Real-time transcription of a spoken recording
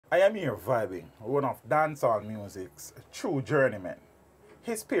I am here vibing, one of dancehall music's true journeymen.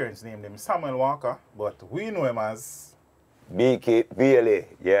 His parents named him Samuel Walker, but we know him as BEEKIE Bailey,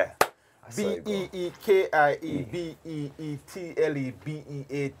 yeah. BEEKIE BEETLE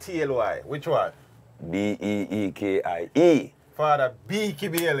BEATLY. Which one? BEEKIE. Father BEEKIE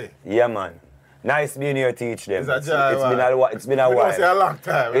Bailey. Yeah, man. Nice being here to teach them. It's been a while. It's been a long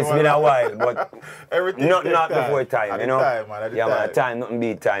time. It's been a while, but everything not time. before time, you know. Time, nothing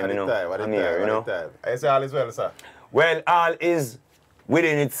beat time, you know. I'm here, you know. I say all is well, sir. Well, all is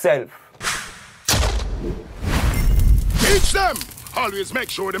within itself. Teach them! Always make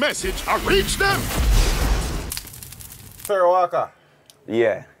sure the message reach them! Sir Walker.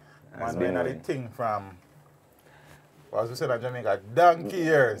 Yeah. Man, we know the thing from, as we said in Jamaica, donkey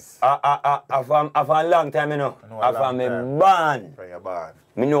years. For a long time, you know. From me born. From your born.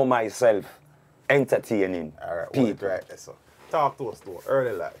 Me know myself entertaining people. Right there, so. Talk to us, though.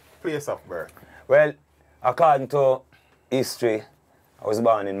 Early life. Place of birth. Well, according to history, I was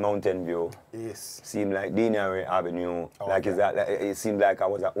born in Mountain View. Yes. Seemed like Deanery Avenue. Oh, like okay. it seemed like I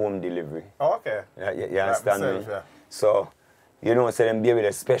was at home delivery. Oh, okay. You understand myself, me? Yeah. So, you know, say them baby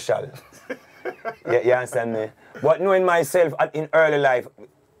they're special. you understand me? But knowing myself in early life,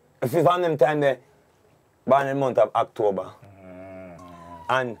 if you found them time there, born in the month of October.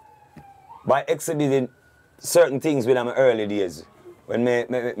 And by exhibiting certain things within my early days, when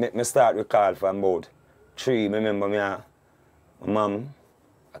me start recall from about 3, remember my mom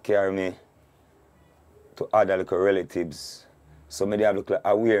carry me to other little relatives. So me have little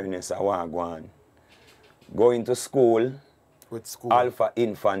awareness I want to go on. Going to school, with school? Alpha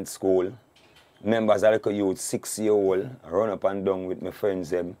Infant School. Members of the youth, 6-year-old, I run up and down with my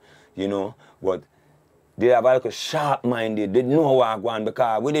friends them, you know. But they have a little sharp-minded, they know what I want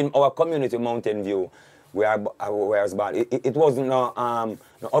because within our community, Mountain View, where I was born, it wasn't no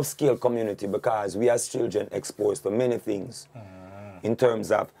upscale community because we as children exposed to many things in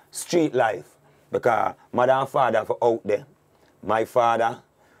terms of street life. Because mother and father were out there. My father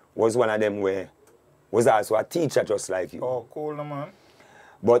was one of them where was also a teacher just like you. Oh, cool, man.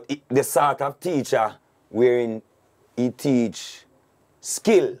 But the sort of teacher wherein he teach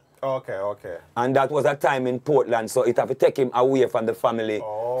skill. Okay, okay. And that was a time in Portland, so it had to take him away from the family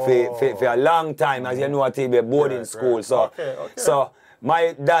for a long time, as you know, at a boarding school. Right. So, okay. So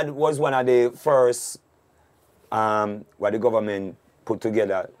my dad was one of the first what the government put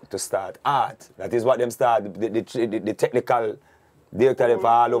together to start art. That is what them started, the technical director for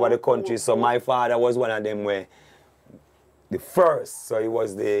all over the country. So my father was one of them where the first, so he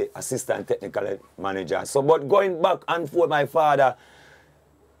was the assistant technical manager. So, but going back and forth, my father,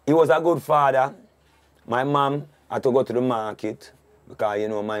 he was a good father. My mom had to go to the market because, you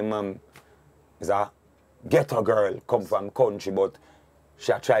know, my mom is a ghetto girl, come from country, but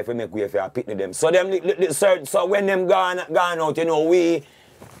she tried to make way for her picnic them. So them, so when them gone out, you know, we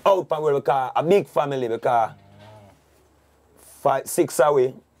out power because a big family because 5, 6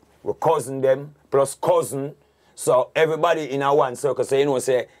 away, we cousin them, plus cousin. So everybody in our one circle, so you know,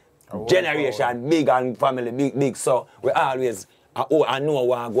 say generation, big and family, big. So we always, I know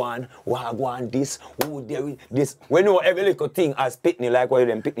Wagwan, this, oh, there, this. We know every little thing as Pitney, like what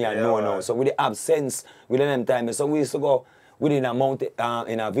them Pitney and know. So we have sense within them time. So we used to go within a mountain,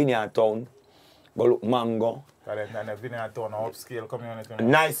 in a vineyard town, go look mango. And a vineyard town, an upscale community.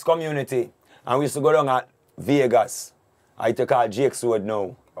 Nice community. And we used to go down at Vegas. I take called Jake's Road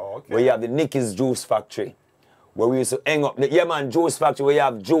now. Oh, okay. Where you have the Nicky's Juice Factory. Where we used to hang up, juice factory, where you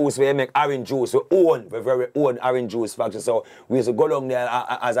have juice, where you make orange juice. We very own orange juice factory. So we used to go down there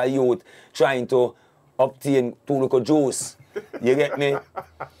as a youth trying to obtain 2 little juice. You get me?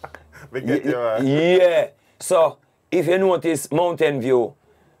 We get you, yeah. So if you notice Mountain View,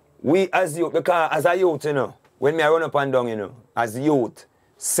 we as youth, because as a youth, you know, when me run up and down, you know, as youth,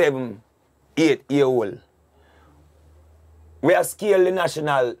 7, 8-year-old, we are scale the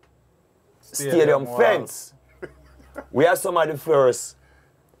national stadium fence. We are some of the first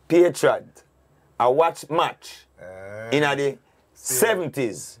patriot a watch match in the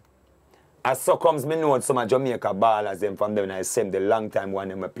 70s. As so comes me know some of Jamaica ballers them from them, and I send the long time one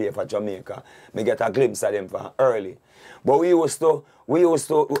them play for Jamaica. Me get a glimpse of them from early. But we used to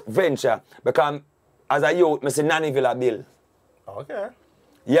venture because as a youth, I say Nannyville Bill. Okay.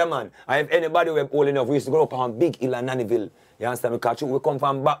 Yeah, man. And if anybody were old enough, we used to go up on Big Hill and Nannyville. You understand? Because we come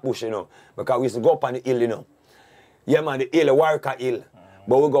from Backbush, you know. Because we used to go up on the hill, you know. Yeah, man, the hill, Warka Hill.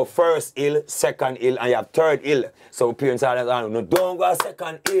 But we go first hill, second hill, and you have third hill. So parents are like, no, don't go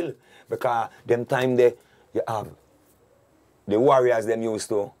second hill. Because them time there, you have the warriors them used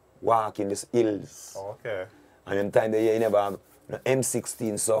to walk in these hills. Okay. And them time there, you never have the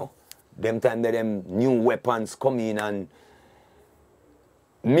M16, so them time that them new weapons come in and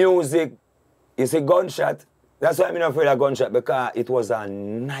music is a gunshot. That's why I'm not afraid of gunshot, because it was a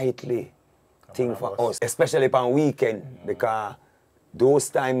nightly thing for us, especially on weekend, because those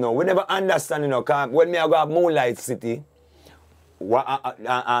time now, we never understand, you know, cause when me I go to Moonlight City,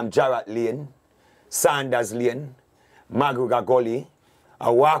 Jarrett Lane, Sanders Lane, Magruga Gully, I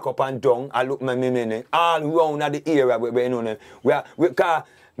walk up and down, I look my minute, all round at the area where you know, because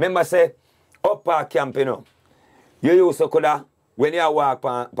remember say, upper camp, you know, you used to could have, when you walk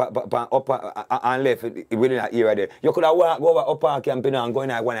up and left within that area there, you could have walk over upper camp, you know, and go in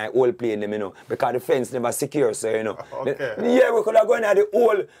there when I old plane them, you know, because the fence never secure, so you know. Okay. Yeah, we could have gone at the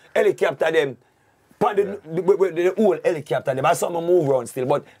old helicopter them. But the old helicopter them, I saw them move around still,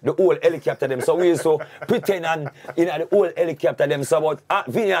 but the old helicopter them, so we used to pretend and you know the old helicopter them, so about at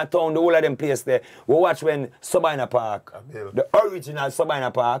Vineyard Town, the whole of them place there, we watch when Sabina Park, the original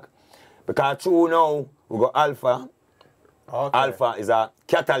Sabina Park, because true now, we go Alpha. Okay. Alpha is a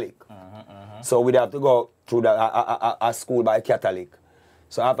Catholic. So we'd have to go through a school by Catholic.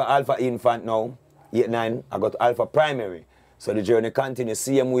 So after Alpha Infant now, 8, 9, I got to Alpha Primary. So the journey continues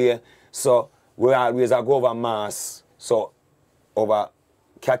same way. So we always go over Mass, so over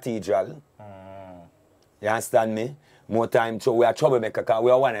Cathedral. You understand me? More time, so we are troublemaker, because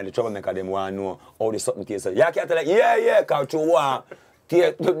we are one of the troublemaker, them want to know how the something case. Yeah, Catholic, yeah, because you want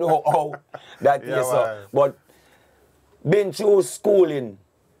to know how that is. So. But been through schooling,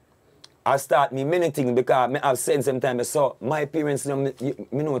 I start me many things because I have said sometimes, so my parents, you know,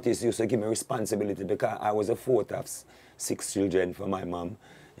 me notice used to give me responsibility because I was a fourth of 6 children for my mom.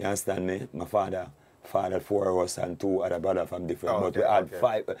 You understand me? My father 4 of us and 2 other brothers from different, but we had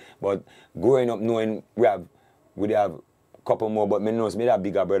 5. But growing up knowing we have a couple more, but me knows me that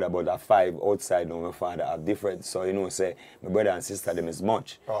bigger brother, but I 5 outside now, my father have different. So you know, say my brother and sister them is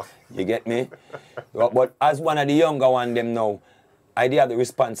much. You get me? But as one of the younger one them now, I did have the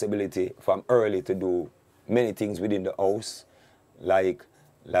responsibility from early to do many things within the house, like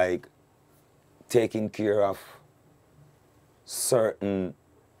taking care of certain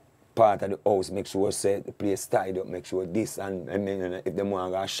part of the house, make sure say the place tidy up, make sure this and if they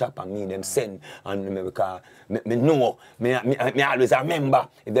want to go shop and me them send and me because me know me always remember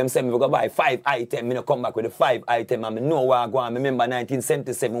if them send me go buy 5 items, me no come back with the 5 items and me know where I go and me remember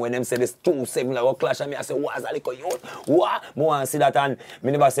 1977 when them say this 2 7 like clash and me I say what's that little youth? What? Me want to see that and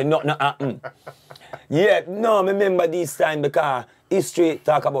me never say nothing happen. Yeah, no, me remember this time because history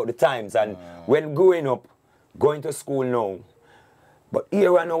talk about the times and when growing up, going to school now. But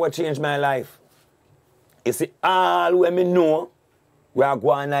here I know what changed my life. You see, all when me know, where I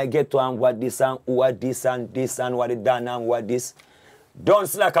go and I get to and what this and what this and this and what it done and what this. Don't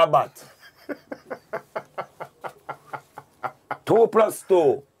slack a bat. 2 +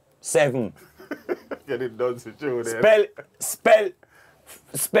 2, 7. Get it done to you then.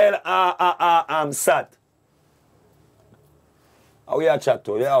 Spell sat. How you chat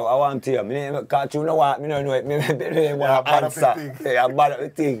to? Yeah, I want to hear. Because you know what? I don't know it. I want to answer. Yeah, I'm bad at the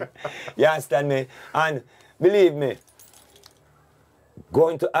thing. You understand me? And believe me,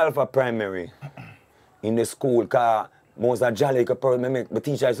 going to Alpha Primary in the school, because most of jolly the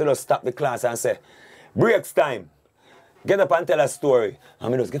teacher used to just stop the class and say, breaks time. Get up and tell a story.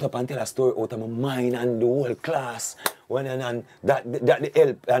 And I just get up and tell a story out of my mind and the whole class. And that the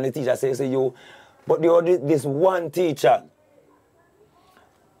help. And the teacher says, you. But there was this one teacher.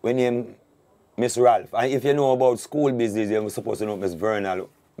 When named Miss Ralph, and if you know about school business, you're supposed to know Miss Vernon.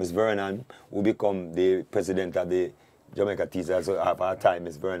 Miss Vernon, who become the president of the Jamaica Teachers at our time,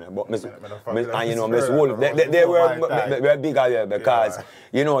 Miss Vernon. But and you know, Miss Wolf, they were bigger here because,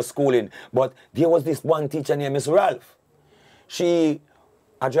 you know, schooling. But there was this one teacher named Miss Ralph. I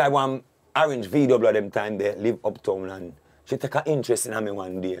drive one orange VW at them time there, live uptown, and she took an interest in me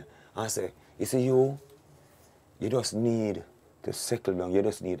one day. And I say, you see, you just need to settle down, you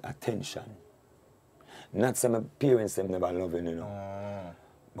just need attention. Not some parents them never loving, you know.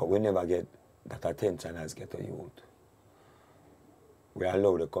 But we never get that attention as get a youth. We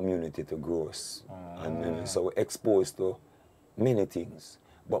allow the community to grow us. And so we're exposed to many things.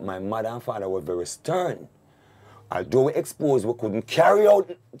 But my mother and father were very stern. Although we exposed, we couldn't carry out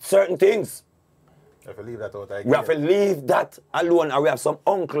certain things. You have to leave that out again. We have to leave that alone. And we have some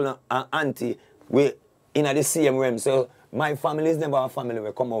uncle and auntie we in the same realm. So my family is never a family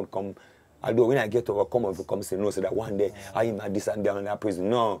where come. Although when I get over, come out, we come say, no, so that one day I am at this and down in that prison.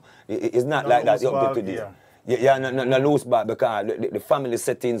 No, it's not like that. Yeah, no loose back because the family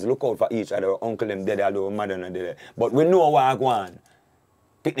settings look out for each other. Uncle them dead, although mother not dead. But we know what I want.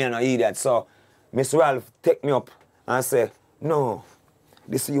 Pick me on idiot. So Miss Ralph take me up and say, no,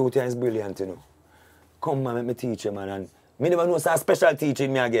 this youth here is brilliant, you know. Come, man, let me teach you, man. And me never know some special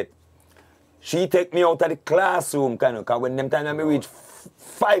teaching me I get. She take me out of the classroom, kind of, because when them time I reach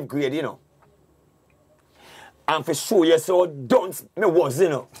 5th grade, you know. And for sure, you so dunce me was, you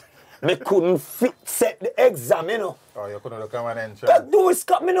know. Me couldn't set the exam, you know. Oh, you couldn't do common entrance? That do is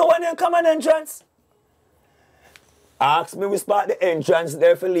cut me no one in common entrance. Ask me we start the entrance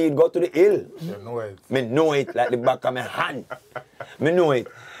there for lead, go to the hill. You know it. Me know it like the back of my hand. Me know it.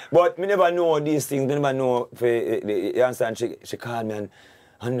 But me never know these things. Me never know. You understand? She called me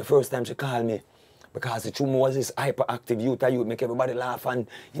and the first time she called me, because the truth was this hyperactive youth, make everybody laugh and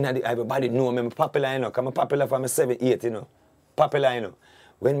you know, everybody know me. I'm popular, you know. I'm popular from 7, 8, you know. Popular, you know.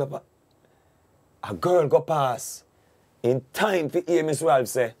 When a girl go past, in time for hear Miss Ralph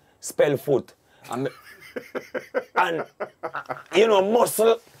say, spell foot. And you know,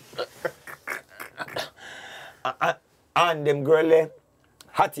 muscle. And them girl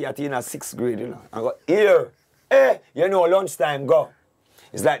hatty in a 6th grade, you know. I go, here, hey, you know, lunchtime, go.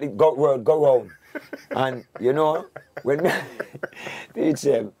 It's like the go round. And, you know, when me, teach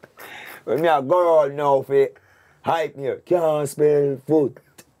them, when me a go round now for hype me, can't spell foot,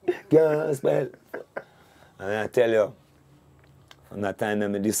 can't spell foot. And I tell you, from that time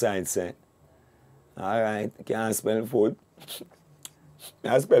I decide, say, all right, can't spell foot.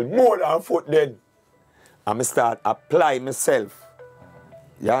 I spell more than foot then. And I start apply myself.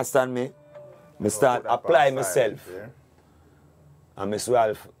 You understand me? I start apply myself. Yeah. And Miss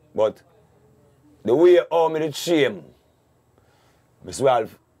Ralph, but the way how me the shame, Miss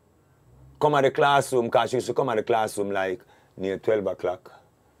Ralph come at the classroom, because she used to come at the classroom like near 12 o'clock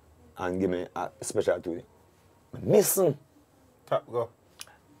and give me a special tutor. Missing. Top go.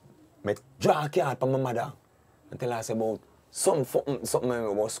 I draw a card from my mother and tell her about something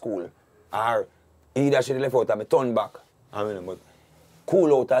about school. Or either she left out and I turn back. I mean, but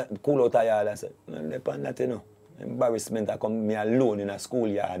cool out a yard. I said, man, depend that, you know. Embarrassment, I come me alone in a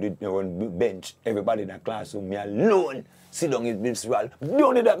schoolyard with me on bench. Everybody in the classroom, me alone. Sit down in Miss Ralph.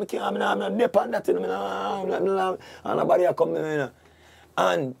 Don't need that, me can't, I'm not depend that, you know. And nobody come, you know.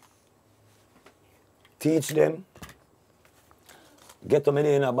 And teach them. Get to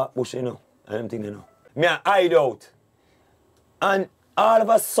me in a back bush, you know. And them thing, you know. Me a hide out. And all of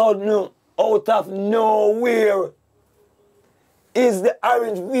a sudden, out of nowhere, is the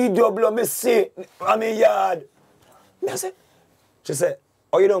orange VW me see on my yard. I said, she said,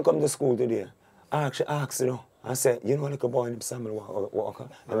 oh, you don't come to school today? I asked, you know. I said, you know, like a boy named Samuel Walker.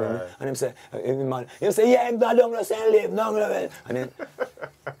 Right. And him say, you say, yeah, God don't say live, no. And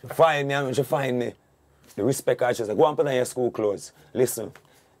then she find me. The respect her, she said, go and put on your school clothes. Listen,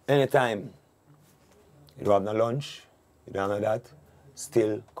 anytime you don't have no lunch, you don't have that,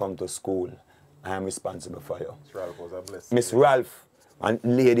 still come to school. I am responsible for you. Miss Ralph was a blessing. Miss Ralph, and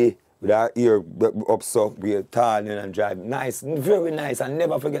lady with her ear up so, we're tall and driving. Nice, very nice. I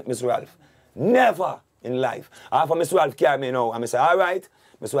never forget Miss Ralph. Never in life. After Miss Ralph carry me now, and I say, all right.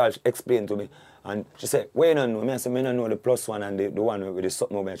 Miss Ralph explained to me. And she said, well, you don't know. I said, I don't know the +1 and the one with the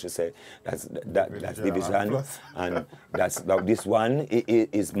something over. She said, that's division. And this one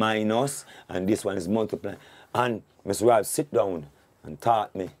is minus, and this one is multiply. And Miss Ralph sit down and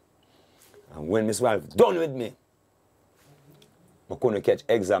taught me. And when Miss Ralph done with me, I couldn't catch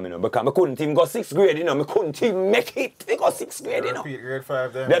exam, you know, because I couldn't even go 6th grade, you know. I couldn't even make it to go 6th grade, you know. Repeat grade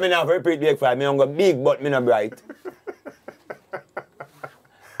 5 then? Then I never repeat grade 5. I go big, but I not bright.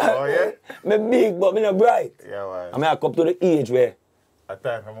 Oh, yeah? Me big, but I not bright. Yeah, why? I mean, I come to the age where A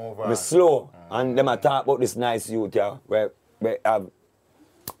time to move on. I'm slow. And them I talk about this nice youth, yeah, where have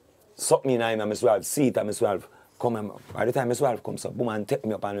something in him, and Miss Ralph see it, and Miss Ralph come, and by the time Miss Ralph comes up, boom, and take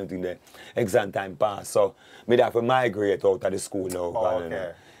me up and everything there. Exam time pass. So, me have to migrate out of the school now. Oh,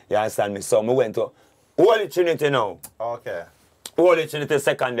 okay. You understand me? So, I went to Holy Trinity now. Okay. Holy Trinity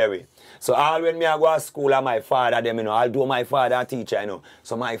Secondary. So, all when me I go to school, and my father, them, you know, I'll do my father a teacher, you know.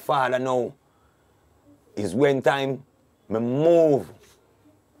 So, my father now is when time me move.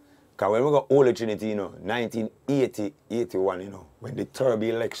 Because when we got Holy Trinity, you know, 1980, 81, you know, when the terrible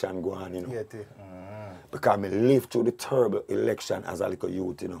election go on, you know. 80. Because I lived through the terrible election as a little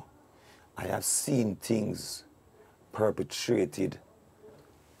youth, you know. I have seen things perpetrated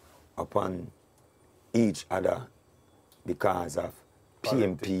upon each other because of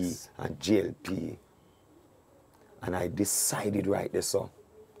PMP and JLP. And I decided right there, so.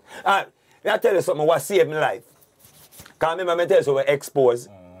 I tell you something, what saved my life. Because remember, I tell you so we're exposed.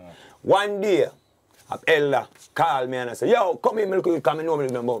 One day, an elder called me and I said, yo, come here, you come in over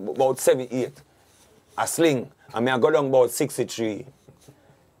about 7, 8. A sling. And I go down about 63.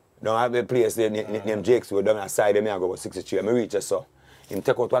 Now I have a place there named Jake's Road, down the side of me, I go about 63, and I reach there, so. Him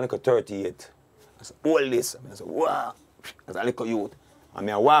take out one like a 38. I said, hold this. I said, wow. As a little youth. And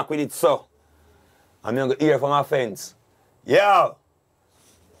I walk with it, so. And I'm going to hear from my fence. Yo!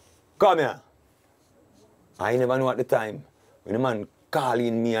 Come here. I never know at the time. When the man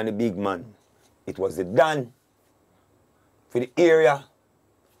calling me and the big man, it was the Dan for the area.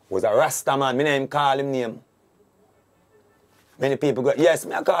 Was a Rasta man. My name call him name. Many people go, yes,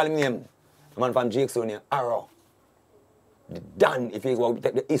 me I call him name. The man from Jake's Road named Arrow. The Dan, if you go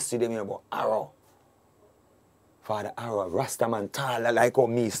take the history them here about Arrow. Father Arrow, Rasta man, tall like how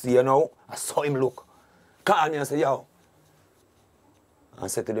me see, you know. I saw him look. Call me and say, yo. I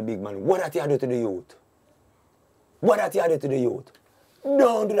said to the big man, what that you do to the youth? What that you do to the youth?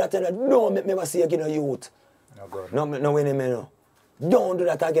 Don't do that, don't make me see again a youth. No, no, no. Don't do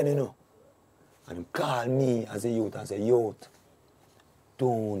that again, you know. And he called me as a youth and said, youth,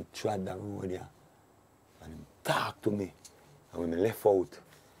 don't tread the road here. And he talked to me. And when I left out,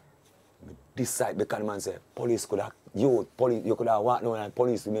 I decided because the man said, police could have, youth, police, you could have walked down and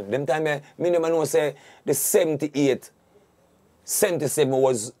police to me. Them time, I never know say the 78, 77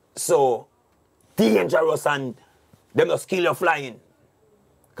 was so dangerous and them just kill you flying.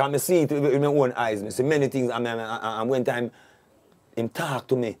 Because I see it with my own eyes. I see many things. And one time, him talk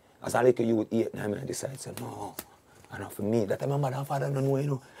to me as a little youth, 8, 9, and I decided, say, no, enough for me. That my mother and father don't know, you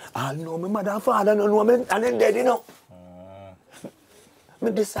know. I know my mother and father don't know, and then dead, you know. I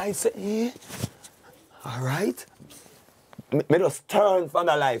decide, say, eh, all right. I just turn from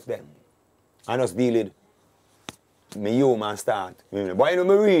the life then. I just deal with me human start. But you know,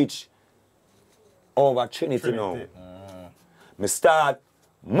 I reach over Trinity now. I start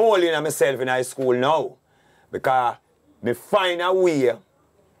molding myself in high school now. Because I find a way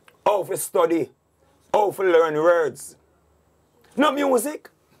how to study, how to learn words. Not music.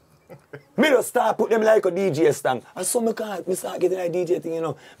 Me just start put them like a DJ stand. And so I start getting a DJ thing, you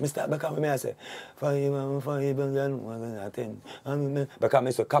know. I start back up with me and say, 5 billion, 110. Because I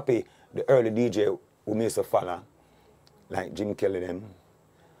used to copy the early DJ who me used to follow. Like Jim Kelly them,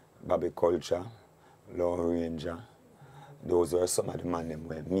 Bobby Culture, Law Ranger. Those were some of the men them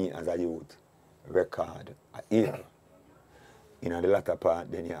where me as a youth record a ear. In the latter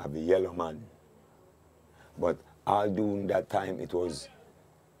part, then you have the Yellow Man. But all during that time, it was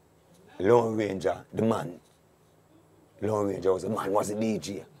Lone Ranger, the man. Lone Ranger was the man, was the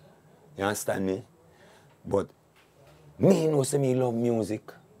DJ. You understand me? But me know say me love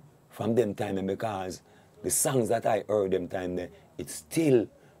music from them time because the songs that I heard them time there, it's still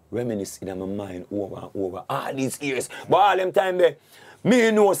reminiscing in my mind over and over all these years. But all them time there,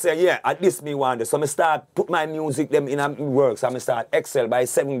 me know say, yeah, at this me want this. So I start put my music them in a work. So I start excel by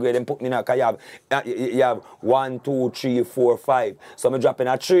 7th grade and put me in a, you have 1, 2, 3, 4, 5. So I'm dropping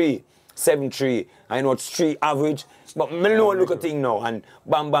a 3, 7, 3. I know it's 3 average. But me know look at thing now. And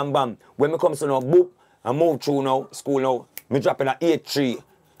bam, bam, bam. When me comes to now, boop, I move through now, school now, me dropping a 8, 3.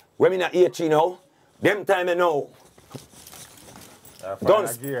 When me in a 8, 3 now, them time I know.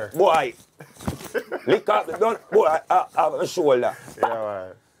 Don't, boy. Lick up the gun, boy, I have a shoulder. Yeah,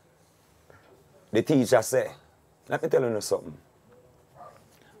 man. The teacher say, let me tell you something.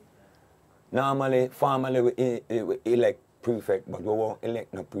 Normally, formally, we elect prefect, but we won't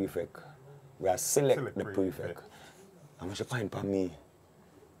elect no prefect. We are select the prefect. And when she find for me,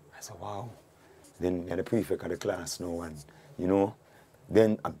 I said, wow. Then you're the prefect of the class now, and you know,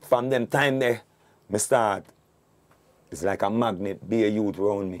 then from them time there, me start, it's like a magnet, be a youth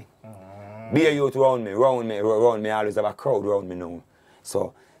around me. Be a youth around me, I always have a crowd around me now.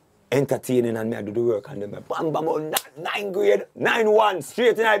 So, entertaining and me I do the work and then bam, bam, 9 grade, 9-1,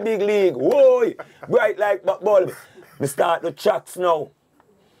 straight in that big league, whoa, bright like bulb. Me start the tracks now.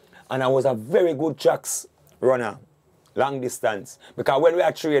 And I was a very good tracks runner, long distance. Because when we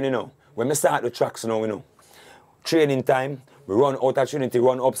are training, you know, when we start the tracks now, you know, training time, we run out of Trinity,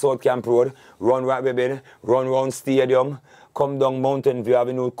 run up South Camp Road, run right bed, run round Stadium, come down Mountain View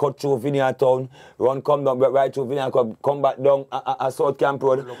Avenue, cut through Vineyard Town, come down right through Vineyard Town, come back down South Camp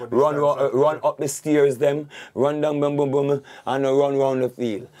Road, run up the stairs them, run down boom boom boom, and run round the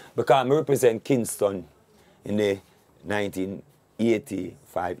field. Because I represent Kingston in the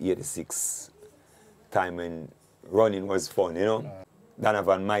 1985, 86 time when running was fun, you know.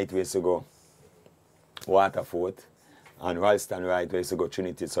 Donovan Might used to go Waterford. And Ralston right used to go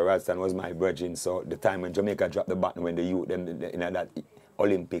Trinity, so Ralston was my virgin. So the time when Jamaica dropped the button when the youth them in that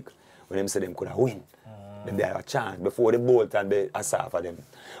Olympic, when them said them could have win, then they had a chance before the Bolt and the Asaf for them.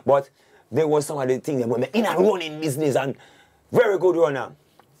 But there was some of the things that were in a running business and very good runner.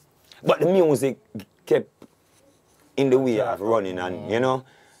 But the music kept in the way of running and you know.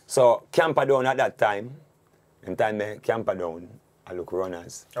 So camper down at that time. In time me camper down, I look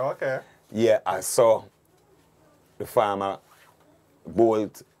runners. Oh, okay. Yeah, I saw the farmer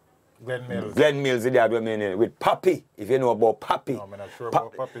bolt Glenn Mills Mills. did that with Pappy, if you know about Pappy. No, I'm not sure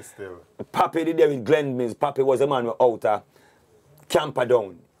about Pappy still. Pappy did that with Glenn Mills. Pappy was a man who out of camper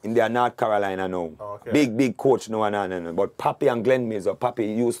down in their North Carolina now. Oh, okay. Big coach now and. But Pappy and Glenn Mills, or Pappy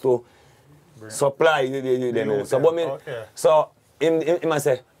used to supply them. So, but okay. So him I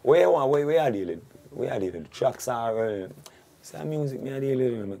say, where are dealing? We are dealing. The tracks are some music me are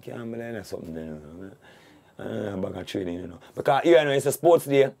dealing. I can't believe that something. Bag of training, you know. Because here, you know, it's a sports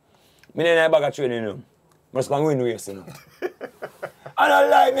day. Me don't have a bag of training, you know. I just come win race, you know. I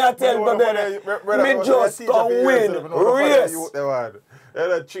don't like me, I tell you, me just come win race.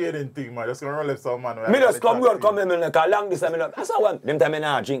 That's a training thing, man. Just gonna roll up some man. Me just come here, like a long distance. That's how one. Them time I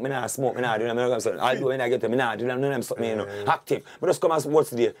not drink, I not smoke, I not do nothing. I'll do when I get to me, I not do nothing, something, you know. Active. I just come and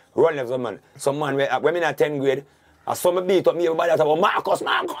sports day, run up some man. Some man, when me in 10th grade, I saw me beat up me, everybody talk about Marcus,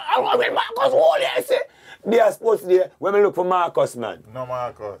 I want to win Marcus, all you say. They are sports day, when me look for Marcus, man. No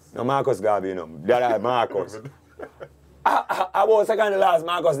Marcus. No Marcus Garvey, you know. That is Marcus. I was second to last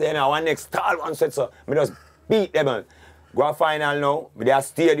Marcus there now, one next tall one said so. Me just beat them, man. Go a final now, with their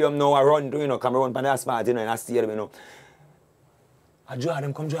stadium now, I run to, you know, come run from the asphalt, you know, in a stadium, you know. I draw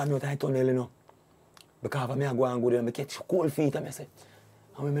them, come draw me out of the tunnel, you know. Because if I go and go there, I catch cold feet, and I say,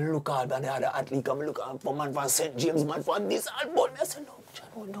 and when I look out by the other athlete, I look out for man from St. James, man from this, but I say,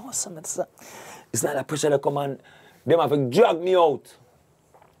 no, son, it's not a pressure that come and them have to drag me out.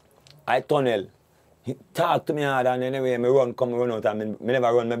 I tunnel. He talk to me hard and anyway, I run out and I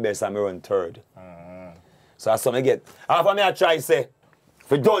never run my best and I run third. So that's what I get. After me I try to say, if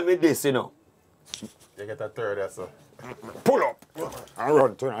you're done with this, you know. You get a third, that's so. Pull up. I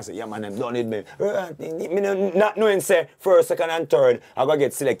run third and I say, yeah man, I'm done with me. Me not knowing say first, second and third, I go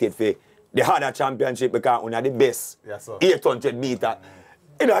get selected for the harder championship because one of the best. Yes, sir. 800 meter.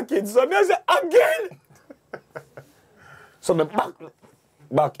 In a kid, so I say, again. So me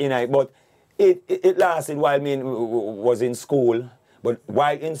back in it, but it lasted while me was in school. But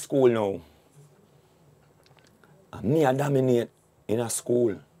while in school now, me I dominate in a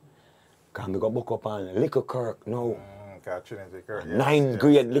school. Because I go book up on Little Kirk now. Trinity Kirk. 9th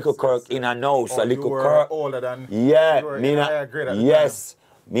grade, Little Kirk in a now. So Little you were Kirk. older than. Yeah, you were me in a higher grade at the yes.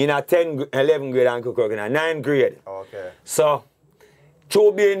 Me in a 11th grade and Little Kirk in a 9th grade. Okay. So,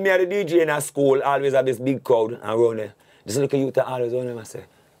 through being me at the DJ in a school, always have this big crowd around there. This little youth always on them and say,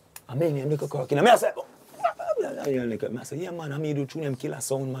 I'm in Little Kirk. And I say, I say, yeah man, I do tune them killer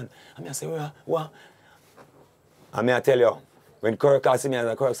sound man. And I say, what? And I tell you, when Kirk asked me,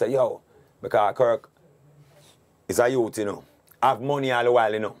 and Kirk said, yo, because Kirk is a youth, you know. Have money all the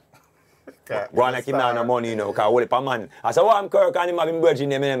while, you know. Go on like him now no money, you know, because I hold up a man. I said, oh, I'm Kirk, and him have him virgin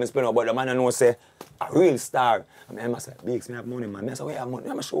name and spend out, but the man I know say, a real star. And I say, Beeks, me have money, man. I say, where you have money?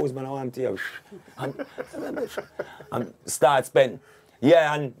 I'm a shows, man, I want to tell you. And start spend.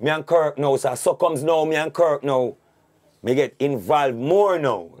 Yeah, and me and Kirk now, so comes now, me and Kirk now, me get involved more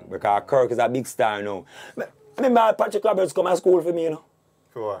now, because Kirk is a big star now. Remember Patrick Roberts come to school for me, you know?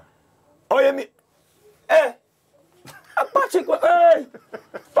 Sure. Oh, you mean? Hey! Patrick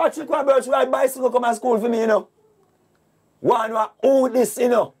Roberts ride bicycle come to school for me, you know? One who this, you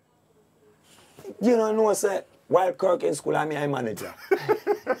know? You don't know, say, while Kirk in school, I'm my manager.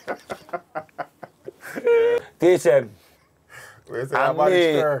 Teach him. Where's that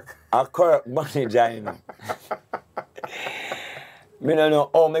manage Kirk? A Kirk manager, you know? Me don't know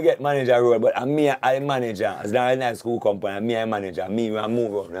how I get manager role, but I'm manager. As long as I'm school company, I'm a manager. Me, I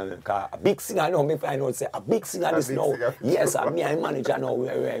move on. Because a big singer now, me find out, say, a big singer this now. Yes, I'm a manager now.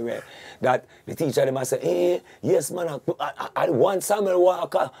 Where. That the teacher, them say, hey, yes, man, I want Samuel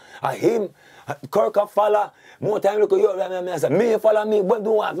Walker, him, Kirk a follow. More time look at you, I say, me follow me, but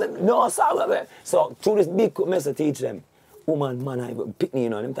do what? No, sir. So, through this big message, teach them. Woman, man, I pick me, you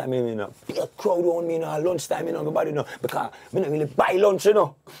know, them time, you know, big crowd on me, you know, lunchtime, you know, everybody, you know, because I don't really buy lunch, you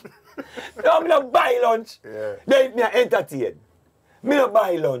know. No, I don't buy lunch. Yeah. They me entertain. Me don't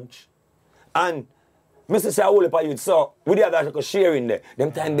buy lunch. And Mr. say, I hold up on you, so we have that sharing there.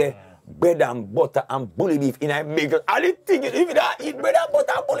 Them time they bread and butter and bully beef in a big, all the thing, if you don't eat bread and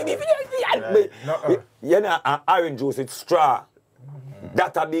butter and bully beef, you know, orange juice with straw.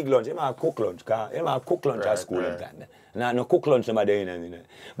 That's a big lunch. You might cook lunch, because you might cook lunch at school. Right. Now, no cook lunch over there.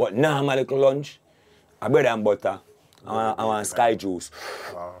 But now, my little lunch, a bread and butter, I want sky juice.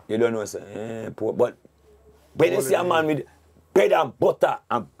 Wow. You don't know, sir. But when you see a man with bread and butter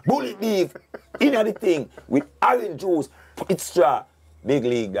and bully beef in the thing, with orange juice, it's straw, big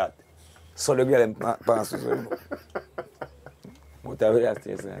league that. So the girl passes. Whatever that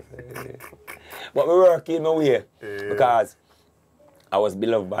is. But we work in my way because I was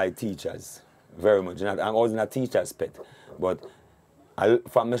beloved by teachers very much. I wasn't a teacher's pet, but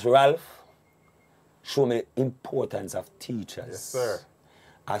from Mr. Ralph, show me the importance of teachers. Yes, sir.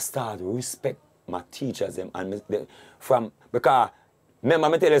 I started to respect my teachers because remember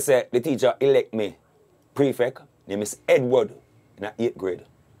I tell you say the teacher elect me prefect, name is Edward in the 8th grade.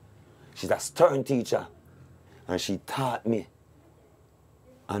 She's a stern teacher and she taught me.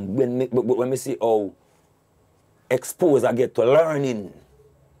 And when me see how exposed I get to learning,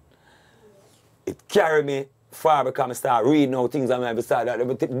 it carry me far because I start reading now things I start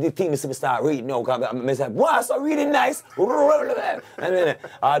the things I start reading now because I say, wow, so reading nice. And then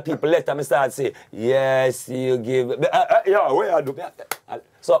all people let me start say, yes, you give yeah, where I do.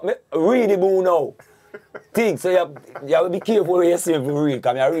 So me read the book now. Think so you have to be careful when you see me read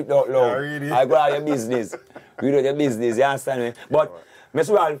because I read out loud. I go out your business. Read out your business, you understand me? But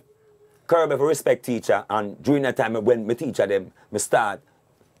Mr. Ralph curb for respect teacher and during that time when my teacher them, I start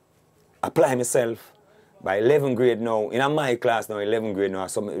apply myself. By 11th grade now, in my class now, 11th grade now,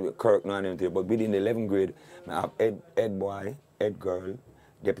 some Kirk now and everything, but within the 11th grade, I have head boy, head girl,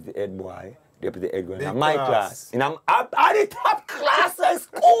 deputy head boy, deputy head girl. In my class. And I'm at the top class in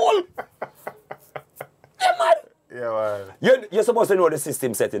school. Yeah, man. Yeah, man. You're supposed to know the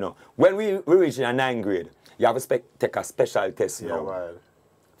system set, you know. When we reach in a 9th grade, you have to take a special test now. Man.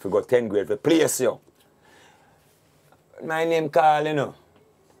 If you go 10th grade, for place you. My name Carl, you know.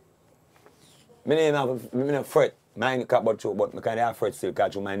 My name is Fred. Mine got but I can't have Fred still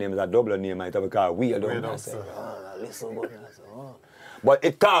because my name is a double name. I have a weird. I say, listen, but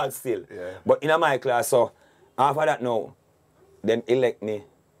it called still. Yeah. But in my class, so after that now, them elect me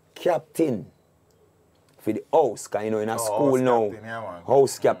captain for the house. Because you know in a school now, captain, yeah,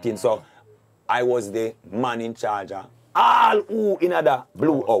 house captain. So I was the man in charge of all who in the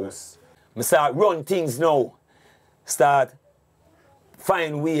blue house. I start run things now. Start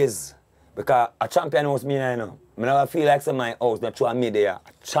find ways. Because a champion house me I know. I never feel like some my house, not true I made there. A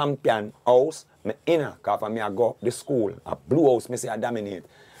champion house, me inner, because for me I go to school. A blue house, me say I dominate.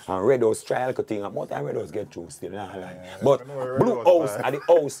 And red house trial thing. But that red house get through still. Nah, like. But blue house are the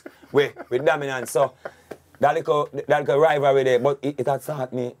house with dominant. So that little rivalry there. But it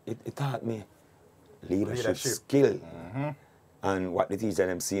taught me, it taught me leadership. Skill. And what the teacher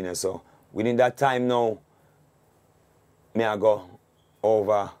them seen. So within that time now, me I go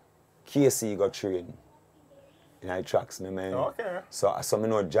over KC got trained in the tracks, man. Okay. So I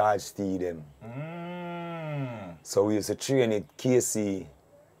know George T them. So we used to train at KC.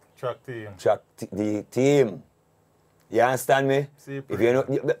 The team. You understand me? If you know,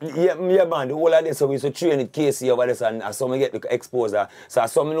 yeah, man, the whole of this, so we used to train at KC over this and I saw me get the exposure. So I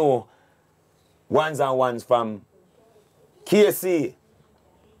saw me know ones and ones from KC.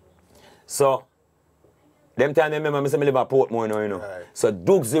 So them time I remember I live at Portmore now, you know. Right. So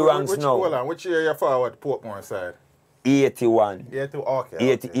Dukes the ranks now. Hold on, which year you forward Portmore side? 81. 82,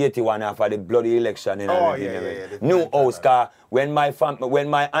 okay. 81 after the bloody election. Oh, yeah. New house, car. When my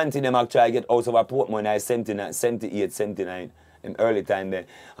auntie them actually get out of a Portmore in 78, 79, in early time there.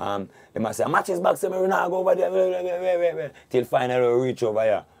 They must say, matches back, say, we're not go over there, till finally we reach over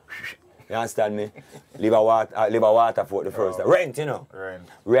here. You understand me? Leave a water for the first. Rent, you know.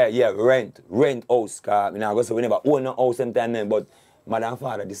 Rent. Rent house. Cause I go say we never own a house sometime then, but mother and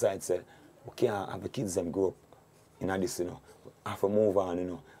father decide say, we can't have the kids them grow up in this, you know. I have to move on, you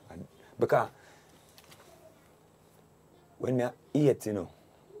know. Because when me 8, you know.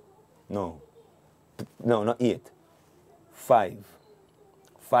 No, not 8.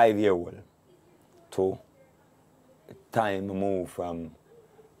 5-year-old to the time I move from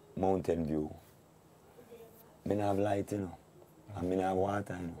Mountain View. I don't have light, you know. And I don't have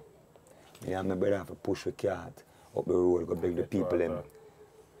water, you know. I have my brother have to push the cart up the road, go beg the people them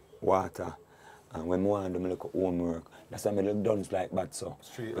water. And when I want to do my little homework, that's why I look done like that, so.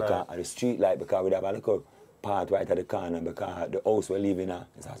 The street light, because we have a little part right at the corner, because the house we live in,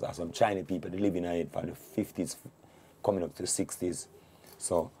 there's some Chinese people that live in it from the 50s coming up to the 60s.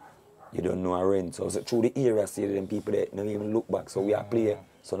 So you don't know a rent. So through the era, see them people that don't even look back. So we are playing.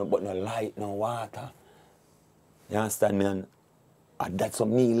 So no, but no light, no water. You understand me? And that's how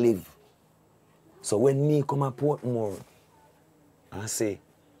me live. So when me come to Portmore and say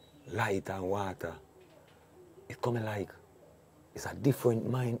light and water, it come like it's a different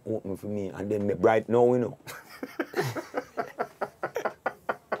mind open for me. And then me bright now, you know.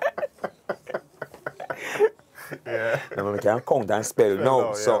 Yeah. I can't count and spell now.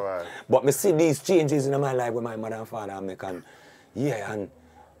 No, so, right. But me see these changes in my life with my mother and father make and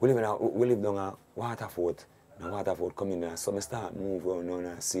we live down a Waterford. And Waterford come in there, so I start move around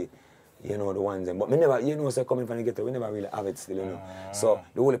and I see, you know, the ones them. But me never, you know, so coming from the ghetto, we never really have it still, you know. So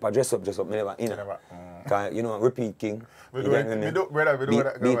the whole heap of dress up, me never, you know. Cause, you know, repeat king. We do it, brother, we do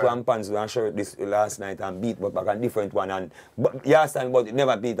it. Beat one pants, and shirt this last night and beat but back a different one. And but yes, time but it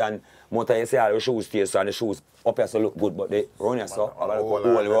never beat and motor you see all the shoes tear, so and the shoes up here so look good, but they run here so all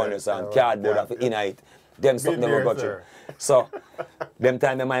around us and cardboard of in it. Them something never got you. So them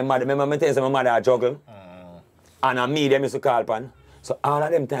time my mother, remember me tell you my mother juggle. And me them used to call pan. So all of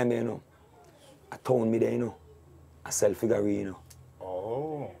them time, you know, I told me there, you know, I sell figurine, you know.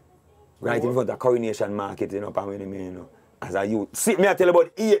 Oh. Right in front of Coronation Market, you know, you know, as a youth. See, me I tell you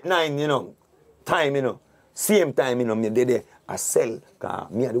about 8, 9, you know, time, you know. Same time, you know, me there, I sell,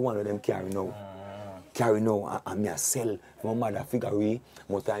 because me are the one of them carry now. Carry now, and me I sell my mother figurine,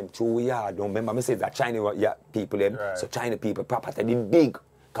 more time, 2 yard. Don't remember, me say that China people, them, so China people, property, they big.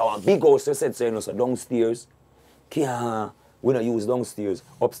 Because one big house, they said, so, you know, so downstairs, we don't use downstairs,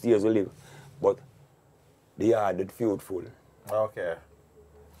 upstairs we live. But the yard is fruitful. Okay.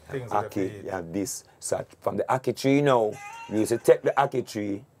 Things Aki, you have this. So from the Aki tree now, we used to take the Aki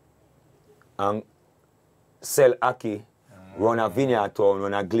tree and sell Aki, run a vineyard town,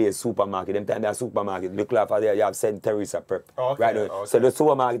 run a glaze supermarket. Them time there supermarket, look like there you have St. Teresa Prep. Okay, right there. okay. So the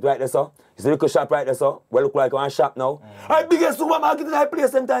supermarket right there, so. It's a little shop right there, so. Well, look like one shop now. The biggest supermarket in that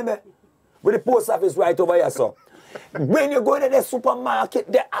place them time there. With the post office right over here, so. When you go to the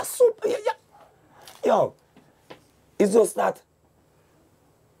supermarket, there are super. Yo, it's just that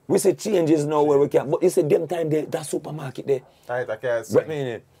we say changes now where we can, but you say them time there, that supermarket there. Right, I can't see. But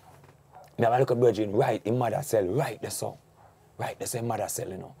me now I look at Virgin, right, in mother sell, right there, so. Right there, say mother sell,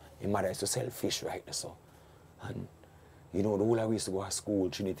 you know. In mother used to sell fish right there, so. And, you know, the whole we used to go to school,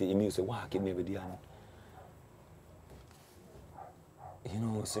 Trinity, he used to walk in every day and, you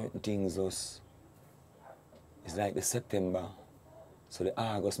know, certain things just. It's like the September, so the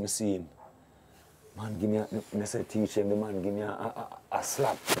August, me see him. Man, give me a, I said teach him, the man give me a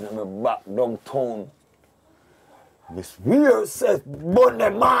slap in my back downtown. Miss Weir says,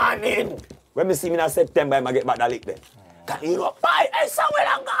 Monday morning. When me see me in September, I get back that lick there. Can you know, bye, hey, somewhere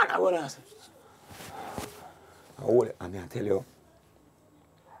I'm gone. I go and I hold it, and I tell you,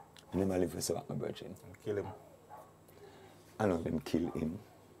 I never live for so at my virgin. Kill him. I know them kill him.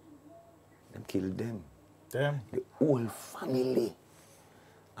 Them kill them. Damn. The whole family.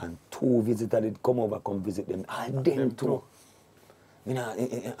 And 2 visitors did come over, come visit them. And them too. You know,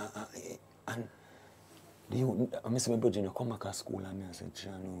 and I miss my brother, you come back to school and I said,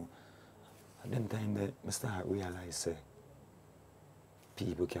 Chano, at them time I start realize say,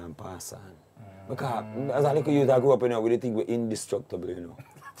 people can pass on. Because as a little youth I grew up, you know, we think we're indestructible, you know.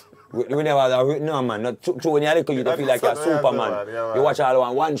 we never, no man, not true. When you're a little youth, you feel like you're Superman. You watch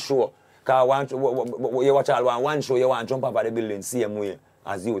all one show. Because you watch all one show, you want to jump up at the building same way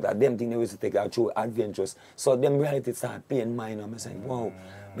as you. That them thing they used to take out through adventures. So them reality start paying mine. I'm saying, wow,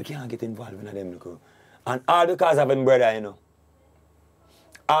 we can't get involved in them. And all because of him brother, you know.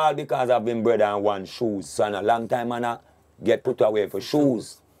 All because of him brother and one shoes. So in a long time, man, I get put away for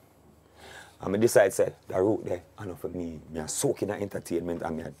shoes. And I decide, say, the route there, I know for me, I soak in the entertainment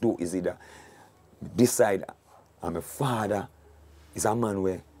and I do is either decide, and my father is a man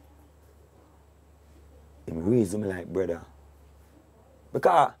where he raised me like brother.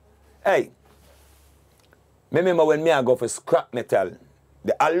 Because, hey, remember when I go for scrap metal,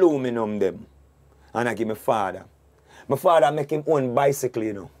 the aluminum them, and I give my father. My father make him own bicycle,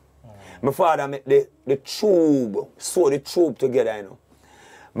 you know. My father make the tube, sew the tube together, you know.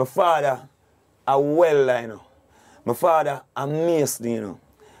 My father a welder, you know. My father a mason, you know.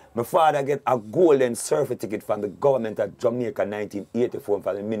 My father get a golden certificate from the government of Jamaica 1984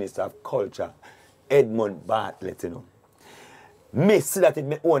 from the Minister of Culture, Edmund Bartlett, you know. Me see that in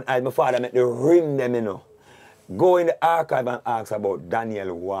my own eyes, my father make the rim them, you know. Go in the archive and ask about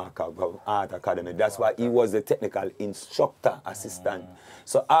Daniel Walker from Art Academy. That's why he was the technical instructor assistant.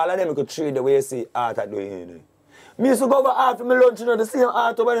 So all of them could treat the way you see art are doing. You know. Me used to go over art for my lunch, you know, the same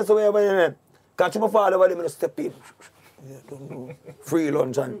art over there, so wherever, catch my father over there, I step in. Free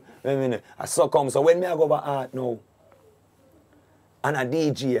lunch and I saw come. So when me I go over art now, and a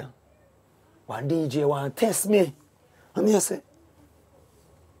DJ, one DJ want to test me. And me I say,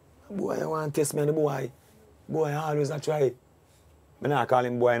 boy, I want to test me and the boy. Boy always a try. I don't call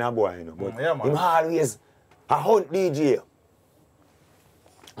him boy and a boy, you know, but yeah, him always a hunt DJ.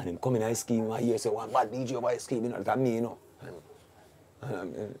 And him come in and scheme, I hear say one bad DJ over scheme, you know, that's me, you know.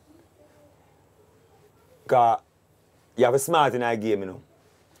 Because you have a smart in that game, you know.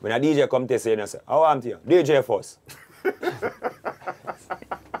 When a DJ come test you, you know, say, how am you? DJ first.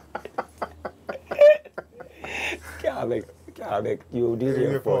 can't make you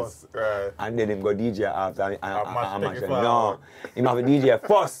DJ first. Right. And then him go DJ after and Mash no. Him have a DJ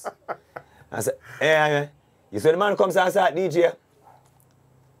first. I said, hey, you see the man comes and start DJ.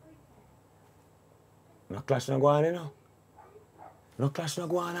 No clash no go on, you know. No clash no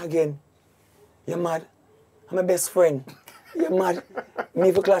go on again. You mad? I'm my best friend. You mad?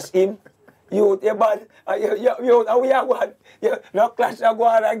 Me for clash him. You bad. You we are one. No clash no go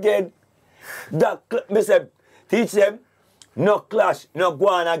on again. That me say, teach them, no clash, no go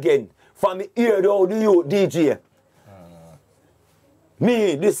on again. For me hear how the youth DJ.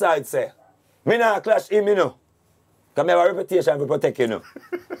 Me decide say, me not clash him, you know. Because I have a reputation for protect you know.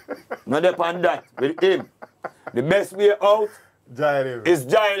 Not depend that with him. The best way out is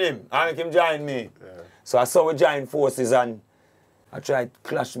join him. I make him join me. Yeah. So I saw we join forces and I tried to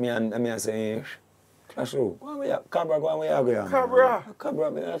clash me and I say, clash who? Go on with you. Cabra, go on with you. Cabra?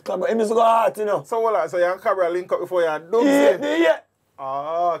 Cabra. Him is go hard, you know. So what? So you and Cabra link up before you and Doug? Yeah.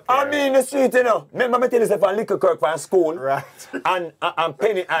 Oh, okay. I mean in the street, you know. Remember I tell you from Little Kirk from school. Right. and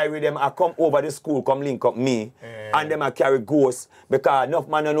Penny I with them, I come over the school, come link up me. And them I carry ghosts because enough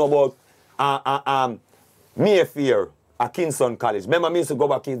man don't know about Mayfair at Kingston College. Remember me used to go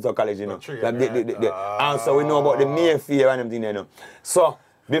back to Kingston College, you know. And so we know about the Mayfair and everything, you know. So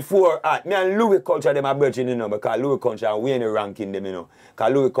before, me and Louis Culture, them are virgin, you know, because Louis Culture, we ain't ranking them, you know.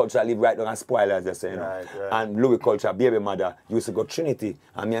 Because Louis Culture live right down and spoilers, they say, you know. Right. And Louis Culture, baby mother, used to go Trinity,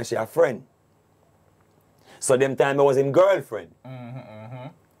 and me and she a friend. So them time I was him girlfriend.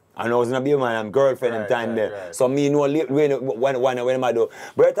 And I was in a baby man and girlfriend them time there. Right. So me know when I do,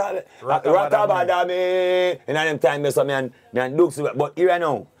 Ratabada me, and at them time so me and Dukes, but here I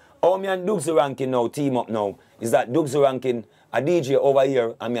know, how me and Dukes ranking now, team up now, is that Dukes ranking a DJ over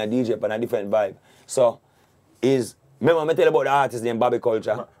here and me a DJ on a different vibe. So is remember I tell you about the artist named Bobby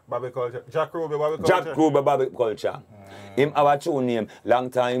Culture. Bobby Culture. Jack Ruby Bobby Culture. Jack Ruby Bobby Culture. Him have a true name. Long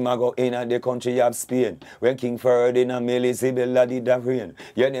time ago in the country of Spain. When King Ferdinand Isabella did the rain.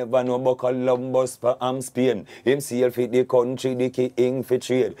 You never know about Columbus for Spain. Him sail for the country, the king for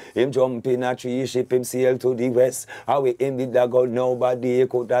trade. Him jump in a tree ship, him sail to the west. How we him did that go, nobody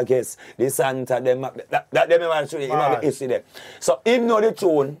could have guessed. The Santa, them, that them have to him have the history there. So him know the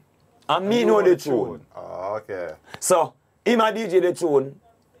tune, and me know the tune. Oh, okay. So him a DJ the tune,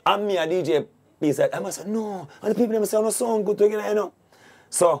 and me a DJ. He said, I must say, no. And the people them say, no sound good together, you know.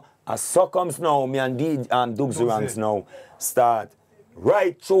 So, as so comes now, me and Dukes Ranks now start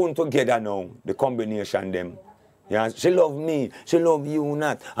right tune together now, the combination them. Yeah, she love me, she love you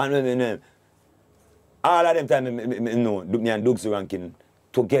not. And all of them time, me and Dukes ranking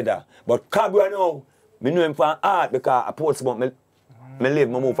together. But Cabra now, me know him from art because I Portsmouth, me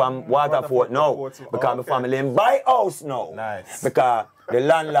move from Waterford now. Because my family in buy house now. Nice. Because the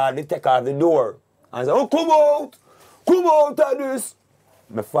landlord, they take out the door. And say, oh, come out of this.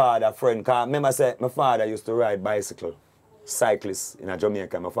 My father, friend, because remember say, my father used to ride bicycle, cyclist in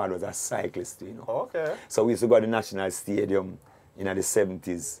Jamaica. My father was a cyclist, you know. Okay. So we used to go to the National Stadium in the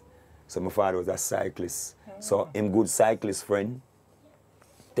 70s. So my father was a cyclist. So him good cyclist friend.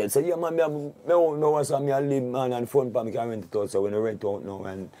 They said, yeah, man, I want to live, man, and phone for me can rent it out. So when I rent out now,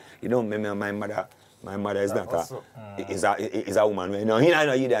 and you know, my mother is not is a woman. You know, he don't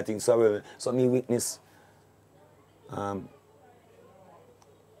know that thing. So me witness,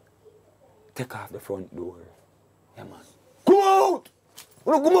 take off the front door. Yeah, man. Come out!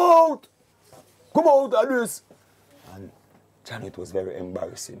 Come out of this! And Janet was very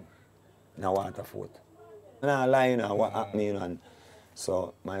embarrassing. Now Waterford. And I lying on what happening and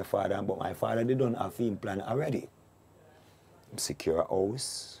so my father they don't have him plan already. Secure a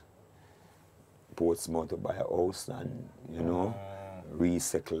house, Portsmouth to buy a house and you know,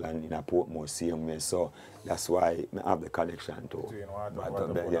 recycle and in a Portmore same way. So that's why I have the connection to you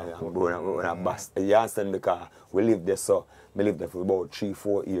understand because we lived there so we lived there for about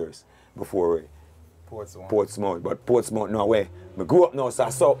 3-4 years before Portsmouth. But Portsmouth no way. I grew up now so I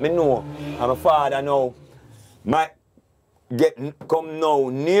saw me know and my father now my come now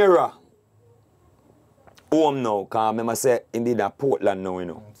nearer home now, because I remember say indeed at Portland now, you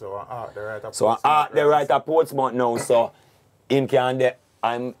know. So I art the right at Portsmouth. So I art the right at Portsmouth now, so him can there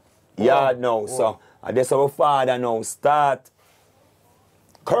I'm yard now. So I just our father now start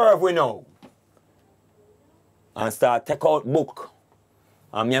curve we now. And start take out book.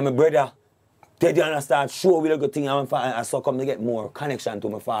 And me and my brother Teddy and start show with a good thing and so come to get more connection to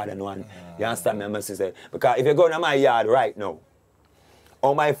my father now. And you understand me and my sister? Because if you go to my yard right now,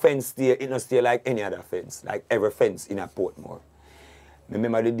 all my fence stay, it don't stay like any other fence, like every fence in a Portmore. I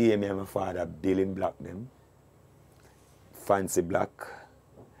remember the day me and my father building black them, fancy black,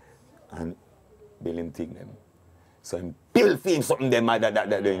 and building thing them. So I'm build for him something them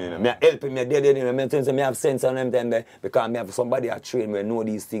that doing, you know. Me help him, me there, you know. Me tell him me have sense on them there because me have somebody I train me know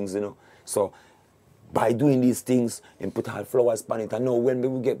these things, you know. So by doing these things and put all flowers on it, I know when we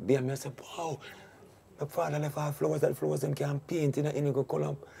will get there, I say, wow, my father left all flowers, that flowers them can paint in a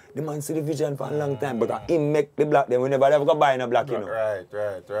color. The man see the vision for a long time, but he make the black them. We never ever go buy in a black, you know.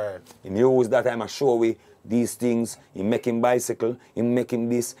 Right. He use that time I show we these things, he make him bicycle, he make him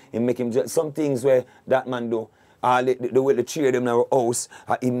this, he make him some things where that man do. The way the cheer them in our house,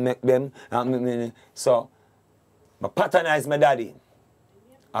 he make them. So, I patronize my daddy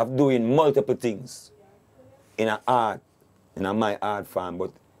of doing multiple things in a art, in a my art farm,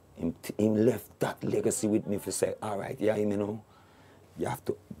 but he left that legacy with me to say, all right, yeah, you know, you have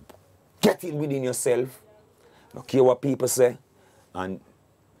to get it within yourself, don't care what people say, and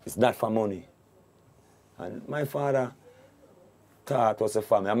it's not for money. And my father taught us a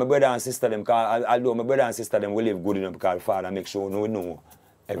family. And my brother and sister them, although my brother and sister them will live good enough because father make sure we know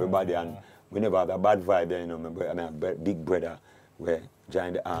everybody and we never have a bad vibe there, you know. My brother, I mean, a big brother where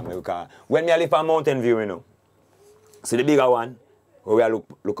joined the army. Because when me I live on Mountain View, you know, see the bigger one, where we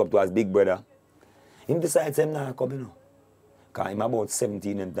look up to as big brother, him decides him not come, you know. Because I'm about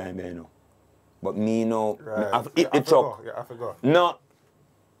 17 in time, you know. But me, you know, right. I have to hit the truck. Yeah, I forgot. No.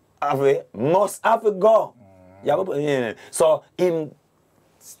 Must have to go. Yeah, so him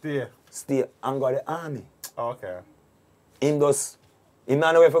stay and go to the army. Okay. Him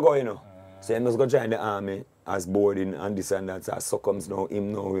not know where to go, you know. So he must go join the army as boarding and this and that. So succumbs now,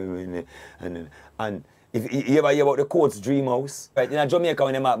 him now, and if you ever hear about the Court's Dream House, right? In Jamaica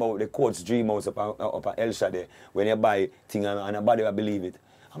when they talk about the Court's Dream House up at El Shaddai, when you buy thing and nobody will believe it.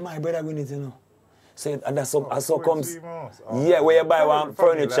 And my brother win it, you know. So, and that's so comes, yeah, where you buy one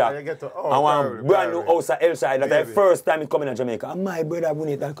furniture and one brand new house at El Shaddai. That's the first time it come in Jamaica. And my brother win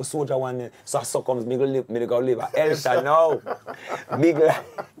it like a soldier one. So comes me go live at El Shaddai now. Big life.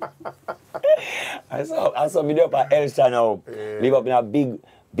 I saw me up at El Shaddai now. Live up in a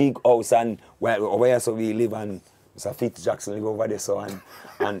big house and where so we live and Mr. Fitz Jackson live over there so and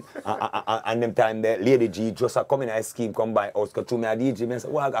them time the Lady G just a come in a scheme come by house cause to me a DJ me say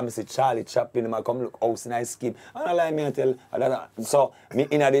well I say Charlie Chaplin I come look house in a scheme and I like me I tell so me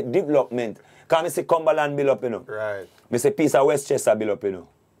in the development cause me say Cumberland build up you know right me say piece of Westchester build up you know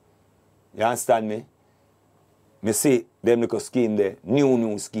you understand me me see them little scheme there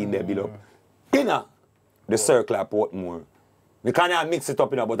new scheme there build up inna the circle at Portmore. We can't mix it up,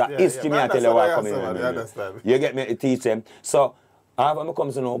 you know, but that history me I tell you what coming in. You get me to teach them. So, after I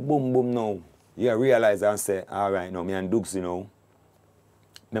come to know, boom, now, you realize and say, all right, now, me and Dukes, you know.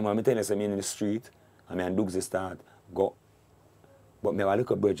 Remember, I tell you, I'm in the street, and me and Dukes start, go. But me have a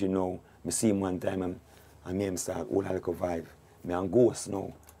little bird, you know, I see him one time, and me start, all a little vibe. Me and Ghost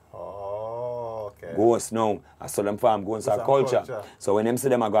now. Oh, okay. Ghost now. I saw them farm going to culture. So when them see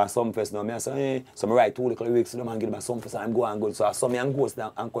them I go to some fest now, I say, hey, so I write 2 little weeks to them and give them a some fest and I'm going and good. So I saw me and Ghost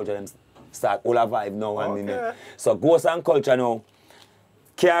and culture them start all a vibe now. Okay. I mean, so Ghost and culture now,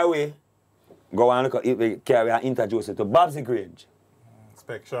 carry, go and look at carry and introduce it to Babsy Grange.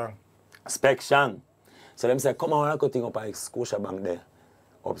 Spec Shang. So them say, come on, I go thing up at Scotia Bank there.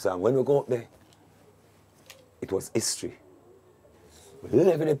 When we go up there, it was history. We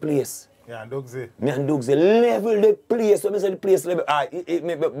level the place. Yeah, and Dugsy. Me and Dugsy level the place. When I say the place level,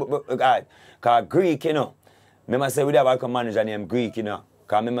 because Greek, you know. I say we have a manager named Greek, you know.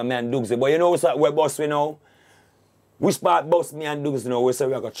 Because me and Dugsy. But you know where bus we know? Which part bus me and Dugsy know? We say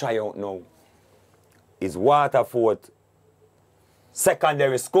we are going to try out now. Is Waterford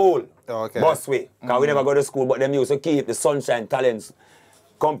Secondary School. Okay. Bus way. Because we never go to school, but them used to keep the Sunshine Talents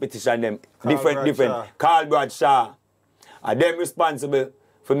competition them. Different. Carl Bradshaw. And them responsible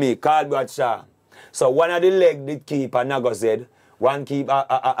for me, Carl Bradshaw. So one of the leg did keep a Nagozed, one keep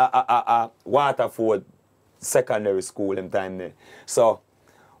a Waterford Secondary School in time there. So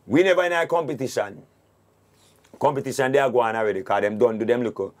we never in a competition. Competition they are going already because them done do them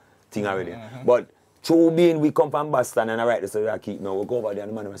little thing already. But through being we come from Boston and I write this so I keep now we go over there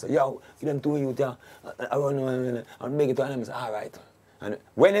and the man and say, yo, give them 2 youth here. I run and make it to them. I say, all right. And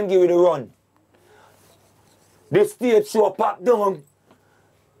when them give you the run, the stage show pop down.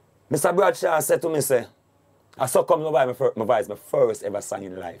 Mr. Bradshaw said to me, say, I saw come over my voice, my first ever song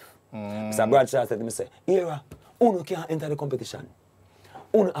in life. Mr. Bradshaw said to me, say, Era, Uno can't enter the competition.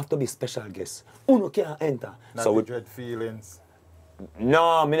 Uno have to be special guest. Uno can't enter. Natty Dread Feelings.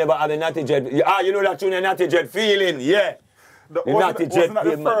 No, me never had a Natty Dread. You know that tune, a Natty Dread Feeling, yeah. Wasn't that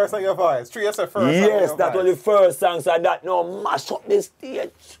the first of your voice? Yes, the first yes, that was the first song, so that no mash up the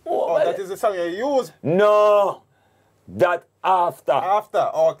stage. Oh, that is the song you use? No. That after. After?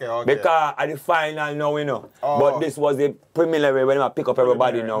 Okay. Because at the final now, you know. Oh. But this was the preliminary when I pick up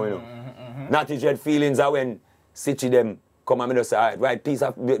everybody now, you know. Not his red feelings are when City them come and me just say, all right, piece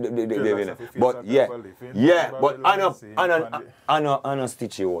of the you know. But yeah, but I know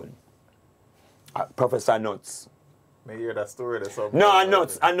Stitchy one. Professor Nuts. May hear that story there somewhere. No, I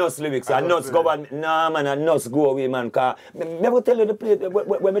nuts lyrics. I nuts go on. Nah, man, I nuts go away, man. Cause never tell you the place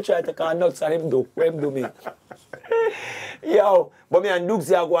when me try to call nuts and him do. Where him do me? Yo, but me and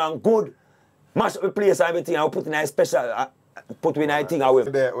Dukes are going good. Mash up the place and everything. I'll put in a special, put in a thing away.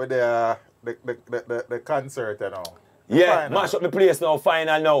 With the concert, you know. Yeah, mash up the place now,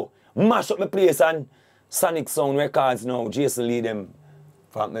 final now. Mash up the place and Sonic Sound Records now. Jason Lee them.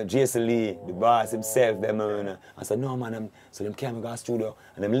 Jason Lee, the boss himself, them, I said, no, man, so them came to the studio,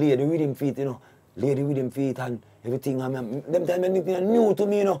 and them lay the rhythm feet, you know, lay the rhythm feet and everything, them time anything new to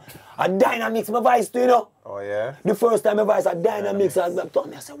me, you know, a dynamics my voice too, you know. Oh, yeah? The first time my voice, a dynamics, I told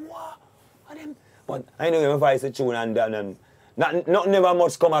me, I said, wow, what them? But I know my voice is tune and not never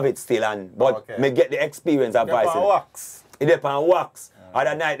much come of it still, but me get the experience of voice. It depends on wax.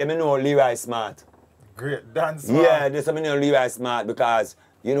 Other night, them know Leroy Smart. Great dance, man. Yeah, there's something on Leroy Smart because,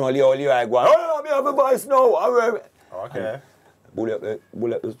 you know, Leroy go, oh, I have a voice now. Okay. Bull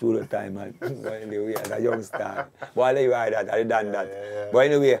up the studio time, man. Anyway, as a young star. But I let you ride that, I done that. Yeah. But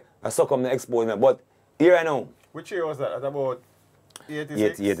anyway, I suck on the exposure. But here I know. Which year was that? At about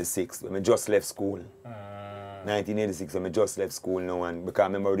 86? 86, when I just left school. 1986, when I just left school now. And because I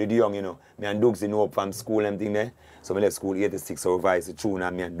remember the young, you know, me and Dougsy know up from school and thing there. So I left school 86, so revise the tune,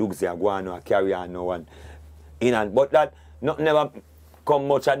 and me and Dougsy are going on, carry on now. But that, never come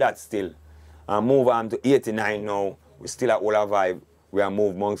much of that still. And move on to 89 now. We still at Ola Vibe. We are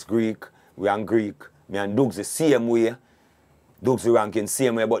moved amongst Greek. We are Greek. Me and Dougsy same way. Dougsy ranking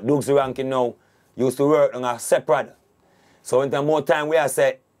same way. But Dougsy ranking now used to work on a separate. So when the more time we are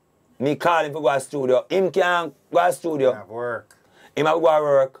say, me call him to go to the studio. Him can't go to the studio. Have work. Him have to go to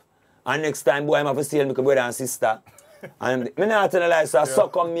work. And next time, boy, I'm have to see my brother and sister. And me not tell a lie, so I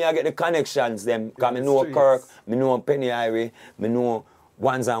suck on me, I get the connections them. Because me know Kirk, me know Penny Irie, me know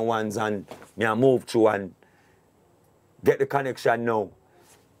ones and me I move through and get the connection now.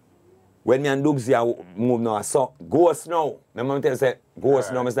 When me and Dougsy move now, I saw Ghost now. Remember me tell you, say,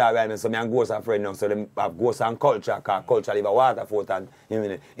 Ghost now, I start writing, so me and Ghost are friends now. So them have Ghost and Culture, because Culture live a Waterford and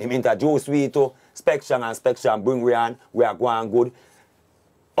him introduce we to Spection and Spection bring we on, we are going good.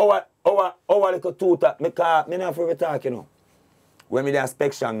 Our little tutor, me not for talk, you know. When me there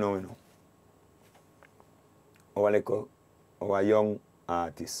Spection now, you know. Our young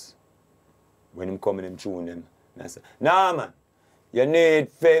artists, when him come in him tune them, I say, nah man, you need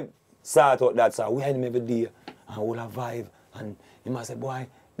to sort out that, so we had him every day, and all a vibe, and he must say, boy,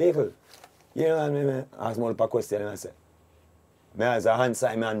 people, you know what I mean? Ask me a question, and I say, me as a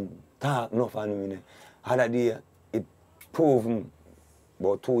answer, man, talk enough on me. Other day, it proved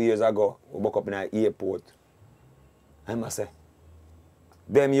about 2 years ago, we woke up in an airport. I must say,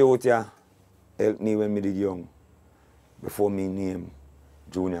 them youth here helped me when me did young, before me name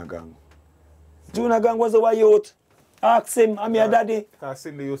Junior Gang. Junior Gang was our youth. Ask him, I'm your daddy. Because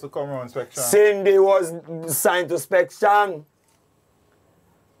Cindy used to come around Spection. Cindy was signed to Spection.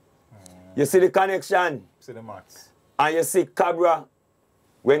 You see the connection? See the maths. And you see Cabra.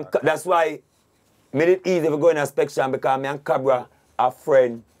 That's why made it easy for going to Spection because me and Cabra are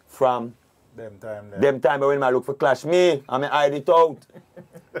friends from them time when I look for clash. Me, and I hide it out.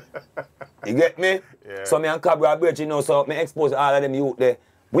 You get me? Yeah. So me and Cabra are bridging now, so me expose all of them youth there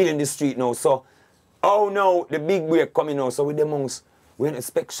within the street now. So, oh no, the big break coming now. So with the monks, we're in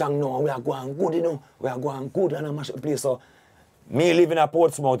Spection now, and we are going good, you know. We are going good and I mash up the place. So, me living at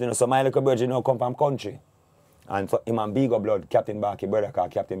Portsmouth, you know, so my little brother, you know, come from country. And so him and Bigger Blood, Captain Barkey, brother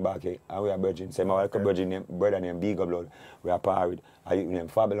called Captain Barkey, and we are virgin. So my little brother named Bigger Blood, we are parried. I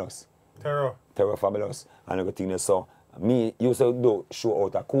named Fabulous. Terror Fabulous. And everything so me used to do show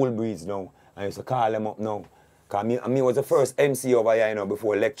out a Cool Breeze now. I used to call them up now. Because me was the first MC over here, you know,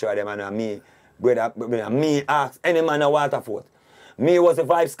 before lecture them and me, brother, me asked any man at Waterford. Me was the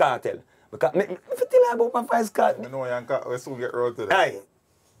Vibes Cartel. Because me tell about my Vibes Cartel. I know we soon get road to that. Aye.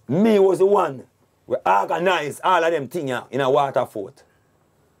 Me was the one we organized all of them things in a Waterford.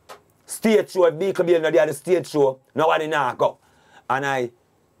 Stage show, BEEKIE BAILEY, they had the stage show, nobody now go. And I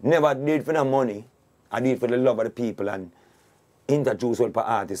never did for the money. I did for the love of the people and introduce all for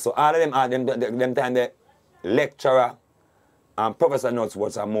artists. So all of them time the lecturer and Professor Nuts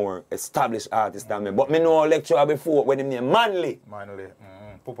was a more established artist than me. But me know a lecturer before when him name Manley.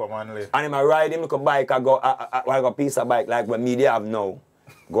 Papa Manley. And him I ride him like a bike, I go a piece of bike like what media have now.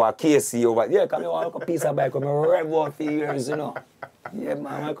 go a KC over. Yeah, come here, walk a piece of bike, come rev out for years, you know. Yeah,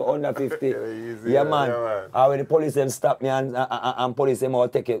 man, I go under 50. Yeah, man. When the police them stop me and police them all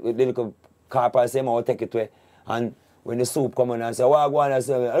take it, the little car pass them all take it away. And when the soup come on and say, "What go on?" I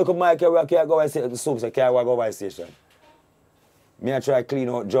say, "Look at my car, can't go by station." The soup say, "Can't go by station." Me I try clean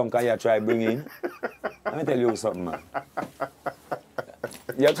out junk and you try bring in. Let me tell you something, man.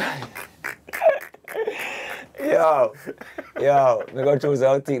 You try. Yo, me go choose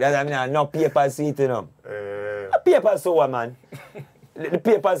out thing. That's I mean, no paper seat, you know. Paper so what, man? The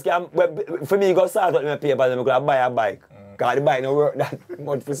papers can, for me, go start with my papers and I could buy a bike. Because the bike don't work that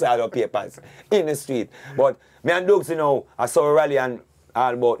much for sale of papers in the street. But me and Dukes, you know, I saw a rally and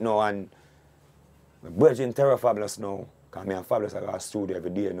all about now and my virgin Terror Fabulous now. Because me and Fabulous I got a studio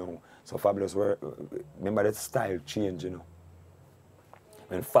every day now. So Fabulous were, remember that style change, you know.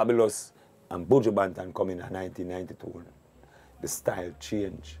 When Fabulous and Buju Banton come in 1992, the style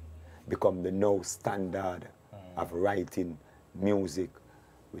change, become the now standard of writing music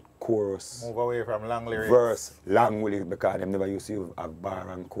with chorus. Move away from long lyrics. Verse, long lyrics, because they never used to have bar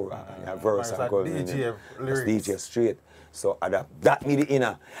and chorus, verse and chorus. DJ lyrics. DJ straight. So that me the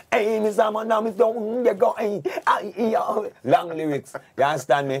inner. Hey, Mr. Man, now you go, hey, long lyrics. You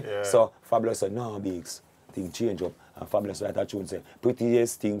understand me? Yeah. So Fabulous said, no, Beeks, thing change up. And Fabulous write a tune say,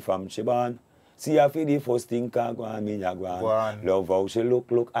 prettiest thing from Shiban. See her for the first thing can go on, me ya go on. Love how she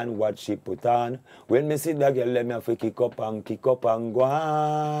look and what she put on. When me see that girl, let me have to kick up and go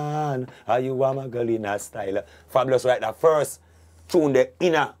on. How you want my girl in a style? Fabulous write that first tune, the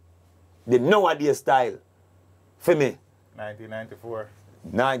inner, the nowadays style. For me. 1994.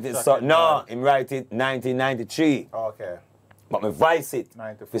 No, him write it 1993. Okay. But me voice it.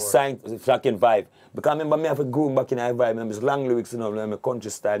 94. The shocking vibe. Because I remember me have a groove back in that vibe. I remember it's long lyrics, you know, my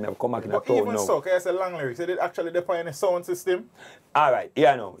country style. I have come back in that tone now. Even so, because I said long lyrics, did it actually depend on the sound system? Alright,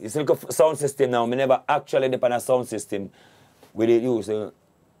 yeah, no. It's like a sound system now. I never actually depend on a sound system. We did use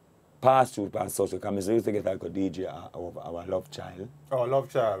pass through and social because I used to get like a DJ our Love Child. Oh, Love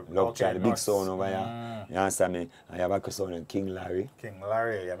Child. Love Child, big sound over here. You understand me? And you have a sound in King Larry. King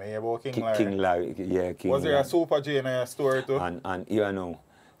Larry, I mean about King Larry. King Larry, yeah, King Was there Larry. a Super J in your story too? And you know,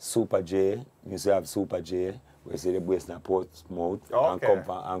 Super J, you used to have Super J, we see the based in Portsmouth okay.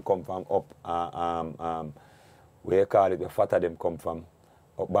 and come from up where you call it, the fatter them come from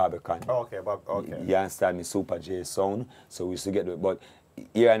up Barbican. Okay, okay. You understand me, Super J sound. So we used to get it. But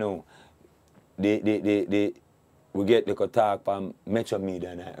here I know we get the talk from Metro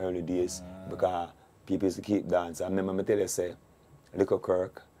Media in the early days because people used to keep dancing. I remember me tell you say, Little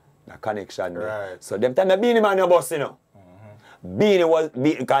Kirk, the connection there. Right. So them time the Beanie Man your boss, you know. Beanie was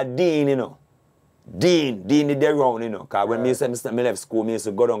because Dean, you know. Dean did the round, you know. Because when me left school, me used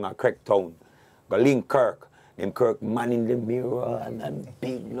to go down to Craigtown, go link Kirk. Them Kirk man in the mirror and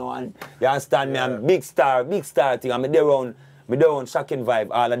big, you know, and you understand me, and big star thing. And me there on shocking vibe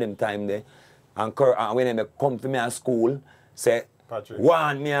all of them time there. And Kirk, and when they come to me at school, say, Patrick.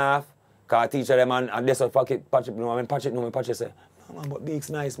 Warn me off. Because I teach them and this what Patrick, you know, when Patrick know me, Patrick say, no man, but Beek's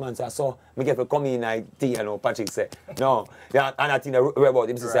nice man. So I saw me get to come in and tea, you know, Patrick say, no. Yeah, and I think the about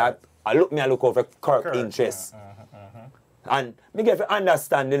him say, I look out for Kirk interest. And me get to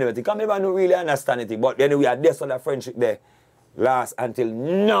understand anything. Because I never really understand anything. But then we had this other friendship there last until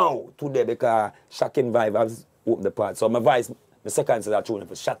now, today, because Shocking Vibe has opened the part. So my voice, the second set of tune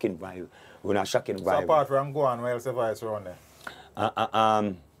for Shocking Vibe. We're not Shocking Vibe. So apart from Go On, where else the voice around there?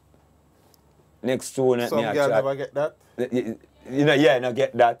 Next tune, some girl never get that? You know, yeah, no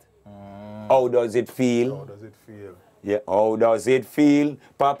get that. How does it feel? How does it feel? Yeah, how does it feel?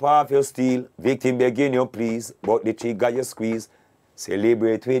 Pop off your steel, victim begging you please, but the trigger you squeeze.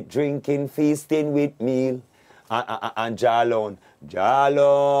 Celebrate with drinking, feasting with meal. And Jalon,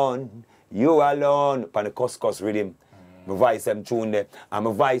 you alone. Pan the cuss rhythm. My voice them tune there. And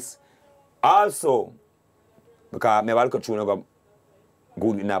my voice also, because my voice tune go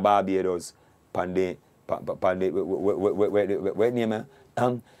good in a Barbados. Pan the where name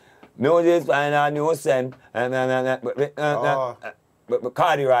music and a new sen.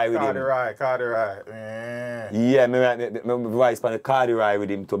 Cardi ride with him. Cardi ride. Yeah, my voice pan the Cardi ride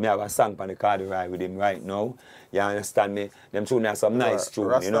with him. To me have a song pan the Cardi ride with him right now. You understand me? Them tune are some nice tune,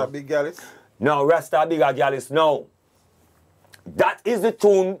 Rasta you know. Big Gallis? No, Rasta Big Gallis, no. That is the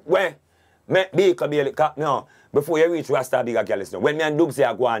tune where BEEKIE Bailey, no, before you reach Rasta Big Gallis, no. When me and Dukes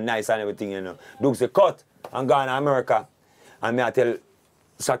are going nice and everything, you know. Dukes cut and gone to America. And me I tell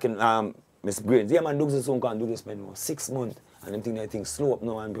Shocking Miss Brains, yeah man, Dukes soon can do this spend 6 months. And them think slow up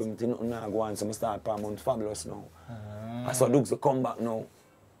now and nothing now go on, so I start per month Fabulous now. I saw Dukes come back now.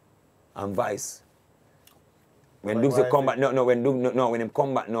 And Vice. when Dukes come back, when him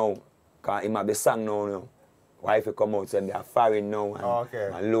come back now, because he might be sang now, no. Wife will come out, so they are firing now,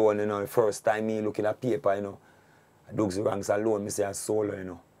 and alone, you know, the first time me looking at paper, you know, Dukes ranks alone, me say a solo, you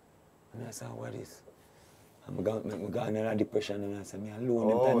know. And I said, what is? I'm going in a depression, and I said, me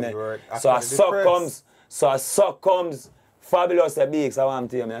alone. So a suck comes, Fabulous the Beaks, I want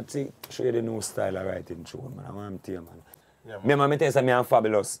to tell you, I think show you the new style of writing tune, man. I want to tell you, man. Yeah, man. Remember, I tell you, me and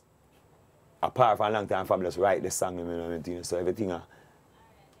Fabulous, apart from a long time, Fabulous write the song, you know, so everything,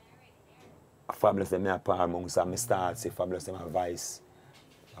 Fabulous them a part amongst them. I start say Fabulous them a Vice,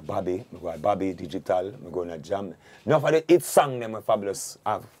 a Bobby, I go Bobby Digital, I go on a Jam. Enough of the hit song them a Fabulous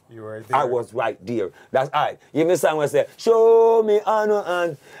have. You were there. I was right there. That's all. Even song was say, show me honor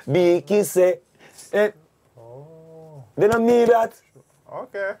and BEEKIE say. Oh. They don't mean that.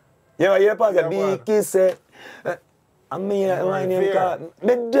 Okay. You hear part of BEEKIE say. I mean, my name called.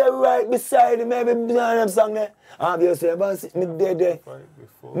 Me there right beside him, maybe behind them song there. Obviously, but me there.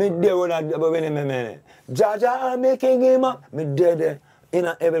 Me there when I me. Jaja making him up. Me there. In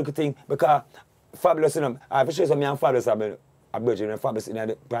everything because Fabulous, you know, I for sure some young Fabulous I virgin Fabulous in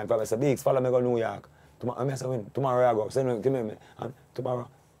the prime Fabulous Beaks. Follow me go New York. Tomorrow I go. Send me. And tomorrow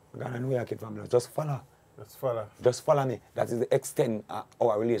I go to New York. Fabulous. Just follow. Just follow me. That is the extent of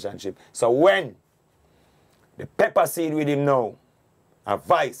our relationship. So when the pepper seed with him now, a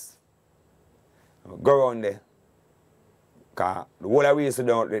Vice, go around there. Because the whole of we used to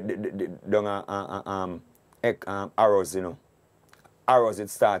do arrows, you know. Arrows it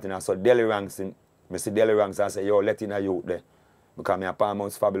starting, so Delhi ranks in. I see Delhi ranks, I say, yo, let in a youth there. Because my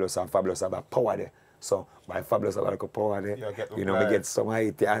Paramount's Fabulous and Fabulous have a power there. So, by Fabulous have a power there, you know, me get some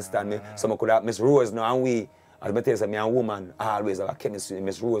height, you understand me? So, I could have Miss Rose now, and we, as I tell you, me a woman, I always have a chemistry with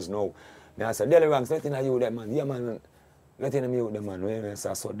Miss Rose now. I say, Delhi ranks, let in a youth there, man. Yeah, man, let in a youth there, man. When I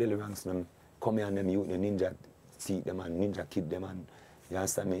saw Delhi ranks, them come here and them youth, the ninja teeth them and ninja kid them, and you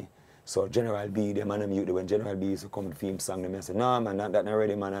understand me? So General B, them and them youth, when General B used to come to film song, them I say, no man, that not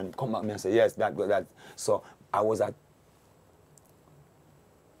ready man, and come back, me I say, yes, that. So I was a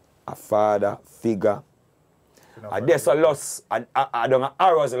father figure. There's a loss, I don't know,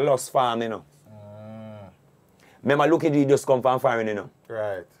 arrows a lost farm, you know. Remember, Lucky D just come from farming, you know.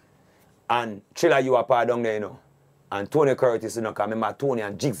 Right. And Triller you a part down there, you know. And Tony Curtis, you know, because remember Tony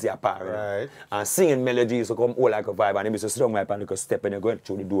and Jigsy are part, right. And singing melodies to come all like a vibe, and he used to sit down and like a step and going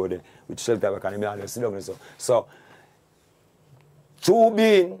through the door there with shelter work, and he always sit down and so. True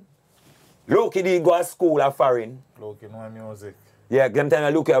being, Loki did go to school at foreign. Loki know music. Yeah, them time I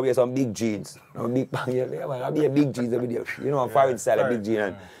look at wear some big jeans. Big I'll be a big jeans every day. You know, foreign style of big jeans.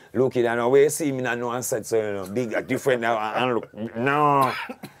 And Loki, and where you see me, I know and said, so, you know, big, different now, and look, no.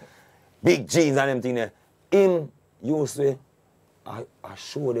 Big jeans and them thing there. Him, used to, I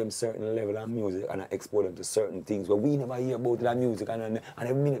show them certain level of music and I export them to certain things where we never hear about that music and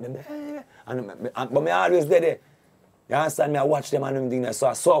every minute them but me always there. You understand me? I watch them and everything there. So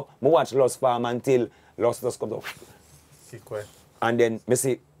I saw me watch Lost Farm until Lost just comes up. And then me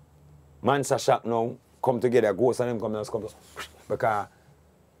see Mansa Shop now come together, Ghost and them come up because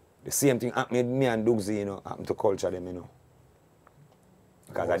the same thing happened with me and Dugsy, you know, happened to culture them, you know.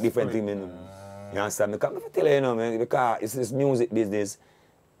 Because a different thing, you know. You understand me? Because I tell you, man, because it's this music business,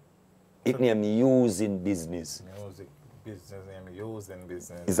 it name using business. Music business name using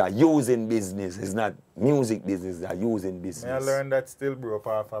business. It's a using business. It's not music business, it's a using business. I learned that still, bro,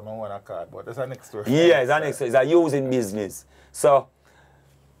 apart from my one card, but that's an next story. Yeah, it's an next story. It's a using business. So,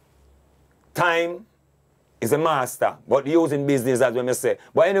 time is a master, but using business, that's what I say.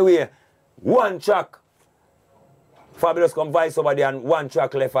 But anyway, one track, Fabulous come Vice over there, and one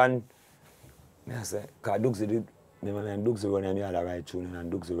track left, and I say, because Dugsy did, and Dugsy run and me had the right tune,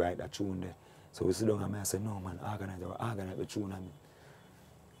 and Dugsy write that tune there. So we sit down and I say, no man, organize the tune. And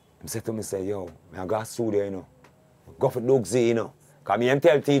he said to me, say, yo, I go through there, you know. Go for Dugsy, you know. Because me and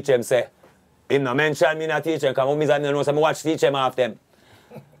tell teacher him, say, him no mention me not teacher, because me know, so I watch teach him after them.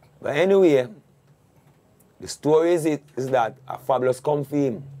 But anyway, the story is that a Fabulous come for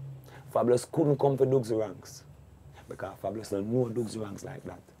him. Fabulous couldn't come for Dugsy ranks. Because Fabulous don't know Dugsy ranks like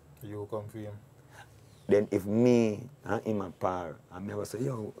that. You come for him. Then if me and him and par, and me would say,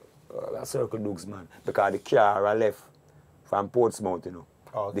 yo, that circle Dugs, man. Because the car I left from Portsmouth, you know.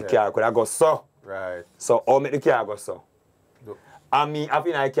 Okay. The car could have go so. Right. So how make the car go so? And me, I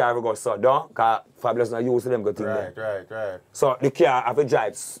think the car will go so, don't? Because Fabulous not used to them go thing there. Right. So the car have to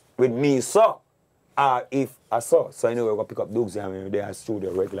drive with me so. Or if I saw. So anyway, we're going to pick up Dugs and we're there at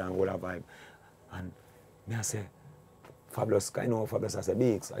studio regular and whatever vibe. And me I say, Fabulous, I know Fabulous, I say,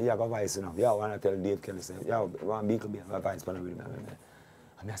 Beeks, you have a voice, you know. Yeah, I want to tell Dave Kelly, say, yeah, I want BEEKIE be a voice for me.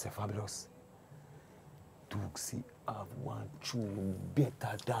 And I say, Fabulous, Dooksy have one tune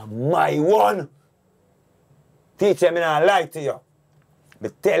better than my one. Teacher, me not lie to you.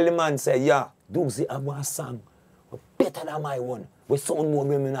 But tell the man, say, yeah, Dooksy have one song better than my one. We sound more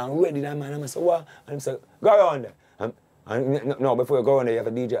women and ready than mine. And I say, what? And I say, go around there. And no, before you go around there, you have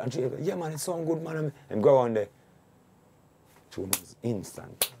a DJ. And she go, yeah, man, it sound good, man. And go around there. Tune was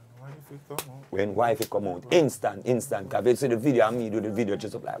instant. When wifey come out, instant. Because you see the video, and me do the video,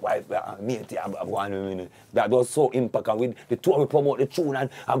 just up like, wife, me and I go on. That was so impactful. With the two, we promote the tune and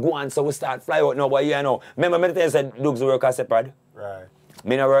I go on, so we start fly out now. But yeah, no. Remember, I said, Dooks work as separate? Right.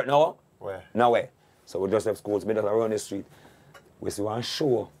 Me not work now? Where? Nowhere. So we just left schools, me just around the street. We see one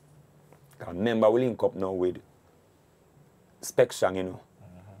show. Because remember, we link up now with Spection, you know.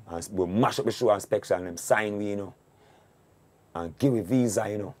 And we mash up the show and Spection, them sign we, you know. And give a visa,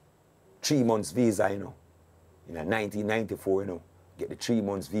 you know. 3 months visa, you know. In 1994, you know. Get the 3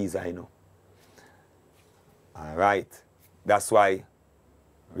 months visa, you know. All right. That's why,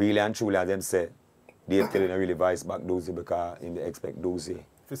 really and truly, as them say, they're telling a really vice back Dozy because they expect Dozy.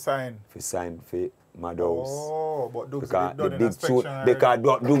 For sign for Madhouse. Oh, but Dozy because done in inspection. Because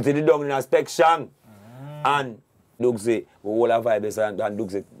Dozy did done in inspection. And Dozy, we all have vibes and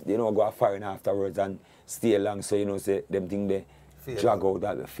Dozy, you know, go foreign afterwards and stay long, so you know, say them thing they drag out,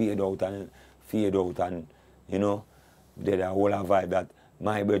 that fade out and you know, they the whole vibe that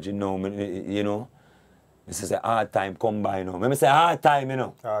my virgin now, you know, this is a hard time come by, you know. Let me say hard time, you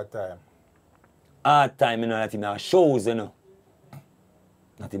know. Hard time. Hard time, you know, that in our shows, you know.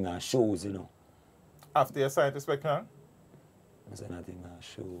 Not in our shows, you know. After your signed inspection? I say not in our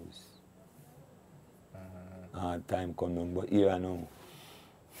shows. Hard time come down, but here I know.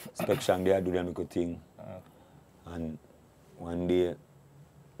 Inspection, they do them a good thing. And one day,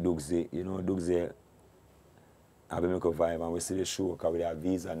 Dooksy, you know, Dooksy have a make a vibe and we see the show because we have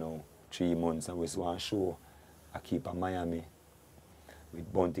visa now, 3 months, and we see one show I keep in Miami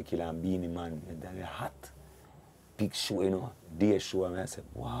with Bounty Killer and Beanie Man. And then a hot, big show, you know, day show. And I said,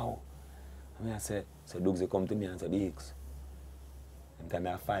 wow. And I said, so Dooksy come to me and said, Beeks. And time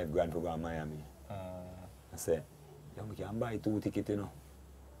I have $5,000 for going to Miami. I said, yeah, we can buy 2 tickets, you know.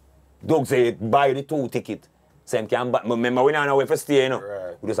 Dooksy buy the 2 tickets. Same can buy. Remember, we don't know where to stay, you know.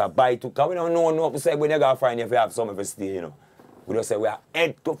 Right. We just have buy 2, because we don't know what to say when you go find if you have somewhere to stay, you know. We just say we are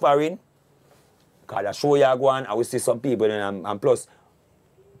head to foreign. Because the show you go on, and we see some people, and plus,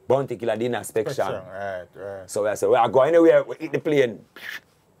 Bounty Killer did inspection. Right. So I said, we are going anywhere, we hit the plane.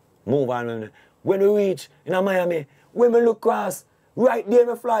 Move on. When we reach in Miami, when we look across, right there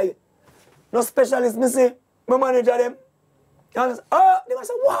we fly. No specialist, me see, my manager them. And I say, oh, they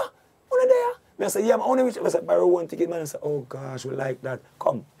say, what? Only there? I say, yeah, I only reach. I said, borrow 1 ticket, man. I said, oh gosh, we like that.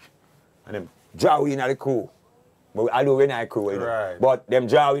 Come. And them draw in at the crew. But I do when I crew, you know. Right. But them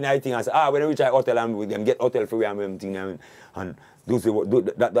draw in at the thing and say, when they reach our hotel and we them get hotel free and everything. And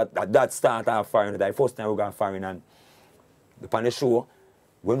that start our firing. That first time we got firing and upon the show,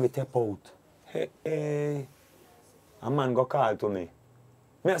 when we tap out, hey, a man got called to me.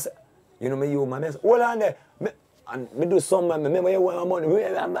 I said, you know me, man. I said, hold on there. And me do some, man. Remember you want money.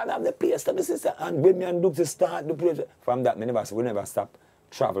 I have the place to me sister. And when me and Dooksy start the place. From that, we never stop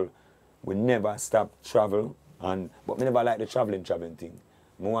travel. We never stop travel. But me never like the traveling thing.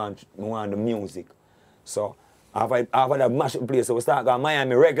 I want the music. So after that mash up place, so we start going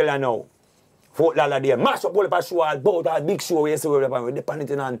Miami regular now. Fort Lauderdale, mash up all the show, about that big show we see we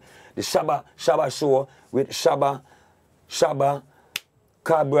depending on the Shabba show with Shabba,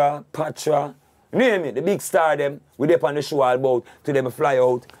 Cabra, Patra, name it, the big star them. We dip on the show all about. Today we fly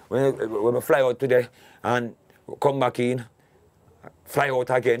out. When we fly out today and come back in, fly out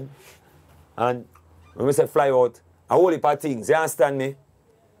again. And when we say fly out, a whole heap of things, you understand me?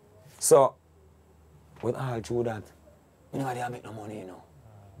 So, with all through that, you know I make no money, you know.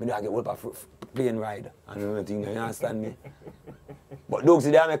 I don't get a plane ride and everything, you understand me? But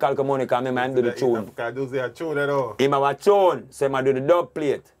Dooksy, they make all money because I do the tune. Because Dooksy a tune at all? He have a tune, so I do the dub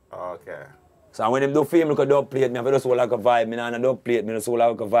plate. Okay. So when them do film look a dub plate, I just hold like a vibe. I don't dub plate, I just hold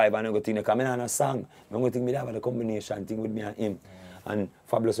like a vibe and I go think because I don't a song. I go think I have a combination thing with me and him. And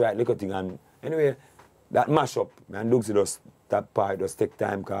Fabulous right little thing. And anyway, that mash up, and Dooksy just that part just take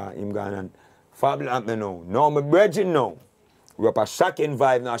time because him gone and Fabulous me now. Now my brethren now. We're up a shocking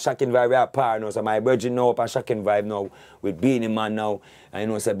vibe now, we are par now. So my brethren now up a shocking vibe now with Beanie Man now. And you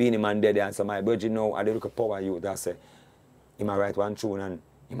know, so Beanie Man dead and so my brethren now, I look at power you that say, he might write one tune and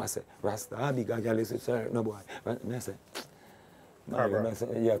he must say, Rasta, big girl, listen, sir, no boy. And I say,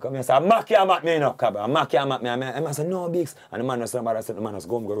 yeah, come here, say, I'm Mackie, I'm at me now, Cabra. I'm Mackie, I'm at me. And I say, no, Bigs. And the man was somebody said, the man was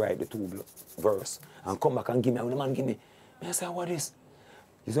go write the 2 verse and come back and give me. And the man give me. I say, what is?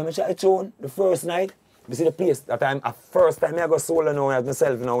 You saw me try to tune the first night. You see the place that time, a first time I go solo now as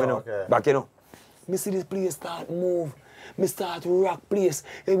myself now, you know. Okay. Back, you know. Me see this place start move. Me start rock place.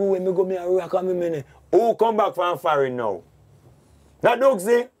 Everywhere me go, me a rock on me minute. Who come back from foreign now? That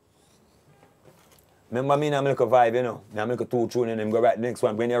Dogsy. Remember me and I'm like a vibe, you know. I'm like a two tune and them go right the next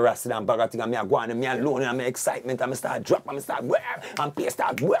one. When you're rusty and bag of thing and me I go on and me alone and me excitement and me start drop and me start and play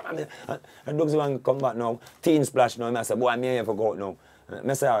start and Dogsy one come back now. Teen Splash now. And I say, boy, me ain't forgot now.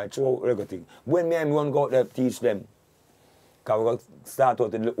 I say, alright, throw everything. When me and run go out there teach them. Because we got start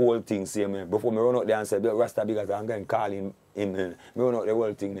out the whole thing same way. Before me run out there and say, Rasta because I'm going to call him. Me run out the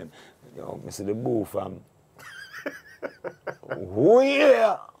whole thing then. Yo, me see the boo fam. Oh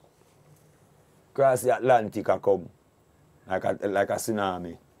yeah! Cross the Atlantic I come. Like a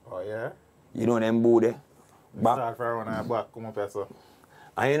tsunami. Oh yeah? You know them boo there? Start from when I back, come up here so.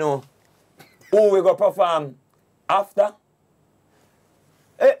 And you know, who we go perform after?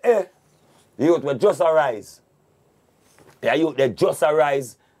 The youth will just arise. The youth they just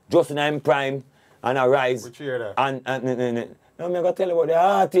arise, just in them prime, and arise. Which year that? And no, I'm going to tell you about the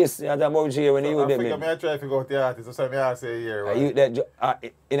artists. That's about you when you them. I try to figure out the artist, so I say a year. Right? You that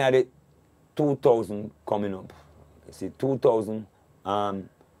in the 2000 coming up. You see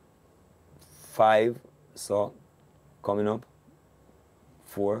 2005, so coming up.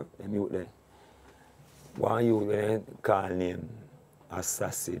 4, them youth there. One youth there call name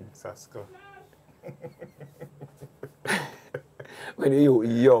Assassin. Sasko. When you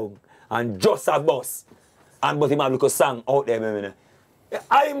young and just a boss. And but him have look a song out there, man.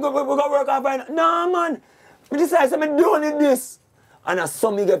 I'm going to work and find. Nah, man. I decided I'm doing this. And as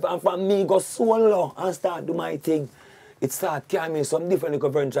some me get from me go solo and start do my thing. It start carrying me some different little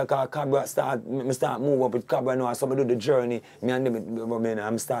venture called Cabra start move up with Cabra now. Some do the journey. Me and them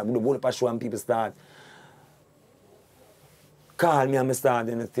I'm start do the whole show and people start call me and me start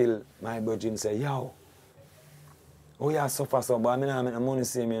until my virgin say, yo, oh yeah, suffer so, but I mean I'm money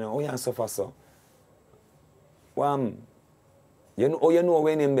see me, you know, oh yeah, suffer so. You know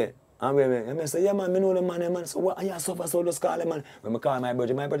when him there. And I say, yeah man, I know the man, so what, yeah, suffer so, just call him man. When I call my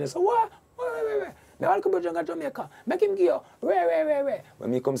brother say, what? Wait. Me all come to Jamaica, make him give you, wait. When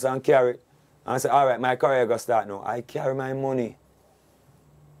me comes and carry, and I say, all right, my career go start now. I carry my money.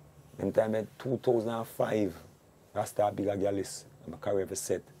 In time in 2005, I start bigger girl list. My career for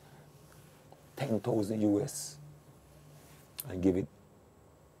set 10,000 US. I give it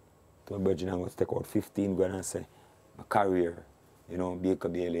to a virgin and go take out 15 grand and say, my career, you know, BEEKIE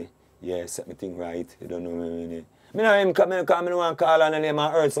BAILEY, yeah, set me thing right, you don't know me. I don't want to call on the name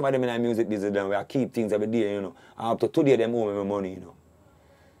and heard some of them in the music business, we keep things every day, you know. And up to today, them owe me my money, you know.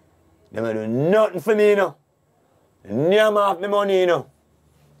 They don't do nothing for me, you know. Name off my money, you know.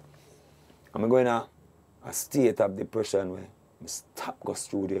 I'm going to a state of depression where I stop go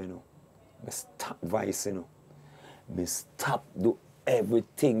studio, you know. I stop vice, you know. I stop do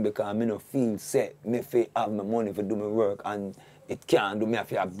everything because I don't feel set. I feel have my money for do my work and it can't do me. I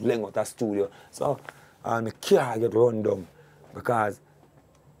feel bling out a studio. So my car get run down because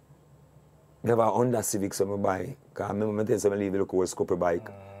I have a Honda Civic so I buy. Because I remember I tell you I leave a local scooper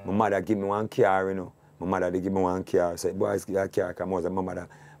bike. My mother give me one car, you know. My mother they give me one car. I say, boys, give that car because my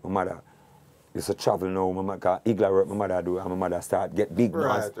mother used to travel now. My mother, Igla work my mother do and my mother start get big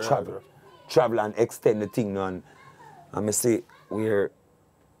now and travel and extend the thing now. And I say,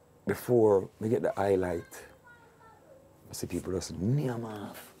 before we get the highlight, I see people just name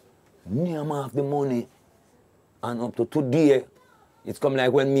off the money. And up to today, it's come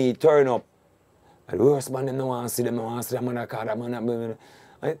like when me turn up. And the worst man, them don't want to see them, I want to see them on the car, man. And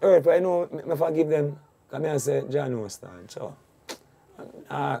it hurt, but I know, I forgive them. Come here and say, John Ostan, so.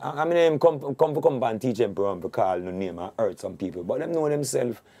 I mean, come and teach them to call no name and hurt some people. But them know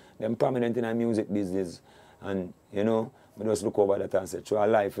themselves, them prominent in the music business. And, you know, I just look over that and say, through our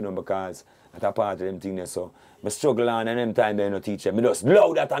life, you know, because that's a part of them thing there. So, I struggle on and them time they don't teach them. I just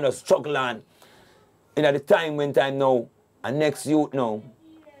love that and just struggle on. In the time now, and next youth now,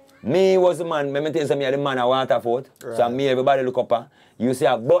 me was the man, I tell you me the man at Waterford. Right. So me, everybody look up. You see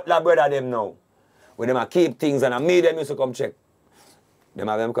a butler brother them now. When them keep things and me them used to come check. Them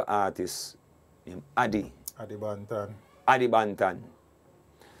have them artists. Adi Bantan.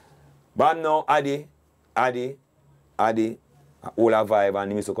 But now Adi, all a vibe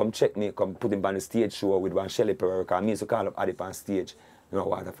and he used to come check me, come put him on the stage show with one Shelly Pereira, because I used to call up Adi on stage. You know,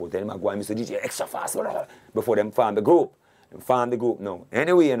 Waterford. Tell him I go and Mr. DJ extra fast before them form the group. Now.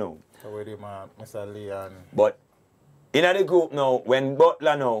 Anyway, you know. So with him, Mr. Lee and... But in the group now, when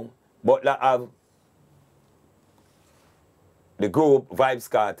Butler have the group Vibes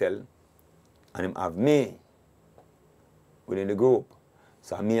Cartel and him have me within the group.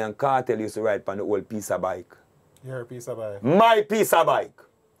 So me and Cartel used to ride on the old piece of bike. Your piece of bike? My piece of bike.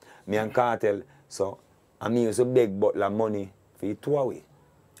 Me and Cartel. So I me used to beg Butler money for it to away.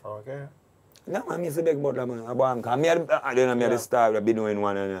 Okay. No, I used to beg Butler money. I don't know the star I've been doing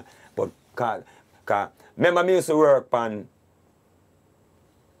one. But remember me used to work on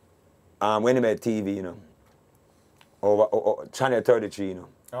when I made TV, you know. Over Channel 33, you know.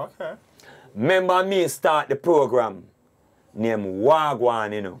 Okay. Remember me start the program named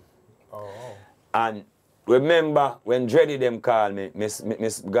Wagwan, you know. Oh. And remember when Dreddy them called me, Miss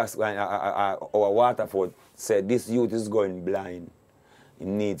Gas, our Waterford said this youth is going blind. He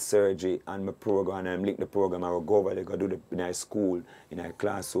needs surgery, and my program, and I link the program. I will go over there, go do the in our school, in our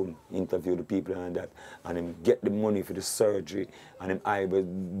classroom, interview the people and that, and then get the money for the surgery, and then I will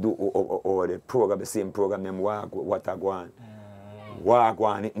do over the program, the same program named Wagwan.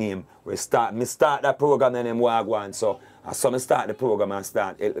 Wagwan it name. Me start that program and then Wagwan. So I saw me start the program and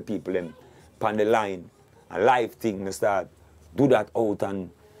start help the people them on the line. A live thing, me start do that out,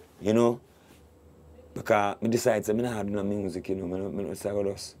 and you know, because I decided to not do no music, you know, I don't start with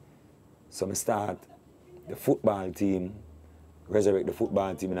us. So I start the football team, resurrect the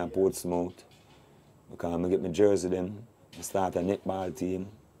football team in Portsmouth. Because I get my jersey them, I start a netball team.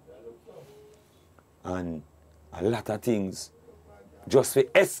 And a lot of things just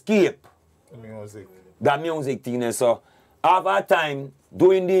to escape Music. that music thing. And so after time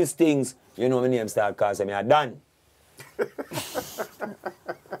doing these things, you know, my name start calling me, I'm done.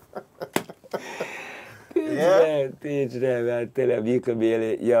 Yeah. Teach them, I tell them, BEEKIE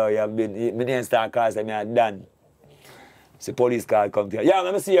Bailey, yo, you've been, my name start calling me, I'm done. So police car come to you, yeah,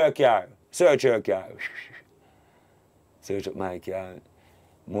 let me see your car, search your car. Search up my car.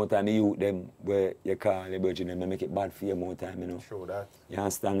 More time you them where you call the virgin and make it bad for you more time, you know. True that. You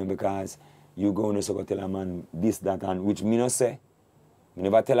understand me? Because you go and so go tell a man this, that, and which me not say. Me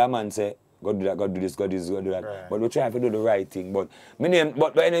never tell a man say, go do that, go do this, go do this, go do that. Right. But we try to do the right thing. But me name,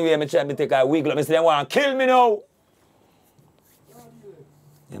 but anyway, me try to take a week, me say they want to kill me now.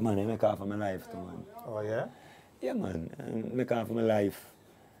 Yeah man, I make off of my life too, man. Oh yeah? Yeah man, I make off of my life.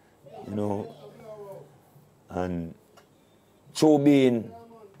 You know. And through being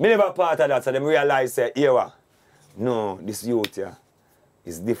me never part of that, so them realize that, no, this youth here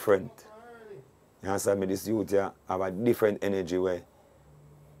is different. You understand me? This youth here have a different energy way.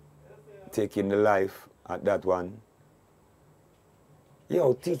 Taking the life at that one.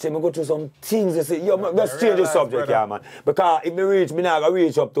 Yo, teacher, me go through some things. You see, yo, let's change the subject here, man. Because if me not gonna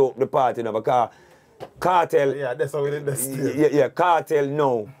reach up to the party now, because Cartel. Yeah, that's how we did this. Yeah, Cartel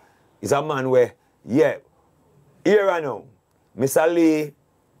now is a man where, yeah, here I know, Mr. Lee,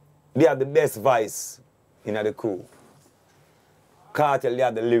 they have the best voice in the crew. Cartel, they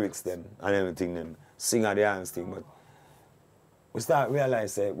have the lyrics them and everything them. Sing at the hands thing. But we start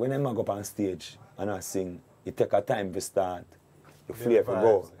realize that when I go up on stage and I sing, it take a time to start. The flavor to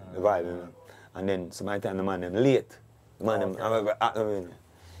go, the vibe, you know. And then sometimes the man them late. The man them,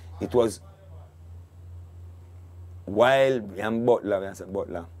 it was while I'm Butler, I said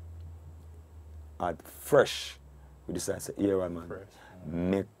Butler, at Fresh, we decided to say, here man,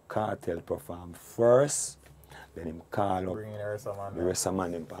 make Cartel perform first, then him call up Bring in the rest of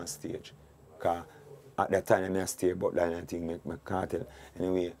man on stage. Because at that time I stay Butler and I think make Cartel.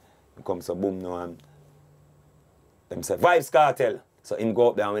 Anyway, it comes to boom now and them say, Vibes Cartel. So him go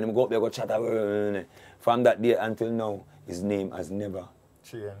up there, and when him go up there, go chat. From that day until now, his name has never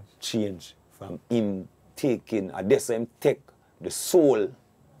changed. From him taking, I guess him take the soul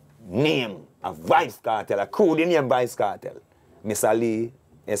name of Vibes Cartel, a crew the name Vibes Cartel. Mr. Lee,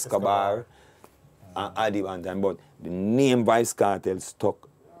 Escobar, and Adi one time, but the name Vibes Cartel stuck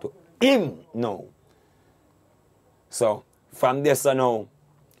to him now. So from this on now,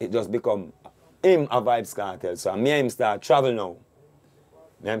 it just become him a Vibes Cartel. So me and him start travel now.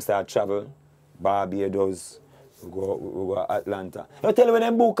 Me and him start travel, Barbados, we go Atlanta. You tell me when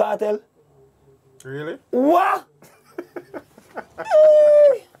them book Cartel? Really? What?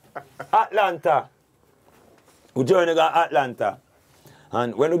 Atlanta. We journey got Atlanta.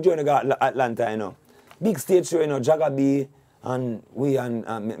 And when we journey got Atlanta, you know, big stage show, you know, Jagabee and we and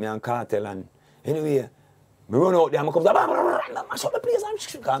me and Cartel, and anyway, me run out there and I come to mash up the place and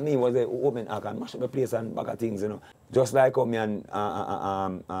because me was the open act and mash up the place and bag of things, you know. Just like how me and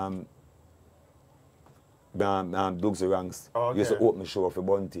Doug's Ranks used to open show for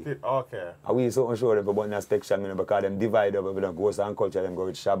Bunty. Okay. And we used to open show them for Bunty and Spectrum, you know, because them divide up with the ghost and culture, them go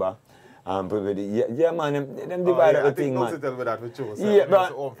with Shabba. Yeah, man, them divide up the thing, man. I think tell me that for true. So yeah,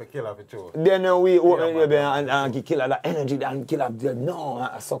 but open for Killer for true. Then we open and give Killer that energy, and Killer, no,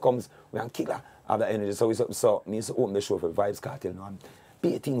 so comes we and Killer have that energy. So me used to open the show for Vibes Cartel, you know,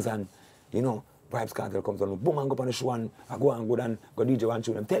 pay things and, you know, Vibes Cartel comes on, boom, and go on the show and I go and go DJ one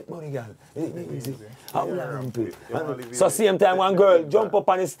tune them. Take money, girl. Easy. How will I ramp it? So same time one girl jump up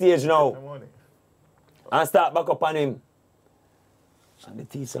on the stage now and start back up on him. And the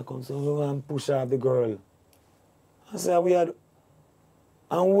teacher comes over and push off the girl. I say, weird.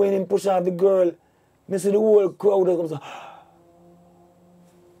 And when him push off the girl, I see the whole crowd comes up.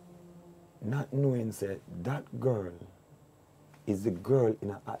 Not knowing, say, that girl is the girl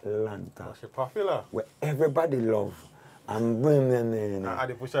in Atlanta. Oh, she popular. Where everybody love. And women. And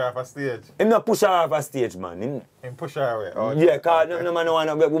they push her off a stage? Him not push her off a stage, man. Him push her away? Oh, yeah, because no man no want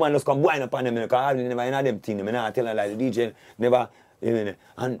no woman just come wind up on him. Because I never in them thing. I tell her like the DJ never, you know.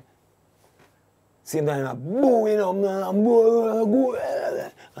 And same time, boo, you know, boo.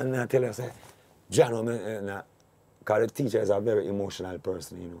 And I tell her, say, John, because the teacher is a very emotional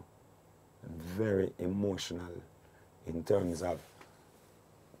person, you know. Very emotional in terms of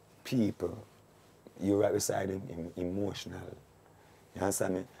people. You're right beside him, emotional. You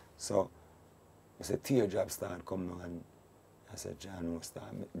understand me? So, I said, teardrop start come now, and I said, John, no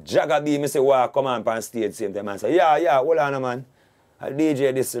start. Jagga B, I say, wow, come on stage same time. I said, yeah, hold on, man. I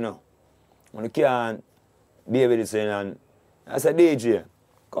DJ this, you know. And you can't be with this, and I said, DJ,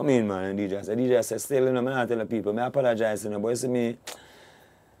 come in, man. And DJ, I said, still, you know, I'm not telling people, I apologize, you know, but you see me,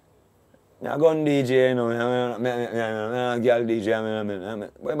 I go on DJ, you know, I'm girl DJ,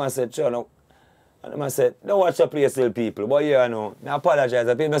 but I said, sure, no. And I said, don't watch the place still, people. But yeah, I know, I apologize.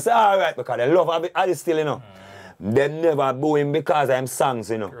 And people say, all right, because they love it still, you know. They never boo him because of him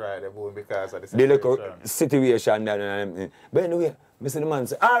songs, you know. Right, they boo him because of the situation. The little situation. But anyway, I see the man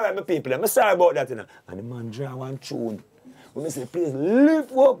say, all right, my people, I'm sorry about that, you know. And the man draw one tune. When I say, please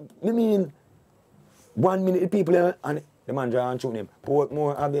lift up, I mean, 1 minute, the people, and the man draw one tune him.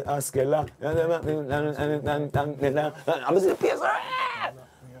 Portmore, Abbey, Askella, I'm saying, please,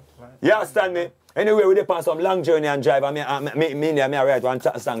 you understand me? Anyway, we depend on some long journey and drive, and I write one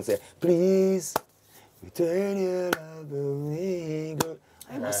song say, please, return your love to me, girl.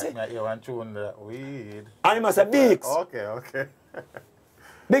 I must say, you want to tune the weed. And he must say, Beeks. Okay.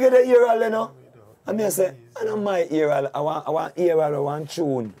 Bigger the ear all, you know. And I say, I don't mind ear all. I want ear all, I want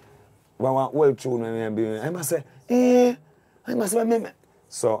tune. I want old tune. I must say, I must say,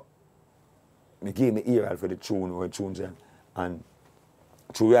 so, I gave me ear all for the tune or tune, and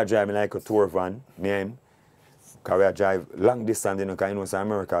through we are driving like a tour van, me and him. Because we are drive long distance, you know, because you know, some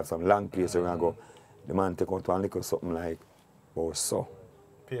America have some long place where we go. The man take out one little something like, about so.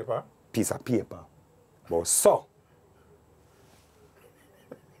 Paper? Piece of paper. About so.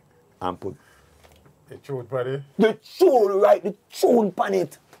 And put the tune buddy. the tune, right, the tune pan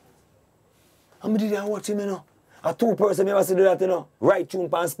it. And I didn't watch him, you know. A two-person never see do that, you know. Right tune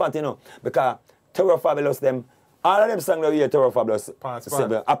pan spot, you know. Because Terror Fabulous them, all of them songs that we hear Terror Fabulous. Pan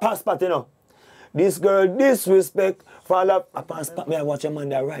spot. A pan spot, you know. This girl disrespect for love. A pan spot, me I watch a man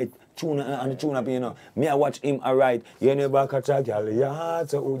that right tune and the tune up, you know. Me I watch him a right. You never catch a girl, yeah,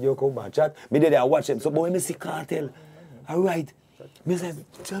 so who you come and chat. Me did I watch him. So boy, me see Cartel. All right. Me say,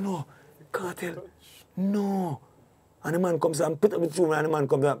 you know, Cartel. No. And the man comes and put up the tune and the man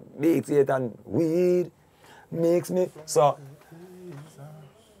comes and bakes it and weed makes me. So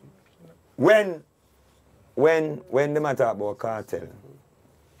when the matter about Cartel,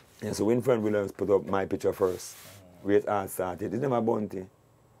 yeah, so when Friend Williams put up my picture first, where art started, it's never bounty.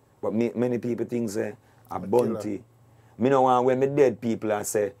 But many people think say a bounty. Me no want when me dead people I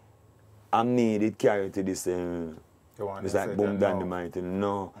say I'm needed carry to this it's like boom dynamite.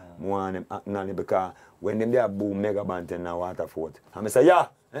 No, I want them acknowledge because when them there boom mega band in Waterford. And I say, yeah,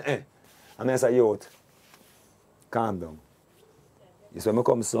 And I say, yo, calm down. You say, I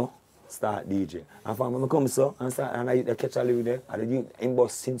come so, start DJ. And when I come so, and start, and I catch a little there, and I in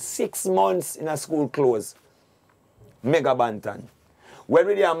bus since 6 months in a school clothes. Mega bantan. When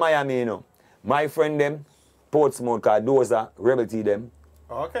we there in Miami, you know, my friend them, Portsmouth, because those are Rebel T them.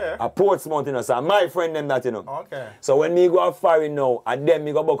 Okay. A Portsmouth, you know, so my friend them that, you know. Okay. So when me go foreign now, and then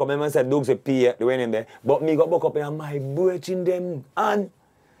me go back up, and I said, Doug's a pay, the way them there, but me go back up and my bridging them, and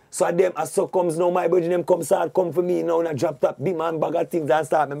so them, as so comes now, my bridging them come start, come for me now, and I drop top, big man bag of things and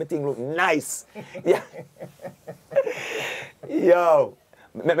start, make me thing look nice. Yeah. Yo,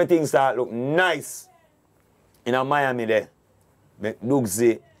 make me things start look nice. In a Miami there, make Doug's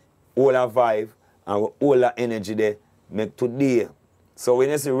all a vibe, and all the energy there, make today. So when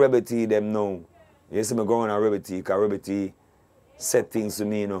you see Rebel T them now, you see me going on Rebel T, because Rebel T set things to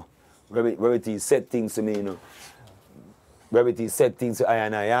me, you know. Rebel T set things to me, you know. Rebel T set things to I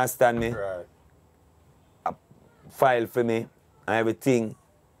and I. You understand me? Right. A file for me and everything.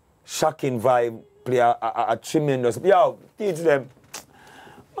 Shocking vibe, play a tremendous. Yo, teach them.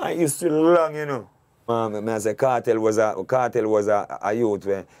 My history long, you know. I say Cartel was a youth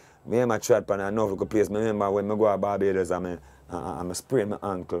where me and my trap and I know local place. I remember when I go to Barbados and I sprain my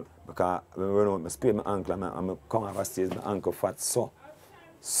ankle because when I sprain my ankle and I come off a stage, my ankle fat so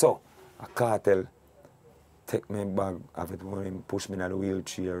a Cartel take my bag of it when him push me in the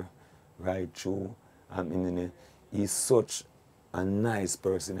wheelchair right through. He's such a nice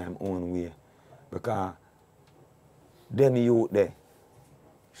person in his own way because them youth there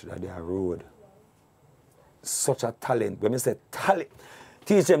should have their road. Such a talent. When I say talent,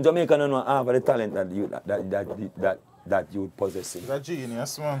 teach them Jamaica don't know half of the talent that you possess. He's a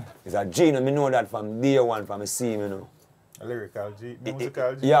genius, man. He's a genius. I know that from day one, from see him, you know. A lyrical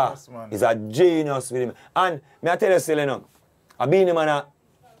musical genius, yeah, man. He's a genius with him. And me I tell you still, you know, I been him and I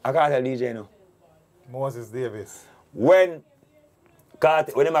Cartel DJ, you know. Moses Davis. When I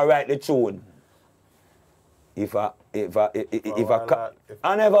write the tune,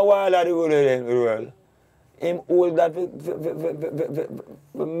 I never wild at the world. Him hold that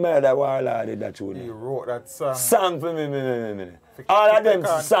for murder warlord did that tune. He wrote that song. Song for me. All of them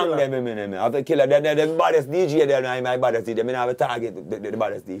sang them. I have to kill her. The baddest DJ there now, my baddest DJ. I have to target the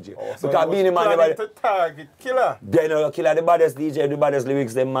baddest DJ. Oh, so because being man to target killer. Then killer the baddest DJ, the baddest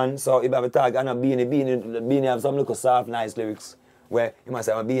lyrics them man. So if I have a target and Beanie have some little soft, nice lyrics. Where you must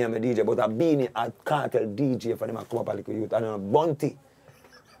say I'm Beanie, I'm a DJ, but a Beanie a Cartel DJ for them to come up a little youth. I don't know Bunty.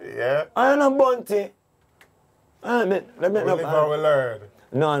 Yeah. I don't know Bunty. Let me live how we learn.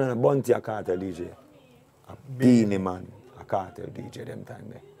 No, Bunty a Cartel DJ. A Beanie man, a Cartel DJ them time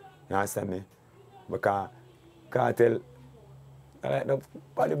there. You understand me? Because Cartel, I like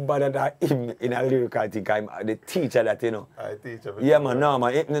nobody better than him in a lyrical thing. I'm the teacher that, you know. I teach him. Yeah, man, no,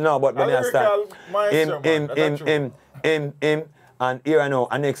 but when I start. Him, and here I know,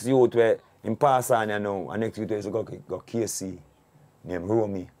 a next youth where in pass on, I know, a next youth where is go KC, named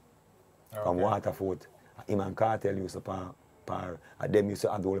Romy, from Waterford. Him and Cartel used to par and them used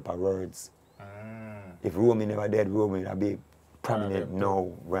to have the whole of words. If Romy never dead, Romy would be prominent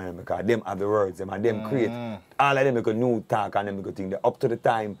now, right? Because them have the words, them and them create. All of them make a new talk and them make a thing. They're up to the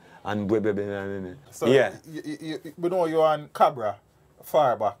time and blah. So yeah. We know you're on Cabra,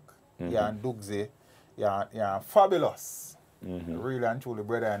 far back. You're on Dugsy. You're fabulous. Really and truly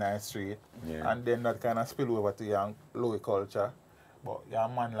brother in the street. Yeah. And then that kind of spill over to young Louis culture. But you're a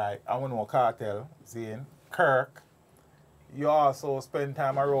man like, I want to know Cartel, Zane, Kirk. You also spend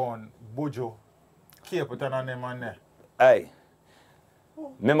time around Bujo, Capleton and them and there. Hey.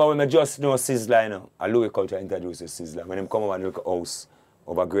 Remember when I just know Sizzler, you know? A Louis culture introduced Sizzler. When them come over and look at house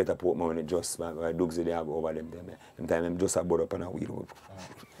over Greater Portmore, when it just, where Dugsy they have over them. Them time them just a board up and a wheel.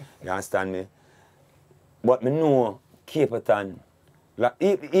 You understand me? But me know Capleton, like,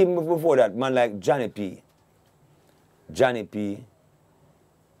 even before that, man like Johnny P,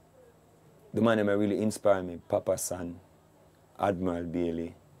 the man that really inspired me, Papa San, Admiral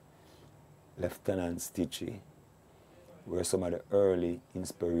Bailey, Lieutenant Stitchy, were some of the early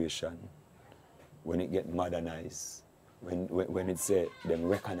inspiration when it get modernized, when it say them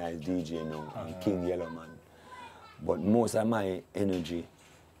recognize DJ now and King Yellowman. But most of my energy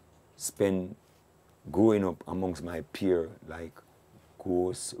spent growing up amongst my peers like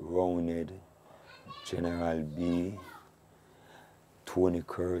Ghost, Roundhead, General B, Tony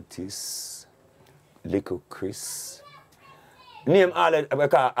Curtis, Little Chris. Name all of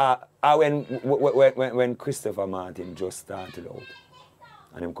because when Christopher Martin just started out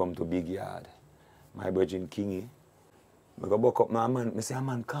and him come to Big Yard, my virgin Kingy, I go buck up my man, I say, a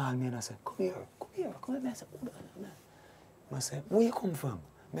man call me and I say, come here. I say, I say, where you come from?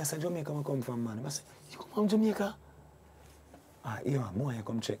 I say, Jamaica I come from, man. I say, you come from Jamaica? Here, boy, you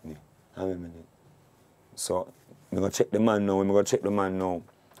come check me. So, I'm going to check the man now.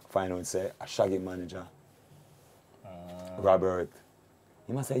 Find out, say, a shaggy manager, Robert.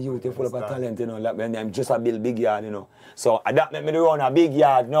 He must say, you're full of talent, you know, like when I'm just a big yard, you know. So, that made me run a big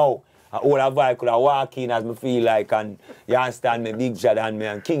yard now. I hold a vehicle, I walk in as me feel like, and you understand me, Big Jad and me,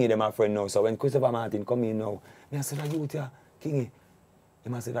 and Kingy, them my friend now. So, when Christopher Martin come in now, I say, that youth here, Kingy. He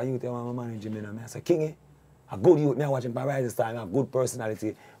must say, that youth here, I'm managing him. I say, Kingy, a good youth, I watch him by Rising Star, I have good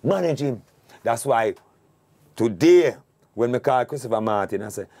personality, manage him. That's why today, when I call Christopher Martin, I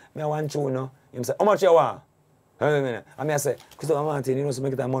say, I want you, know. He say, how much you want? And I say, Christopher Martin, you know, so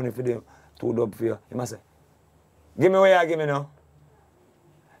make that money for them, 2 dub for you. He must say, give me what you give me now.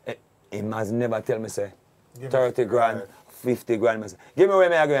 He must never tell me, say, 30 grand, 50 grand. I say, give me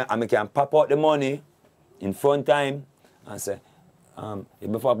what I give me. And I can pop out the money in front time and say,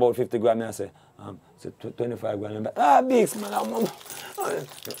 before about 50 grand, I say, 25 grand. Big man,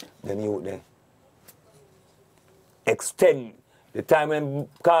 then you there. Extend The time when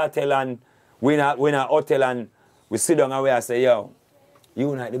Cartel and we in a hotel and we sit down and we say, yo,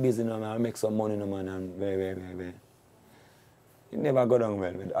 you like the business now, man, I make some money, no man, and very. It never go down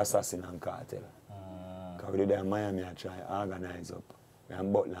well with Assassin and Cartel. Because we do that in Miami, I try to organize up.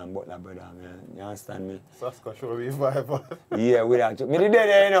 And Butler, brother, man. You understand me? Saska show me vibe. Yeah, we actually. Me did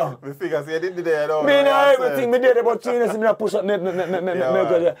there, you know. Me figure say you did there, you know. Me know everything. Me did there, but you know, me push up.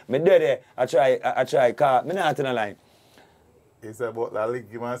 Me did there. I try. Car. Me not in a line. It's about the link.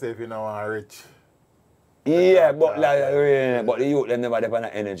 You man say if you know I'm rich. Yeah, but the youth them never depend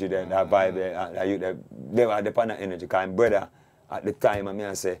on energy there, that vibe there. The youth them never depend on energy. Because my brother at the time,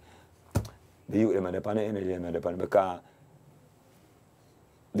 I say, the youth them depend on energy, them depend because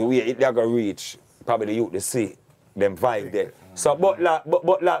the way they're going to reach, probably the youth they see them vibe there. So Butler,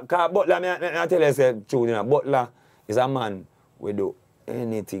 I tell you the truth, you know, Butler is a man who do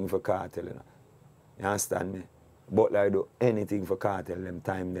anything for Cartel, you know. You understand me? Butler do anything for Cartel them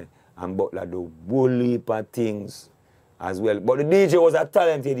time there. And Butler do whole heap of things as well. But the DJ was a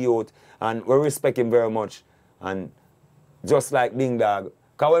talented youth and we respect him very much. And just like Bling Dog,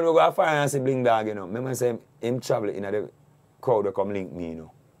 because when we go to fire and see Bling Dog, you know, remember say him travel in the crowd to come link me, you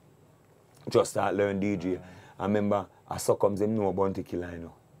know. Just start learn DJ. I remember I saw comes him know Bounty Killer, you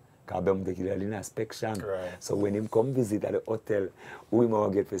know. Because Bounty Killer in inspection. Right. So when him come visit at the hotel, we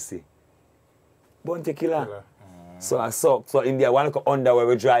might get to see Bounty Killer. So I saw, so in there, one look under where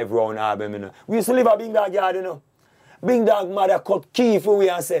we drive around Arbem, you know. We used to live at Bing Dog yard, you know. Bing Dog mother cut key for we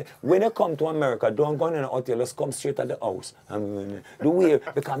and say, when you come to America, don't go in a hotel, just come straight to the house. And the way,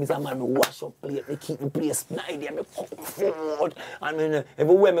 because Mr. Man, me wash up plate, me keep the place nice, me cook food. And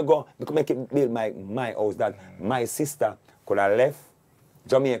everywhere me go, I make it build my house that my sister could have left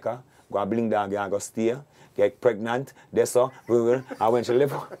Jamaica, go to Bing Dog and go stay, get pregnant, that's all. And when she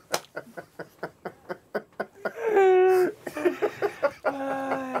left,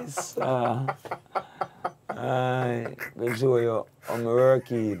 I show you, I'm a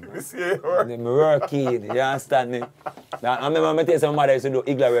working. I'm a working, you understand me? Now, I remember I tell some mother used to do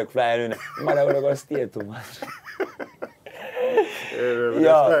igla work flying, mother would go stay too much.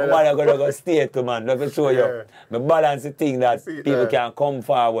 Yo, mother would go stay too man, let me show you. I balance the thing that people can come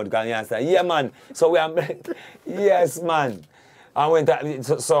forward, can you understand? Yeah, man. So we are, yes, man. I went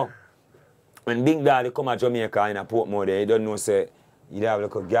to, so when Big Daddy come to Jamaica in a Portmore there, you don't know, say, you have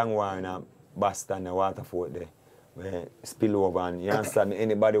like a gang war in a Boston, the Waterford there, where spill over and you understand me,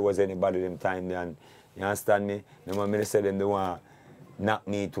 anybody was anybody them time there and you understand me? The moment they said them they want to knock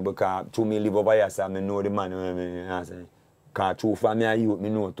me to because to me live over here so I know the man, you understand? Because true for me and you, me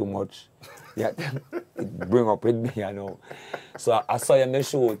know too much. Yeah, it bring up with me, you know. So I saw him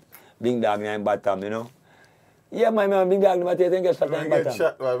shoot Big Dog in bottom, you know. Yeah, my man, Big Dog, but you think get shot in bottom.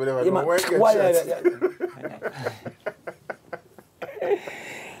 Shot, I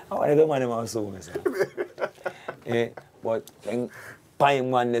want to do money myself, myself. But then, time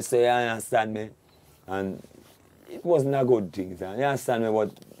one they say, I understand me, and it wasn't a good thing. You understand me?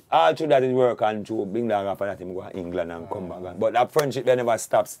 But all through that it work and through Big Dog after that him go to England and come back. But that friendship they never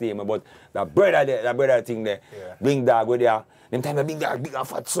stopped staying. But that brother there, that brother thing there, yeah. Big Dog with there. Them time the Big Dog big and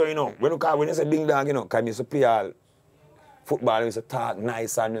fat, so you know. When you say Big Dog, you know, because I used to play all football, I used to talk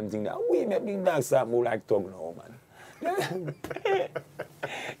nice and them thing there. We make Big Dog start more like Tug now, man.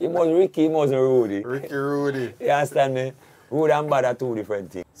 He was Ricky, he wasn't Rudy. Ricky Rudy. You understand me? Rudy and Bad are two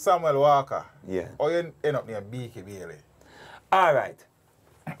different things. Samuel Walker. Yeah. How you end up near BEEKIE Bailey? Alright.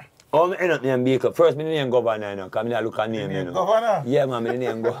 How I end up near BEEKIE? First, my name Governor, you know, because I look at name, you know. Governor? Yeah, man, my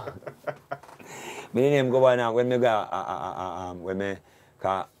name Governor. My name Governor, when I go, when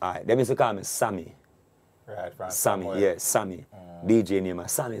I, they used to call me Sammy. Right, from Sammy, somewhere. yeah, Sammy. DJ name,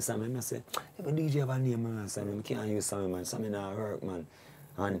 Sammy. I say, if a DJ have a name, man, Sammy, I can't use Sammy, man. Sammy not work, man.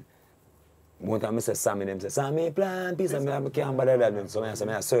 And one time I say Sammy, them say, Sammy, plan, peace, and I can't bother that. So I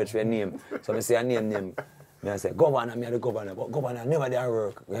search for a name. So I say a name. I say, Governor, I'm the Governor. But Governor never did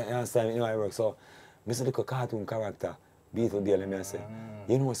work. You understand me? You know I work. So I say, look a cartoon character, Beetle Bailey, I say,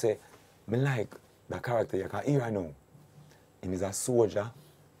 you know, say, I like the character you can hear now. Him is a soldier.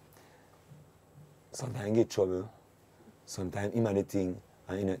 Sometimes he get trouble. Sometimes him and the thing.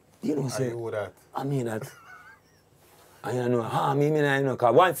 And you know, say, I mean that. And you know, army, you know,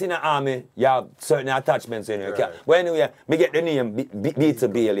 because once in the army, you have certain attachments, you know. Right. But anyway, me get the name Beetle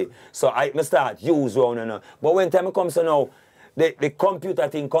Bailey. So I start use one, you know. But when time comes to now, the computer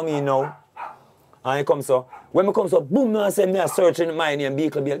thing come in now. And it comes so, when I come so, boom, I say, I searching my name,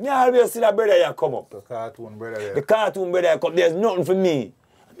 Beetle Bailey. I always see that brother here come up. The cartoon brother there. The cartoon brother come, there's nothing for me.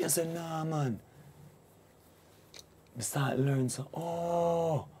 And I say, nah, man. I start learning, so,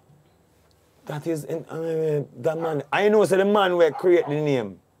 oh, That is, that man, I know so the man will create the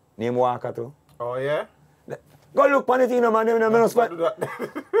name Walker too. Oh yeah? Go look on it, you know, man.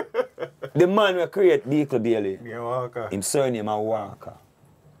 The man will create BEEKIE BAILEY. Name Walker. Him surname is Walker.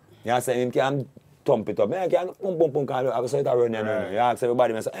 You say him can thump it up. I can pum, I was so run and you ask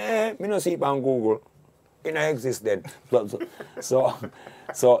everybody, I say, me no see it on Google. It don't exist then. So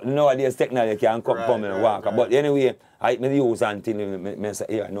nowadays technology can come and Walker. Right. But anyway, I use until I say,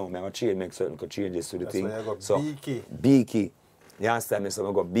 yeah, no, I change, make certain changes to the thing. Why you got so BEEKIE. BEEKIE. You understand me? So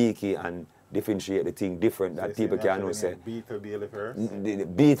I got BEEKIE and differentiate the thing different that people can know say. BEEKIE BAILEY first?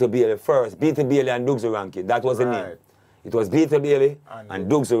 BEEKIE BAILEY first. BEEKIE BAILEY and Doug's ranking. That was the name. It was BEEKIE BAILEY and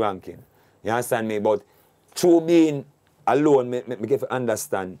Doug's ranking. You understand me? But through being alone, me get to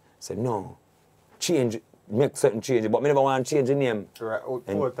understand, say no, change, make certain changes, but me never want to change the name. Right.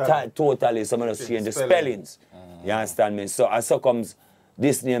 And totally, some of us change the spellings. You understand me? So as so comes,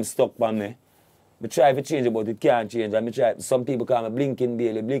 this name stuck by me. I try to change it, but it can't change. And I try, some people call me Blinking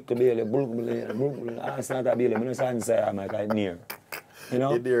Bailey, BEEKIE Bailey, it's not a Bailey, I don't answer, I'm like, it's near. You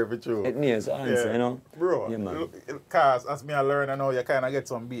know? It's near for true. It's near, so answer, you know? Bro, yeah, because as me I learn, I know you kind of get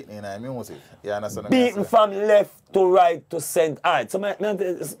some beating in our music. You understand? Beating from left to right to center. Alright, so I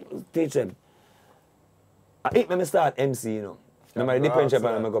teach them. I hate me start MC, you know. Remember the differential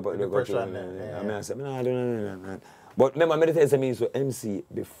and I go up the depression. I say, no. But remember, I tell you, so MC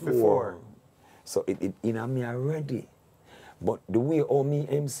before. So it in me already. But the way all me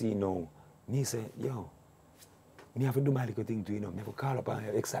MC now, me say, yo, me have to do my little thing too, you know. Me have to call up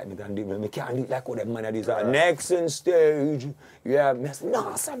and excitement and do it. Me can't do it like what that man is. Next on stage, yeah. Me say,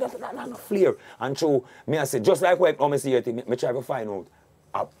 no, sir, that's not flair. And so me I say, just like what I see here, me try to find out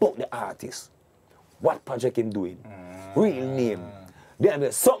about the artist. What project him doing? Real name.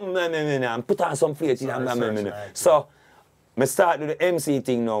 Then something and put on some flair. So me start do the MC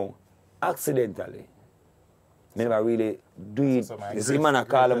thing now. Accidentally. I never really do it. So you see, man, I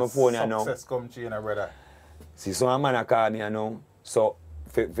call on my phone now. Success come to you, brother. See, so man, I call me now. So,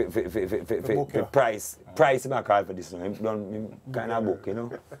 for price, I call for this now. I'm kind of book, you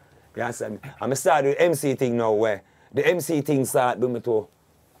know. You understand me? I'm start the MC thing now, where the MC thing start doing me to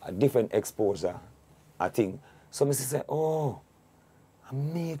a different exposure, I think. So I say, oh,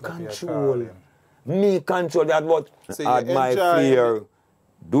 me control. Me control that what had my fear.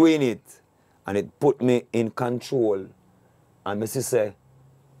 Doing it, and it put me in control. And I say,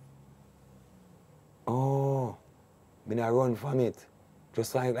 oh, I run from it.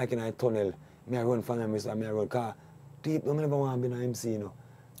 Just like in a tunnel. I run from it, I run car. People never want to be an MC, you know.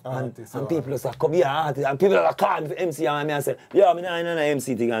 And people say, come here, artist. And people are calling for MC, and I say, yeah, I'm not an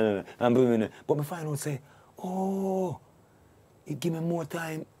MC thing. But I find out, say, oh, it give me more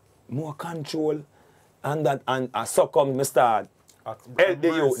time, more control. And I succumb, I start. Help the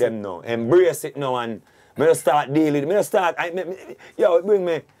youth them now. Embrace it now and I start dealing. Yo, it bring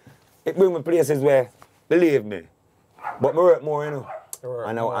me places where, believe me. But I work more, you know.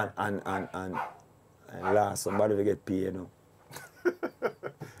 And last somebody will get paid, you know.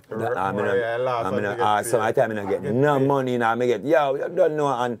 Sometimes I get no money now. I get, yo, you don't know.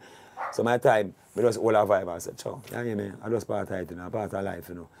 And so my time, I just all a vibe. I said, chow, yeah, man, I just part of it, you know, part of life,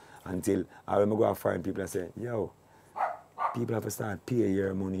 you know. Until I remember go and find people, I say, yo, people have to start paying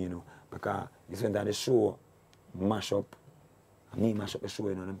your money, you know, because you went on the show, mash up, and me mash up the show,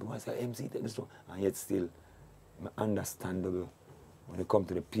 you know, and people say, MC, take the show, and yet still, understandable when it comes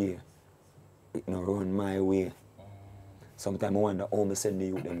to the pay, it not run my way. Sometimes I wonder how I send the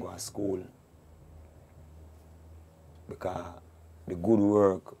youth them go to school, because the good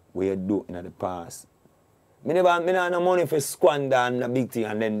work we do in the past, I never have no money for squander and a big thing,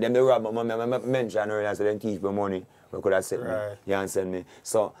 and then they rob my money. I mentioned earlier, so they teach me money. We could have said me. You understand me?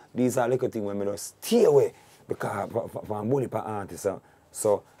 So these are little things when I just stay away because I'm money per artist.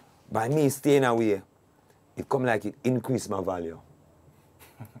 So by me staying away, it come like it increase my value.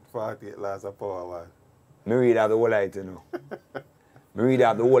 48 laws of power, man. I read out the whole of it, you know. I read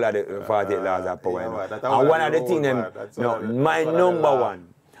out the whole of the 48 laws of power. And one of the things, my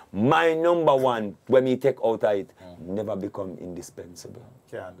number one, when me take out of it, never become indispensable.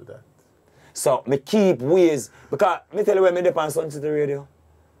 Can't do that. So, me keep ways, because me tell you when me depend on Sun City Radio.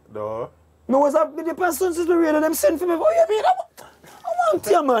 No. Me was up, me depend on Sun City Radio, them send for me, oh you mean, I want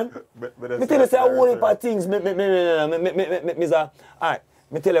you, man. Me tell you say a whole heap of things, alright,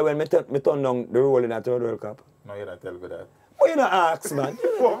 me tell you when me turn down the role in that Third World Cup. No, you don't tell me that. Why you not ask, man?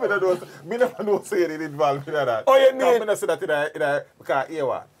 Me never know say it involved in that. Oh, you mean? I don't say that because here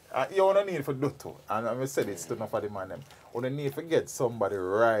what? You don't need for do too. And I said it's still not for the man them. or they need to get somebody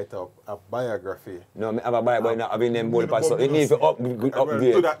write up a biography. No, I have a biography, but not having them bold pass. It needs to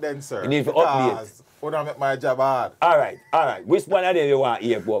update. Do that then, sir. It needs to update. When I make my job hard. All right. Which one of them you want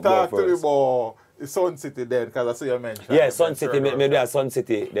here? Talk to me about Sun City then, because I see you mentioned. Yeah, Sun City. Maybe at Sun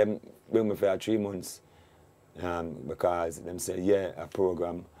City, them bring me for 3 months. Because them say, yeah, a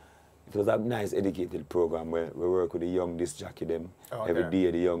program. It was a nice educated program where we work with the young disc jockey them every day,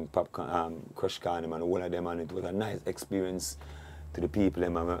 the young crush can them and all of them, and it was a nice experience to the people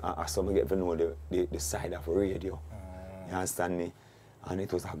them, and some get to know the side of radio. You understand me? And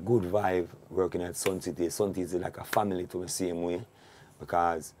it was a good vibe working at Sun City. Sun City is like a family to the same way,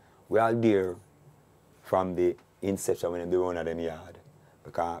 because we are there from the inception when they run at them yard.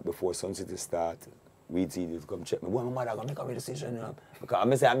 Because before Sun City start, we see this come check me. Boy, my mother gonna make a decision, you know. Because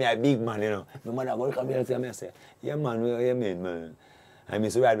I say I'm a big man, you know. My mother gonna come here and say, yeah man, what you mean, man? I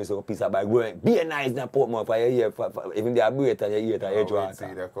mean, so I miss a piece of bag. Be nice in Portmore for your ear, even they are great and you ear to edge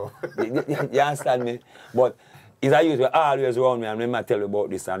water. You understand me? But it's a youth always around me, and when I tell you about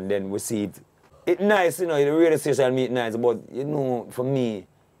this, and then we see it. It's nice, you know, the radio station meet nice, but you know, for me,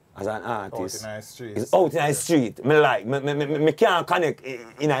 as an artist, it's out in the street. Me can't connect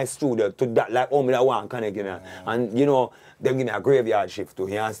in the studio to that like how me want to connect, you know. And you know, they give me a graveyard shift too,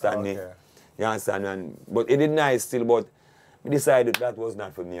 you understand me? You understand? But it is nice still, but I decided that was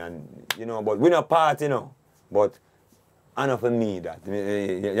not for me, and you know, but we're not part, you know. But enough for me that.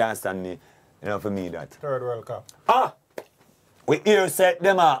 You understand me? Enough for me that. Third World Cup. We hear say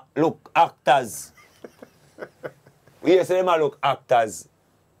them a look actors. We hear say them a look actors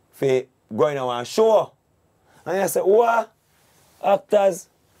for going on a show. And I say, what? Actors?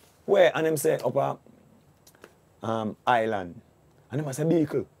 Where? And them say, up a island. And them say,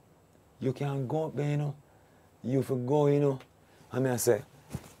 Beekle, you can't go up there, you know. You for go, you know. And I say,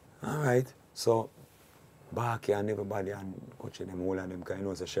 all right. So, Barky and everybody and coaching them, all of them, because you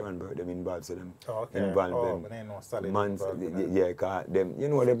know, so Sharon Bird, them involved, so them involved them. But they know solid Man, yeah, because them, you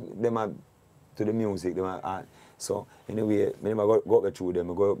know, them are to the music, them are so anyway, I never go up through them,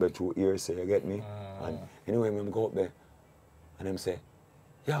 I go up there through ears, you get me? And anyway, I go up there and them say,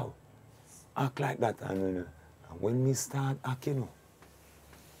 yo, act like that. And when me start acting, you know,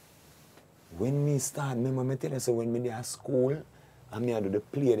 when me start, remember I tell you, so when me at school, and me I do the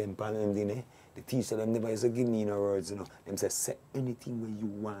play them, the teacher them never used to give me no words, you know. Them say anything where you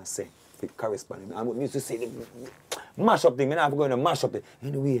want to say, if it corresponds. I used to say, mash up thing, I have to go in and mash up it.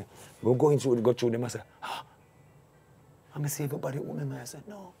 Anyway, go through them, I say, I'm going to say everybody woman, I said,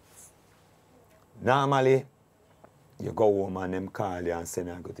 no. Normally, you go home and them call you and send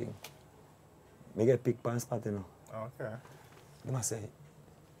a good thing. Me get picked on spot, you know. Okay. Them I say,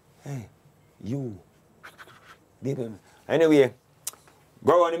 hey, you. Anyway,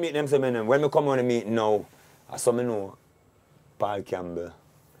 go on the meeting them, say, when me come on the meeting now, I saw me know Paul Campbell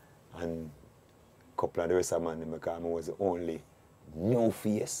and a couple of the rest of them, because I was the only no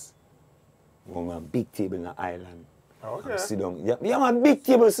face. One big table in the island. Okay. Sit down. Yeah, man, big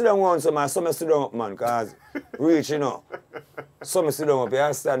table sit down once, man. Some sit down up, man, because reach, you know. Some sit down up, you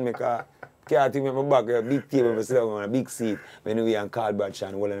understand me, because can't think of my back, a big table, sit down on a big seat. Anyway, and Carl Bradshaw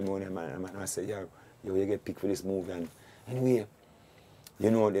and all of them, man. I said, yo, you get picked for this move. And anyway,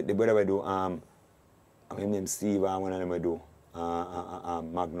 you know, the brother we do, I name Steve, and one of them we do,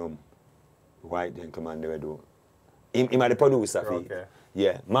 Magnum, white gentleman, they we do. Him the producer, okay.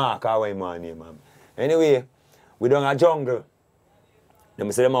 Yeah, Mark, how I my name, man. Anyway, we done a jungle.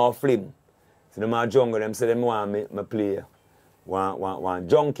 Them say them all flim. So them a jungle, them say them want me play one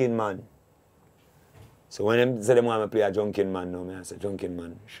junkin man. So when them say them want me play a junkin man, no, I say junkin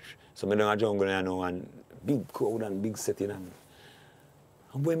man. So me done a jungle and I know one big crowd and big setting. And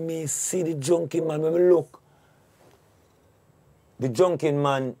when me see the junkin man, when me look, the junkin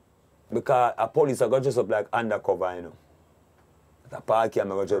man, because a police are got dressed up like undercover, you know. The park came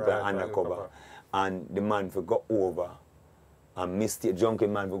got dressed up like undercover. And the man for go over and mistake, junkin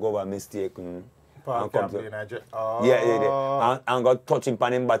man for go over mistake and come to, and got touching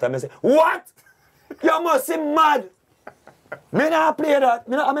pan him back and I say, what? You must be mad! Me not play that.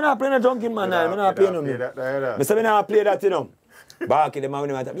 Me not play no junkin man now. Me not play no. Me say me not play that, you know. Back in the man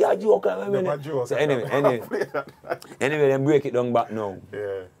when yeah, joke. So anyway, them break it down back now.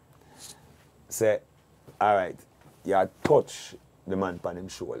 Yeah. Say, all right, you touch the man pan him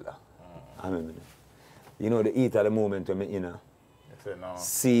shoulder. You know the heat at the moment when me no.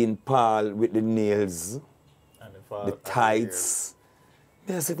 Seeing Paul with the nails, and the tights.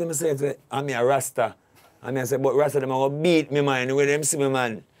 I said to myself, I'm a Rasta. And I said, but Rasta, them are going to beat me, man. When them see me,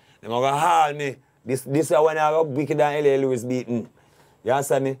 man, them are going to haul me. This is when I got wicked and L.A. Lewis beaten. You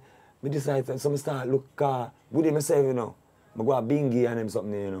understand me? I decided, so I start look within myself, you know. I go to Bingy and them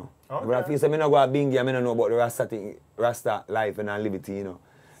something, you know. Okay. But I feel like I go to Bingy and I don't know about the Rasta thing, Rasta life and liberty, you know.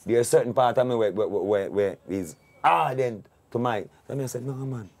 There's a certain part of me where is ardent to my. And I said, no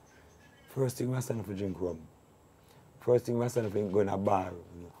man, first thing Rasta not to drink rum. First thing Rasta not to go in a bar.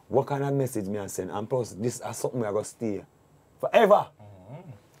 You know. What kind of message me I send? And plus this is something I go stay forever.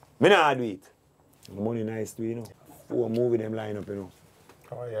 Me not do it. The money nice too, you know. 4 movie them line up, you know.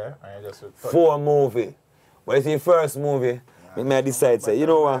 Oh yeah, I just 4 movie. But it's the first movie, me I decide, say, you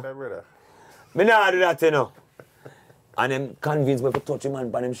know what? Me not do that, you know. And them convince me to touch him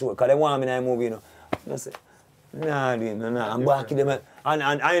and pan him shoulder, because they want me in that movie, you know. I say, nah, nah. I'm back them.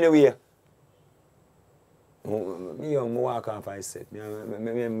 And anyway, me walk off I set. Me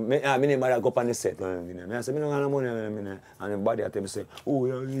never go up on the set. I say, me don't have no money. And the body at them say, oh,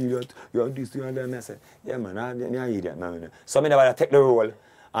 you're an idiot. You're this, you're that. And I say, yeah, man, you're an idiot. Man. So I never take the role.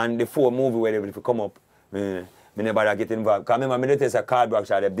 And the 4 movie where they come up, I never get involved. Because remember, I take a cardboard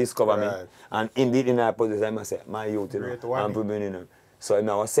shot, they discover me. And indeed, in that position, I say, my youth, you know, I'm putting in. So I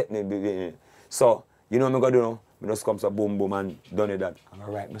was setting it. So, you know what I'm going to do now? I just come to boom, boom, and done it that. I'm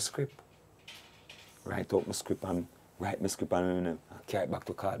going to write my script. Write out my script and write my script and carry it back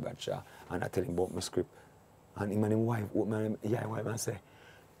to cardboard shot. And I tell him about my script. And him and his wife, wife and say,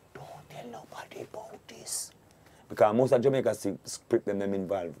 don't tell nobody about this. Because most of Jamaica script them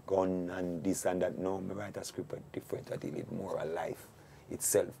involve gun and this and that. No, I write a script different. I deal with moral life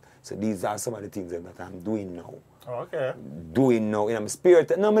itself. So these are some of the things that I'm doing now. Oh, okay. Doing now in my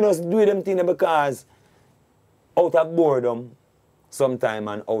spirit. No, I just do them things because out of boredom sometime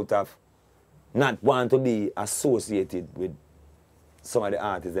and out of not want to be associated with some of the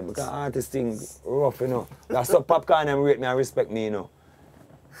artists. Because artists things rough, you know. That's so Popcorn them rate me and respect me, you know.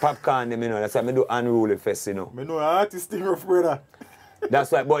 Popcorn them, you know, that's why I do Unruly Fest, you know. I know artist thing rough, brother.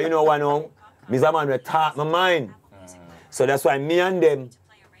 That's why, but you know what now? Me's a man will talk my mind. So that's why me and them,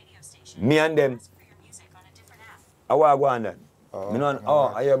 I want to go on that.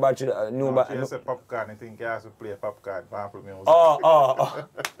 I hear about you, No, about you say Popcorn, I think you have to play Popcorn, sample music.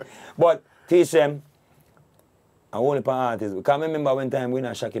 But teach them, I only for artists. Because I remember one time we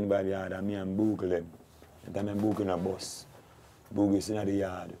were shocking by the yard and me and Boogle them. And time I'm booking a bus. Boogle is in the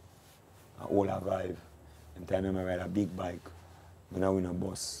yard. And all a vibe. And time I ride a big bike. When I win a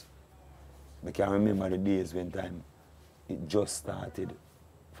bus. I can remember the days when time it just started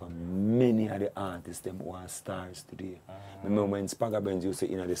for many of the artists them who are stars today. Remember when Spagga Benz used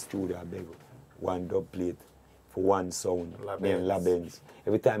to in the studio I beg 1 dub plate for 1 sound. Then La Benz.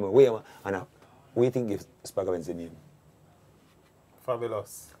 Every time I wait and what do you think if Spagga Benz the name?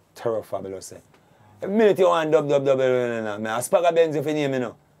 Fabulous. Terror Fabulous. A minute you want dub, Spagga Benz if you name, you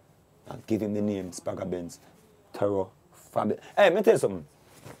know. I'll give him the name, Spagga Benz. Terror Fabulous. Hey, let me tell you something.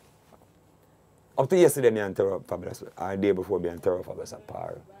 Up to yesterday, me and Terror Fabulous. Or the day before, me and Terror Fabulous at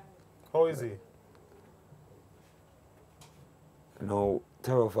par. How is he? No,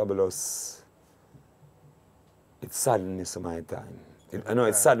 Terror Fabulous, it saddened me some of my time. I know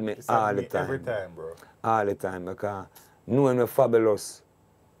it saddened me all the time. Every time, bro. All the time, because knowing the Fabulous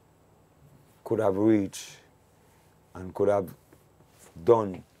could have reached and could have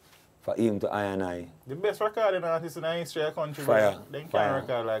done for him to I and I. The best recording artist in the history of the country, Fire. They can't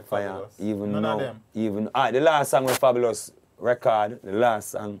record like Fabulous. Even None now, of them. even the last song with Fabulous record, the last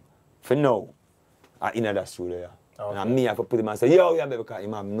song for now, are in that studio. Okay. And me have to put him and say, yo, yeah, because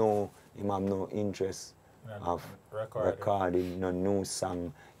him have no interest of recording no new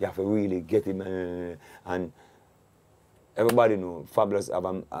song. You have to really get him and everybody know Fabulous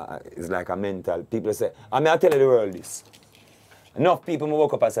is like a mental. People say, I tell you the world this. Enough people will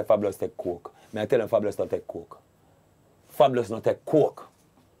walk up and say Fabulous take coke. I tell them Fabulous don't take coke. Fabulous not take coke.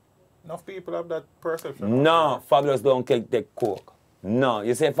 Enough people have that perception. No, Fabulous don't take coke. No,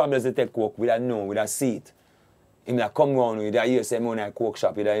 you say Fabulous they take coke with a seat. Him that come round with that you say money at coke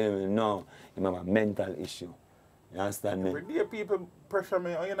shop, no. He have a mental issue. You understand me? When do people pressure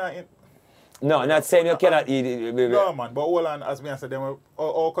me, you're not in... No, I'm not saying you cannot eat it. No, man, but hold on, as me said, them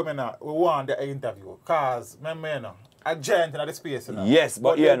all coming out, we want the interview. Because, remember, you know, a giant in the space, you know. Yes,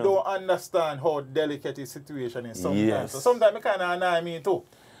 but they you know. don't understand how delicate the situation is sometimes. Yes. So sometimes it kind of annoy me too.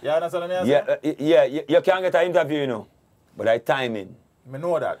 You understand what I mean? Yeah, you can't get an interview, you know. But I timing. I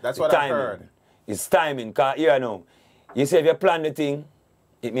know that. That's what I heard. It's timing, because, you know, you say if you plan the thing,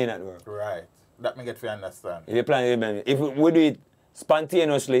 it may not work. Right. That may get to understand. If you plan it, if we do it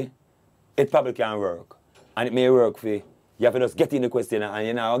spontaneously, it probably can work. And it may work for you. You have to just get in the question and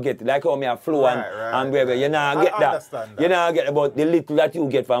you know get it. Like how me a flow and baby, you know get that. You know get about the little that you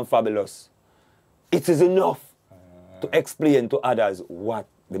get from Fabulous. It is enough to explain to others what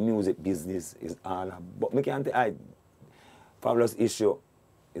the music business is all about. Me can't Fabulous issue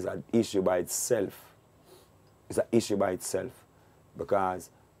is an issue by itself. It's an issue by itself. Because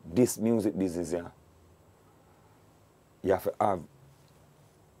this music business here, you have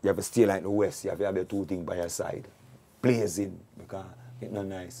to stay like the West. You have to have your two things by your side. Blazing, because it's not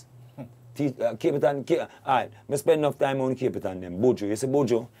nice. Keep it on, alright, I spend enough time on keep it on them. Bojo, you say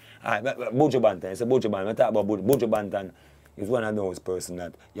Bojo? Alright, Bojo Bantan, you say Bojo Bantan. I talk about Bojo. Bojo Bantan is one of those person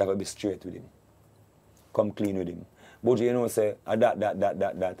that you have to be straight with him. Come clean with him. Bojo, you know, say,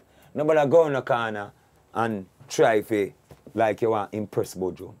 that. Nobody go in the corner and try to, like you want to impress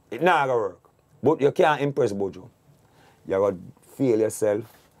Bojo. It's not going to work. But you can't impress Bojo. You got to feel yourself.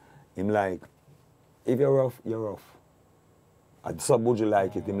 Him like, if you're rough, you're rough. And so Bojo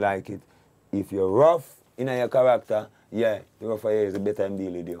like it, him like it. If you're rough in your character, yeah, the rougher is the better him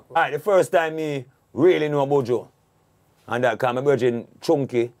deal with you. Alright, the first time me really know Bojo, and that because my brother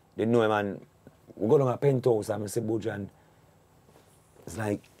Chunky, they know him, and we go down a penthouse and I say Bojo, and it's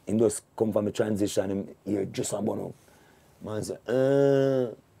like he just come from a transition and he just about up. Man say,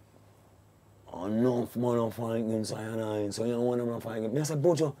 enough man of fight against I, so you don't want to fight against me. I say,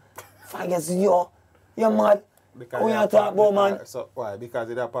 Bojo, fight against you? You're mad. Because what you talk about, man? So, why? Because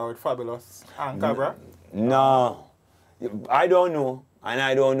it's a power with Fabulous and Cabra? No. I don't know. And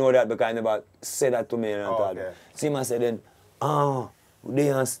I don't know that because I never said that to me. And okay. See, I said then, they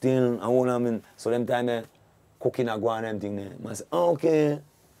are still, and what I mean, so them time cooking a go and them thing there. I said, okay.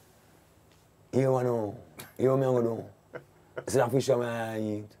 You want to know? You know what I'm going to do? I said, I fish on my eye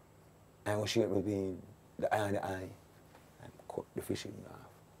eat. I will share it between the eye and the eye. And cut the fish in half.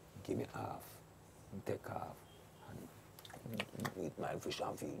 Give me half. And take half. Eat my fish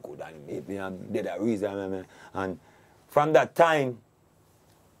and feel good and make me and did that reason. And from that time,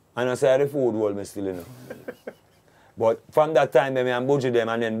 and I say the food world me still, you know. But from that time, me and Bojo them,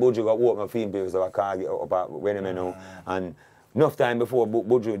 and then Bojo got open my film papers so I can't get up when I know. And enough time before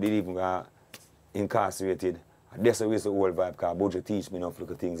Bojo did even get incarcerated. That's the whole vibe, because Bojo teach me enough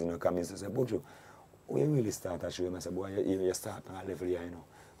little things, you know. Come in and say, Bojo, when you really start to show him, I say, boy, you start on a level here, you know.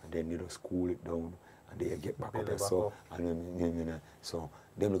 And then you just cool it down. And they get back up so and so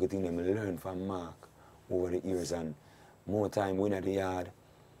them look at things them learn from Mark over the years, and more time when at the yard,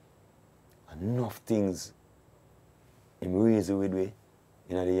 enough things him reason with me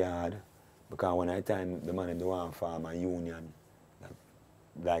in the yard, because when I time the man the one farm a union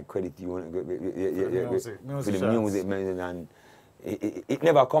like credit union for the music and it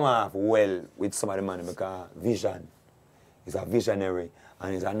never come off well with some of the man because vision is a visionary,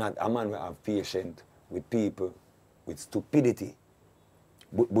 and he's not a man who have patience with people, with stupidity.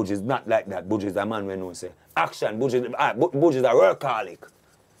 Bojo is not like that. Bojo is a man when you say action. Bojo is a workaholic.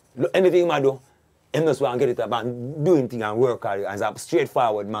 Anything I do, he just want to get it up and doing things and work hard. And he's a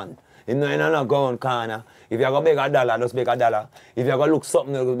straightforward man. He not go on corner. If you're going to make a dollar, just make a dollar. If you're going to look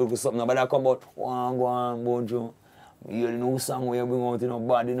something, look something. But I come out, go on, Bojo. You know song where you bring out in your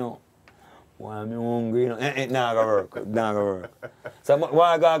body, you know. Why I'm hungry, you know. It's not going to work. It's not going to work. So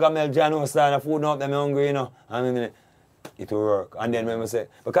why I go make John start the food up, I'm hungry, you know. I mean, it will work. And then when I say,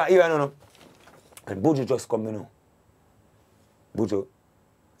 because here I don't know. And Bojo just come, you know. Bojo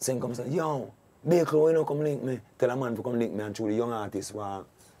sing come say, yo, BEEKIE, you know, come link me. Tell a man to come link me and through the young artist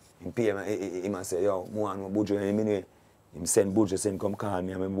who pay me. He must say, yo, more Bojo in a minute. He send Bojo, send come call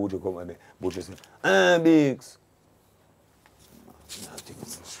me, and when Bojo come me, Bojo say, Beeks.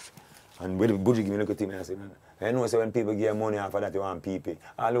 And when Bojo give me a look at him, I say, you know, so when people give money after that, you want people.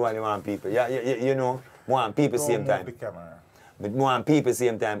 All the while you want people. Yeah, you know, want people same time. But want people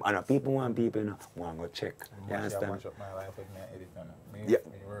same time. And people want people, you know, want to go check. You understand?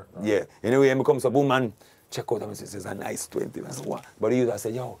 Yeah. Anyway, I come to boom and check out and says, it's a nice 20. I said, what? But he used to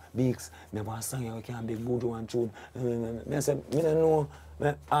say, yo, Beeks, I want to sing you, can't be Bojo and tune. I said, I don't know.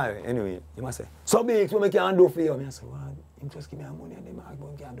 Anyway, he must say, so Beeks, what I can do for you? I said, well, him just give me money and them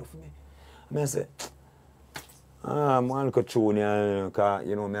what he can do for me. I said, I'm going to tune you, because,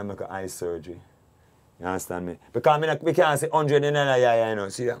 you know, I make eye surgery. You understand me? Because we can't say 100 in a year, you know,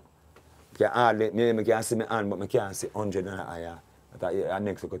 see that? I can't see my hand, but I can't say 100 in a year. That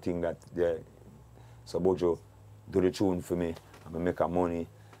next thing that, yeah. So Bojo do the tune for me, and I make money,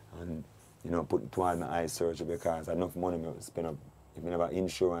 and, you know, put toward my eye surgery, because enough money I spend up, if I never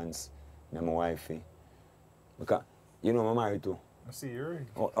insurance, and my wifey. Because, you know, I'm married too. I see your ring.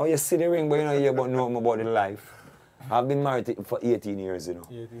 Oh, you see the ring, but you know, you don't know about the life. I've been married for 18 years, you know.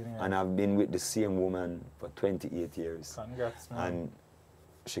 18 years. And I've been with the same woman for 28 years. Congrats, man. And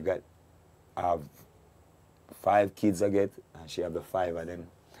she got, I have 5 kids I get, and she have the 5 of them.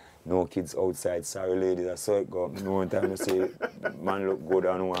 no kids outside. Sorry, ladies, I saw it go. No one time to say, man look good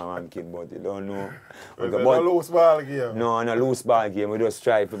and one kid, but you don't know. It's a loose ball game. No, and a loose ball game. We just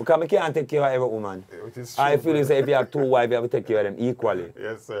try. Because I can't take care of every woman. Which is true, I feel if you have 2 wives, you have to take care of them equally.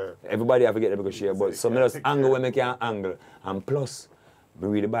 Yes, sir. Everybody have to get them because share. But some just angle when I can angle. And plus, we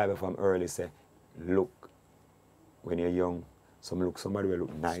read the Bible from early, say, look, when you're young, somebody will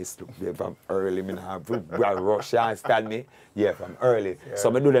look nice, look there from early, me have rush and stand me. Yeah, from early. Yeah.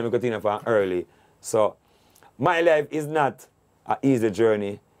 So I do them continue from early. So my life is not an easy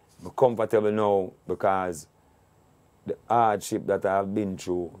journey. I'm comfortable now because the hardship that I've been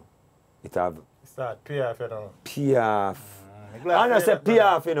through, it have pay off, you know. Pay off. And I say pay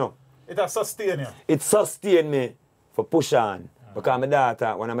off, you know. It has sustained you. It sustained me for push on. Because my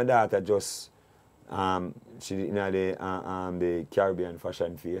daughter, one of my daughter just she did the Caribbean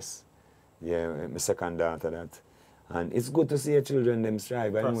fashion face. Yeah, my second daughter that. And it's good to see your children them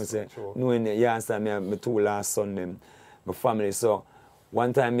strive. I know say, knowing you understand me, my 2 last son them, my family. So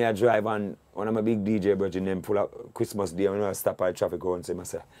one time me I drive and one of my big DJ brethren them pull up Christmas Day when I stop at traffic and say, I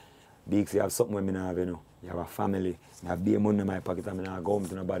say, Beeks, you have something when I have, you know. You have a family. I have beer money in my pocket and I go home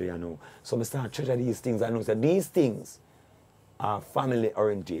to nobody, you know. So I start treasure these things. I know that these things are family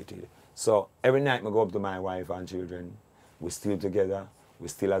orientated. So every night I go up to my wife and children. We're still together. We're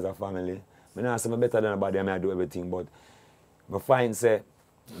still as a family. I know I'm better than anybody. I do everything, but I find say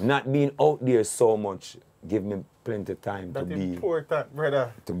not being out there so much give me plenty of time to be. That's important,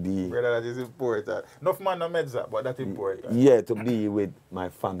 brother. To be. Brother, that is important. Enough man no meds that, but that's important. Yeah, to be with my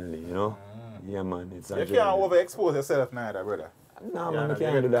family, you know. Yeah, man. It's you can't overexpose yourself neither, brother. No, man, you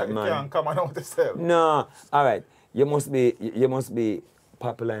can't do that, man. You can't come on out yourself. No, all right. You must be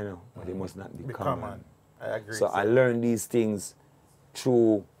popular, you know, but you must not be common. I agree. So I learned these things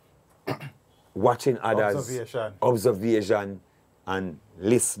through watching others, observation and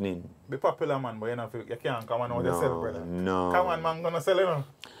listening. Be popular, man, but you can't come on out yourself, brother. No. Come on, man, gonna sell it now.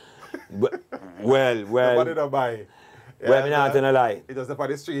 Well. Nobody don't buy. Well, I'm not gonna lie. It just for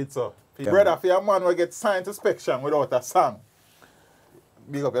the streets, so. Brother, if your man will get signed to inspection without a song,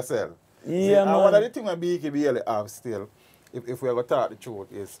 big up yourself. Yeah, man. One of the things that BEEKIE Bailey have still, if we ever talk the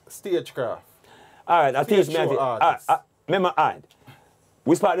truth, is stagecraft. All right, I'll teach me. Remember,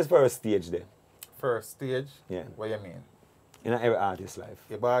 we start this first stage there. First stage? Yeah. What do you mean? In every artist's life.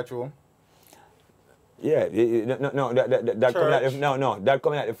 Your bathroom? Yeah, that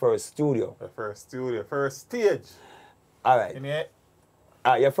coming at the first studio. The first studio, first stage. All right.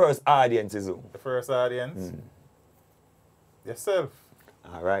 Your first audience is who? The first audience? Yourself.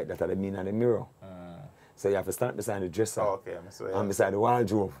 All right, that's what I mean on the mirror. So you have to stand beside the dresser. Okay, and beside the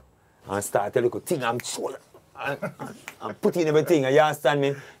wardrobe. And start telling you, thing I'm putting everything, you understand me?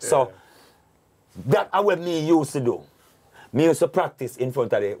 Yeah. So that's what me used to do. Me used to practice in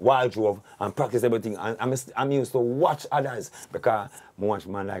front of the wardrobe and practice everything. And I'm used to watch others because I watch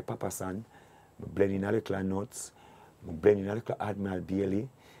man like Papa San, I blend in a little notes, I blend in a little Admiral Bailey,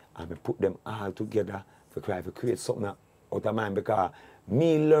 and I put them all together to try to create something out of mine because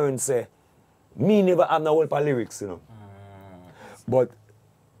me learn say, me never have no whole lyrics, you know. But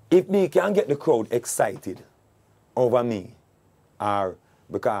if me can get the crowd excited over me, or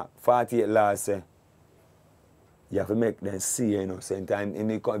because 48 laws say, you have to make them see, you know, same time.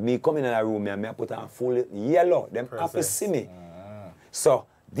 Me come in a room and I put on full yellow, them have to see me. So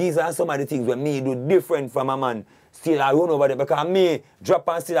these are some of the things when me do different from a man. Still I run over there because me drop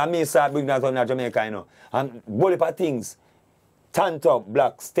and still and me start bring that on Jamaica, you know. And bully for things, tant up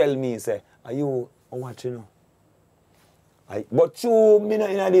blacks tell me, say, are you watching, you know? But you, me know,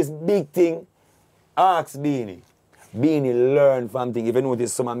 in this big thing, ask Beanie. Beanie learn from things. If you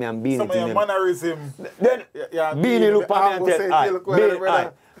notice some of me and Beanie some of your mannerism. Then Beanie look at me and tell,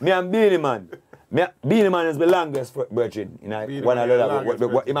 me and Beanie man. Beanie man is the longest virgin. You know, one of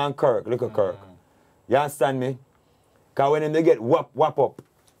the him and Kirk, look at Kirk. You understand me? Because when they get whap up,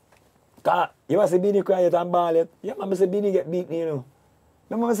 you must say Beanie quiet and ball it. Yeah, man, say Beanie get beaten, you know.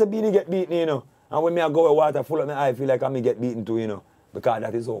 Remember say Beanie get beaten, you know. And when me I go with water full of my eye, I feel like I may get beaten too, you know. Because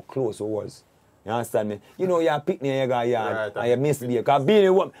that is how close it was. You understand me? You know, you're a picnic and you got yard and you misbehave. Because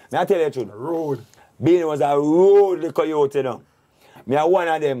Beanie, I tell you the truth. Road. Beanie was a road coyote, you know. Me are one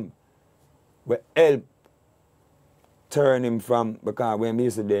of them will help turn him from, because when we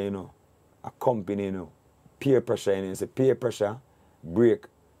used to there, you know, a company, you know, peer pressure, you know, it's a peer pressure break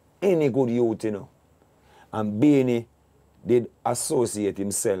any good youth, you know. And Beanie did associate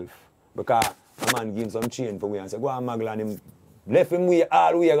himself because a man give him some chain for we and say, go on, Magla, and him left him way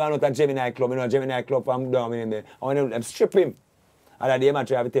all the way gone out to Gemini Club, you know, Gemini Club from down in there. And them strip him And that day, man,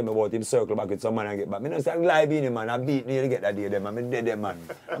 try to tell me about him circle back with some man and get back. I don't say, lie being man, I beat me to get that day, them, man. I dead them, man.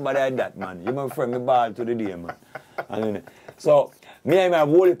 Nobody like that, man. You my friend, me ball to the day, man. And, so, me and him have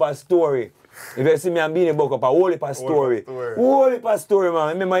a whole heap of story. If you see me and Beanie book up a whole heap of story. Whole heap of story, man.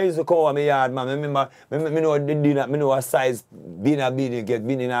 I remember I used to come over my yard, man. I remember, me know the dinner, me know what size Beanie get.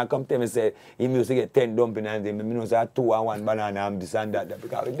 Beanie now come tell me, say, he used to get 10 dumpling and things. Me know say 2 and 1 banana and this and that.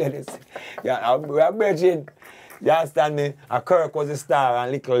 Because we did this. Yeah, we are bridging. You understand me? A Kirk was a star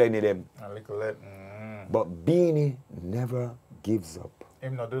and Little Lenny them. And Little Lenny. But Beanie never gives up.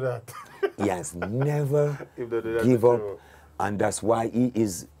 Him not do that. He has never give up. And that's why he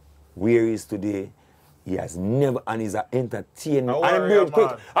is where he is today. He has never, and he's an entertainer. And I'm real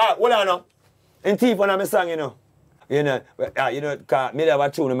quick. Alright, hold on now. In Thief when I'm song, you know. You know, cause me have a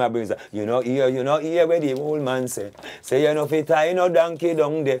tune in my brain. You know, here where the old man say you know, fit I no donkey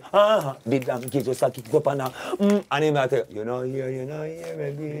down there. The donkey just a kick up and now. And him tell you know, here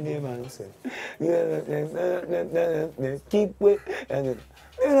where the man say. Keep with. And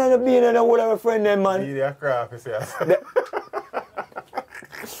you know, the being the whole of a friend them, man. Be their craft, you see.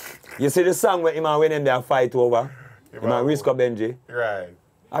 You see the song where him and when them they fight over? Him and Risco Benji? Right.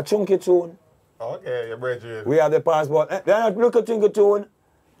 A chunky tune. Okay, your brethren. We have the passport. They are not look at chunky tune.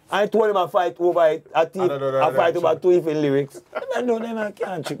 I told him I fight over it. I fight over 2 even lyrics. I know them, I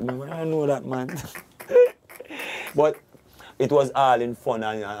can't trick me, man. I know that, man. But it was all in fun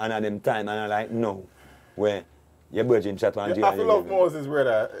and at them time, and I like, no. Where your virgin chat one I feel love Moses,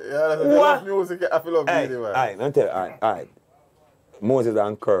 brother. Yeah, I love music. I feel love music, man. Alright, let me tell you, alright. Moses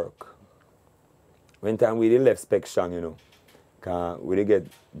and Kirk. When time we did left Spectrum, you know, cause we did get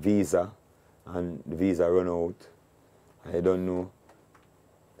visa, and the visa run out. I don't know.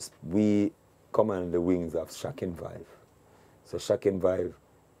 We come on the wings of Shocking Vibe. So Shocking Vibe,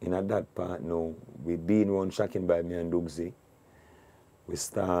 in that part now, we been one Shocking Vibe, me and Dugsy. We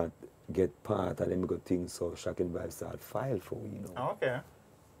start get part of them good things, so Shocking Vibe start file for we, you know. Oh, okay.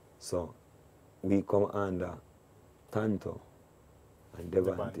 So we come under Tanto and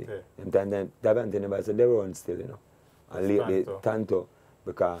Devante. And then Devante never said they run still, you know. And lately Tanto,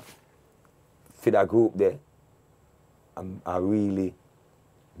 because for that group there, I really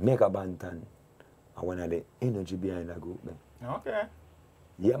make a bantan. I want the energy behind that group, man. Okay.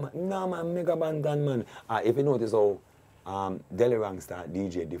 Yeah, man. No, man, make a bantan, man. If you notice how Delirang start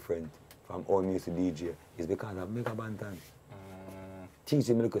DJ different from all music DJ, it's because of Mega Bantan.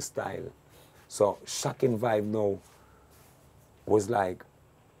 Teaching me like a style. So Shocking Vibe now was like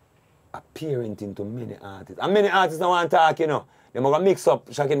appearing into many artists. And many artists don't want to talk, you know. They might mix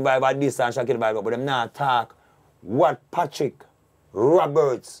up Shocking Vibe at this and Shocking Vibe, but them not talk what Patrick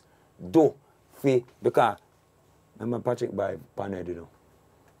Roberts do for, because remember Patrick Vibe panel, you know.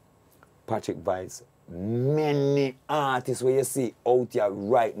 Patrick Vibes, many artists where you see out here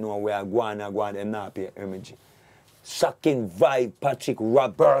right now where I go and them not pay image. Shocking Vibe, Patrick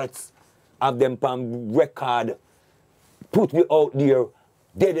Roberts, have them on record, put me out there.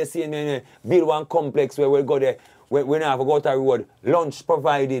 They say, build one complex where we go there, we not have to go to the road, lunch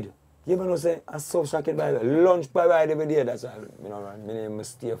provided. You ever know say, I saw Shocking Vibe, lunch provided every day. That's why, you know, my name is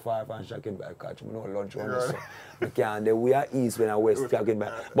stay far from Shocking Vibe, catch me no lunch on this. I can't, we are east when I west Shocking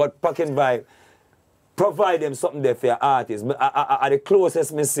Vibe. But Shocking Vibe, provide them something there for your artists. At the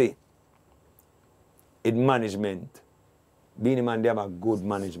closest me see, in management. Beenie Man, they have a good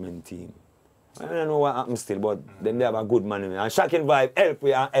management team. I don't know what happens still, but then they have a good management. And Shocking Vibe help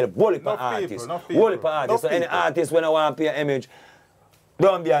you and help whole heap of artists. Whole heap of artists. So any artist when I want to pay an image,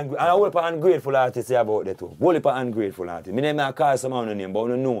 don't be ungrateful. And a whole heap of ungrateful artists about that too. Whole heap of ungrateful artists. I name call some of them name, but I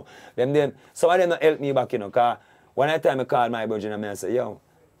don't know. Some of them don't help me back, you know, because when I time I call my virgin and I say, yo,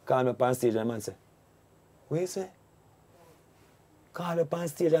 call me up on stage and man say, what you say? Call up on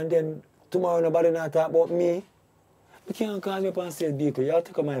stage and then tomorrow nobody not talk about me. You can't call me up on stage, BEEKIE. You have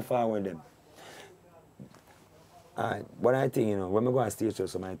to come and forward them. Alright, but I think, you know, when I go on stage show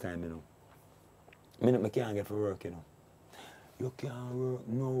some of my time, you know, I can't get for work, you know. You can't work,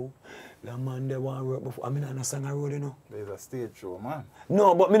 no. The man they want to work before. I mean, I'm not song I wrote, you know. There's a stage show, man.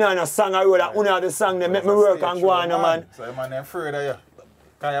 No, but I'm not a song I wrote. That one of the song they make me work and go on, man. So your man afraid of you.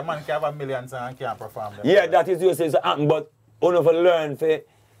 Because your man can have a million songs and can't perform them. Yeah, that is what it happen, but one of learn to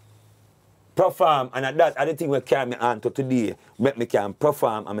perform, and that's the thing we carry me on to today. Make me can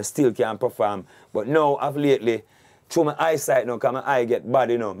perform, and I still can perform. But now, of lately, through my eyesight now, because my eye get bad,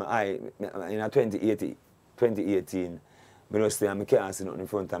 you know, my eye, in 2018, I don't see, I can't see nothing in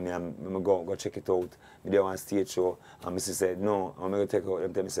front of me, and I go check it out. I do one stage show, and I said, no, I'm going to take out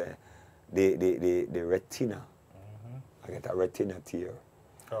them, tell me, say, the retina. I get a retina tear.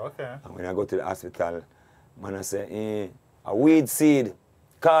 Oh, okay. And when I go to the hospital, man, I say, A weed seed.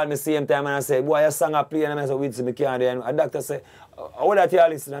 Called me same time and I said, boy, your song I play, and I said, weed seed, me can't do it. And a doctor said, how that you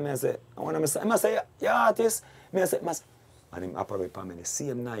listen? And I said, I want to say, I say, you're artist. I said, and him operate for me the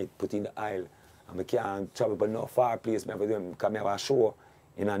same night, put in the aisle. And I can't travel but no far place. I have to have a show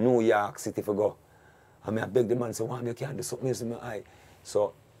in a New York City for go. And I beg the man, say, why you can't do something else in my eye?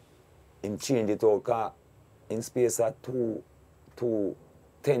 So, him change it all, because in space of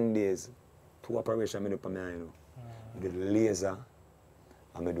 10 days, 2 operations I do for me, you know. I do the laser,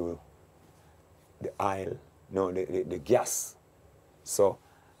 and I do the aisle, no, the gas. So,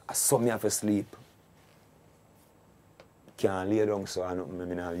 I saw me have to sleep. Can't lay down, so I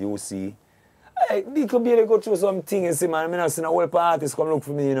know, you see. Hey, BEEKIE Bailey go through some things, see, man. I'm not seeing a whole artist come look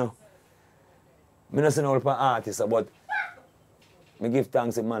for me, you know. I'm not seeing a whole artist, but I give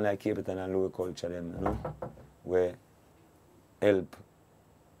thanks to man like Capitan and Louis Culture, them, you know, where help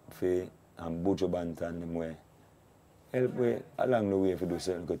for Bujo Bantan, them where help way along the way to do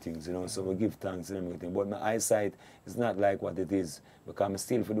certain good things, you know. So we give thanks to them, everything. But my eyesight is not like what it is, because I'm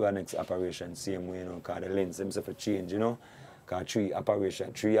still for do a next operation, same way, you know, because the lens themselves for change, you know. Because 3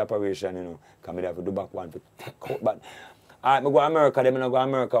 operation, you know, because I have to do back one for take out. But I go to America, them I go to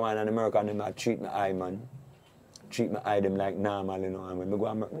America, man, and America, them I treat my eye, man. Treat my eye them like normal, you know. And when I go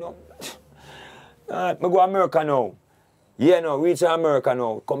to America, no. I go to America now. Yeah, no, reach America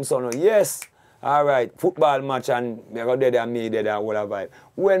now. Come so now. Yes. All right, football match, and I go there and me there and all that vibe.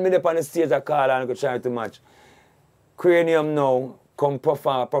 When me up on the stage, I call and I go try to match. Cranium now, come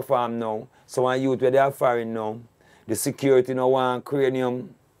perform now. So when youth where they are foreign now, the security now want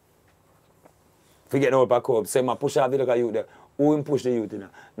Cranium. Forget no back up. Say, I push out the look at youth there. Who him push the youth in?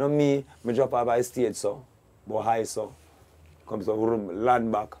 Not me drop out by the stage so, but high so. Come so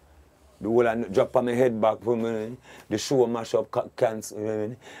land back. The whole and drop on my head back from the show mash up cans.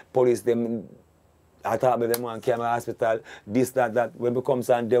 Police them attack me them one camera hospital, this, that. When we come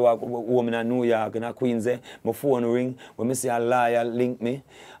and they were home in New York in Queens, my phone ring. When I see a lawyer link me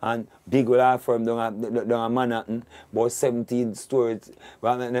and big law firm down Manhattan, about 17 stories,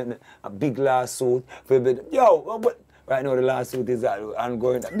 a big lawsuit. Yo, but right now the lawsuit is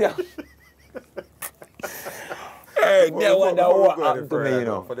ongoing. Hey, they wonder what happened to me, you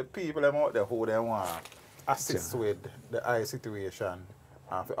know. For the people them out there who they want assist with the eye situation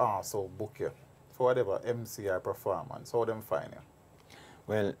and to also book you for whatever MCI performance, how them find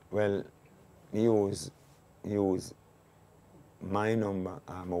you? Well, use my number,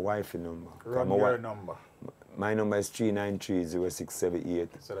 my wife's number. Run your number. My number is 393-0678.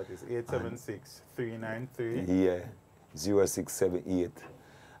 So that is 876-393. Yeah, 0678.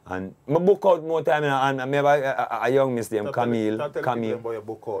 And I book out more time, and I have a young miss named Camille. Tell me about your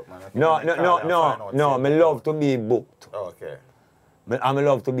book out, man. No, I love to be booked. Oh, okay. I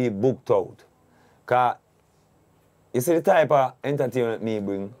love to be booked out. Because you see the type of entertainment me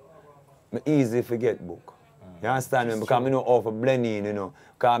bring, I easy forget book. You understand me? Because I know how to blend in, you know.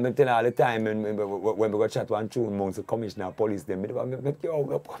 Because I tell all the time when we go chat one tune amongst the commissioner of police, them, you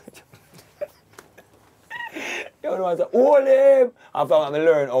know, I say, hold him! After I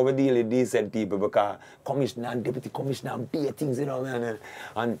learn how to deal with decent people, because commissioner and deputy commissioner and beer things, you know, man.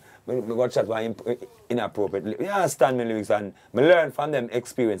 And we got chat about inappropriate. You understand me, lyrics, and I learn from them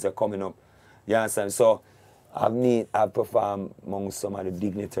experience are coming up. You understand? So I've performed among some of the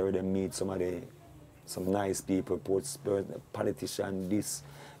dignitaries, they meet some nice people, politicians, this.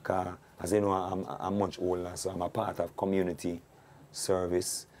 Because, as you know, I'm much older, so I'm a part of community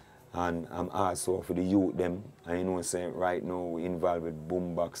service. And I'm also for the youth them, and you know saying right now we're involved with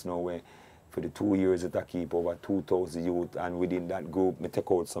Boombox now where for the 2 years that I keep over 2,000 youth, and within that group I take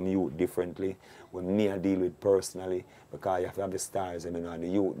out some youth differently when me I deal with personally, because you have to have the stars, you know, and the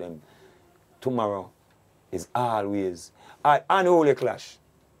youth them. Tomorrow is always unholy clash.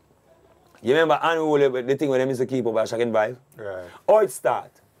 You remember unholy, the thing when them used to keep over Shakin Vibe? Right. How it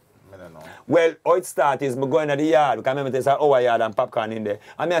start? I don't know. Well, how it start is me going to the yard, because I remember there's our yard and popcorn in there.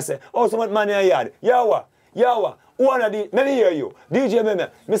 And I say, oh, so much money in the yard. Yawa, who wanna let me hear you. DJ,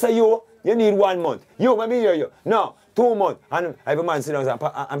 me say, you need 1 month. You, let me hear you. No, 2 months. And every man sit down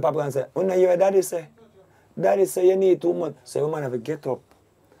and popcorn say, oh, no, you hear daddy say? Daddy say you need 2 months. So you man have to get up.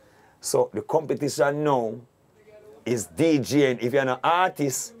 So the competition now is DJing. If you're an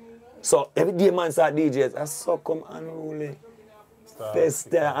artist, so every day man start DJs. I saw come unruly. First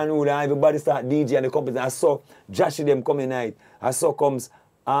there and everybody start DJ and the company. I saw Joshy them coming night. I saw comes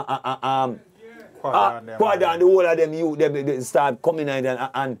Quad and the whole of them you they start coming night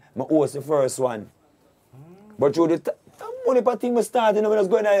and my host the first one. But through the only thing we start, you know, when I was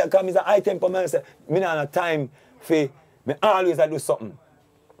going there, because it's an high tempo man, I say, I don't have time for me always I do something.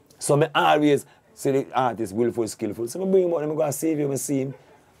 So I always So the artist willful, skillful. So I bring him out, I'm going to save him, I see him.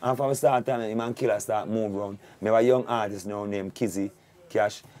 And from the start time, him and Killer start move around. I have a young artist now named Kizzy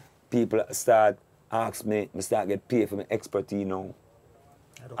Cash. People start ask me, I start get paid for my expertise now.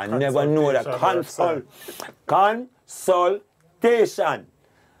 I never know that consultation.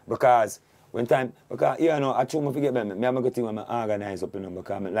 Because when time, because you know, I try to forget me. I have a good thing when I organize up, you know,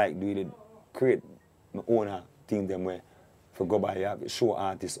 because I like do create my own thing them where for go by show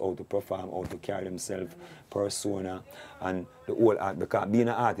artists how to perform, how to carry themselves, persona, and the whole art. Because being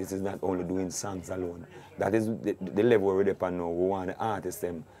an artist is not only doing songs alone. That is the level we're upon now. We want the artists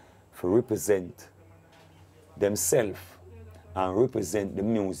them to represent themselves and represent the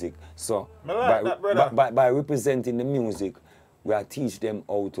music. So by representing the music, we are teach them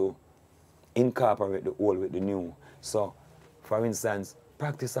how to incorporate the old with the new. So, for instance,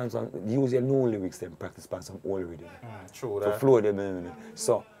 practice on some, use your new lyrics, then practice on some old rhythm. True to flow them in.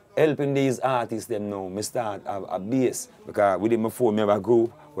 So, helping these artists them now, me start a base. Because within my phone, I have a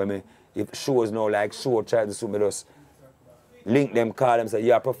group where if shows now like show, try to me just link them, call them, say,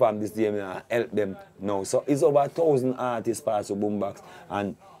 yeah, perform this day, and help them now. So, it's over 1,000 artists pass to Boombox.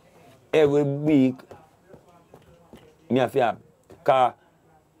 And every week, me have to car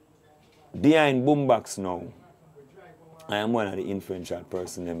behind Boombox now, I am one of the influential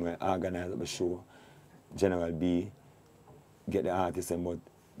persons who organize the show. General B, get the artists and what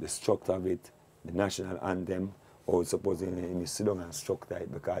the structure of it, the national anthem, or supposedly me sit down and structure it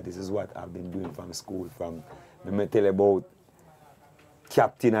because this is what I've been doing from school. From me tell about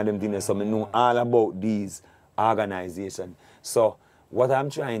captain and them things, so I know all about these organizations. So what I'm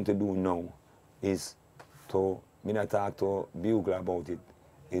trying to do now is to, me not talk to Bugle about it,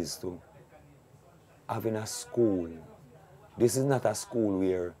 is to having a school. This is not a school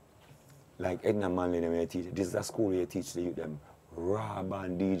where, like Edna Manley them teach. This is a school where you teach the youth them raw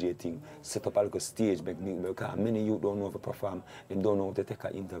band DJ thing. Set up a little stage, because many youth don't know how to perform. They don't know how to take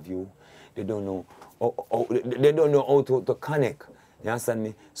an interview. They don't know they don't know how to connect. You understand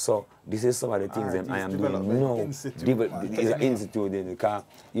me? So this is some of the things that I am doing now. It's an institute because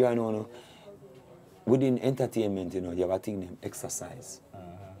you know, within entertainment, you know, you have a thing named exercise.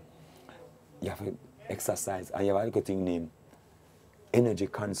 You have to exercise, and you have a thing named energy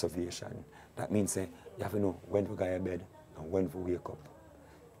conservation. That means you have to know when to go to bed and when to wake up.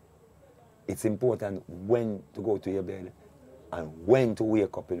 It's important when to go to your bed and when to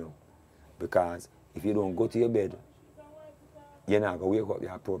wake up, you know. Because if you don't go to your bed, you're not going to wake up at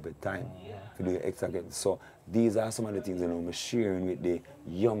the appropriate time to do your exercise. So these are some of the things, you know, I'm sharing with the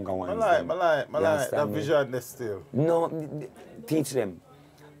younger ones. I like that vision still. No, teach them.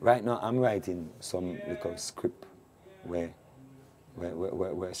 Right now, I'm writing some little script where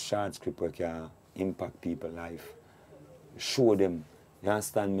short script where can impact people's life. Show them, you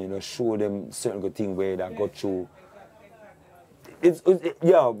understand me? Show them certain good things where they go through.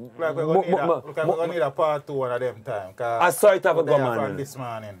 Yeah. Like we're going to need a part 2 one of them time. I saw it have a good man. This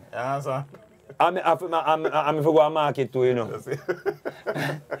morning. You understand? I'm going to go to market too, you know. I'm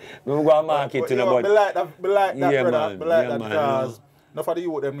going to go to market too, but... I like that, yeah, brother. Man. I like yeah, that man, because enough of the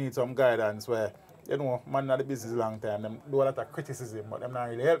youth them need some guidance where, you know, man in the business long time, them do a lot of criticism, but them not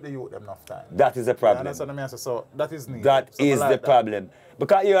really help the youth them enough time. That is the problem. Yeah, so that is needed. That so is like the problem.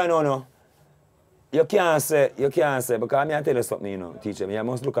 Because you know, you can't say, because I tell you something, you know, teacher, you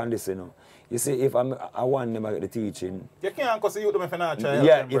must look on this, you know. You see, if I want never get the teaching. You can't because the youth them if you not try.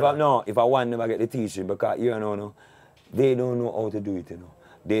 Yeah, if I want never get the teaching, because you know, they don't know how to do it, you know.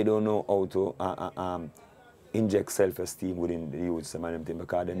 They don't know how to inject self-esteem within the youth,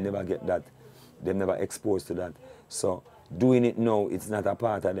 because they never get that. They're never exposed to that. So doing it now, it's not a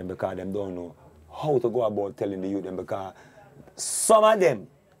part of them because they don't know how to go about telling the youth them, because some of them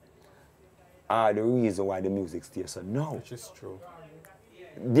are the reason why the music stays so now. Which is true.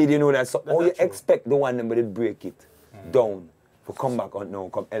 Did you know that? So how you expect the one them to break it down for come back on now,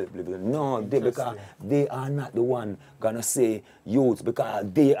 come help people? No, because they are not the one gonna say youths, because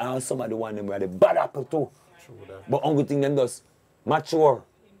they are some of the one them where they bad apple too. True that. But only thing them does mature.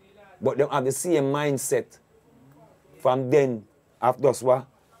 But they have the same mindset from then after what?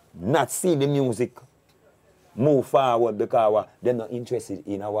 Not see the music move forward because they're not interested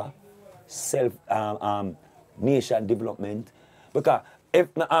in our self nation development. Because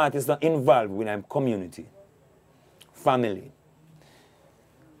if the artist is not involved with our community, family,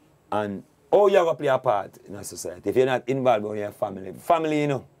 and how you have to play a part in a society. If you're not involved with your family, you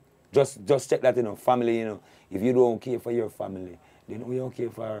know, just check that, you know, family, you know. If you don't care for your family, then we don't care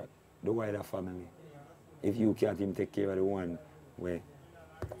for the wider family. If you can't even take care of the one where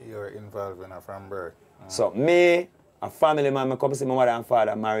you're involved in from birth. So me, a family man, I come see my mother and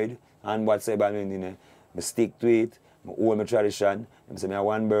father married, and whatsoever I mean, I stick to it, I hold my tradition, I say I have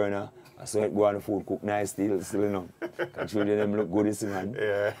one burner, I saw it go on the food, cook nice still you know. The children them look good this man.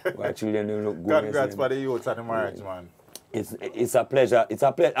 Yeah. My children them look good. Congrats for the youths and the marriage, man. It's a pleasure. It's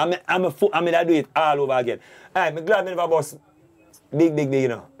a pleasure. I do it all over again. I'm glad me never bust big, you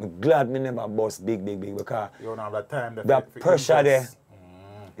know. I'm glad me never bust big because you don't have that time. The pressure there.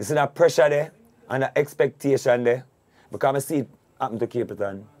 You see that pressure there and the expectation there. Because I see it happen to Cape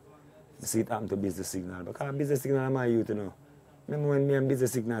Town. I see it happen to Business Signal. Because Business Signal is my youth, you know. Remember when me and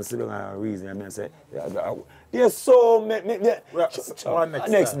Business Signal sit down a reason, I say, there's so many.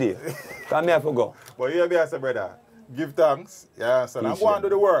 Next day. Because I forgot. But here I say, brother, give thanks. Yeah, so I'm going to do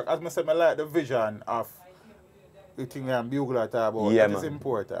the work. As I said, I like the vision of the thing I'm bugler talk about. Yeah, that is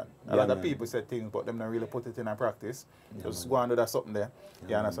important. A lot of people say things, but them don't really put it in practice. Just go and do that something there.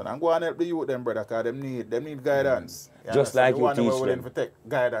 You understand? And go and help the youth, them, brother, because them need guidance. Just like you teach them. Willing to take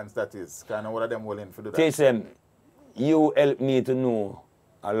guidance, that is. Kind of what of them willing to do that. Teach them. You help me to know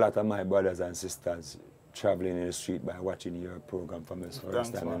a lot of my brothers and sisters traveling in the street by watching your program from us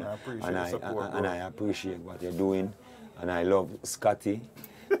first time. Man, I appreciate the support, and I appreciate what you're doing. And I love Scotty.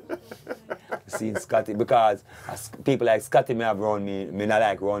 Seeing Scotty, because people like Scotty may have around me, me not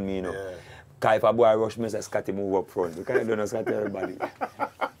like around me, you know. Yeah. Because if a boy rush me, say Scotty move up front. Because I don't know Scotty everybody.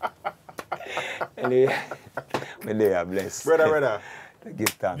 Anyway, may they are blessed. Brother. Give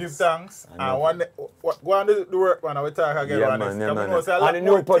thanks. Give thanks. And go on do the work, man. We talk again. Yeah, man. And the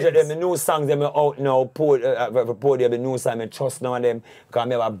new project, the new songs, them are out now. The new song, I trust now them. Because I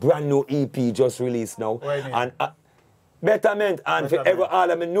have a brand new EP just released now. And Betterment. And for all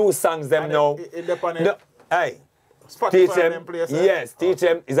of the new songs, them now. Hey, teach them. Yes, teach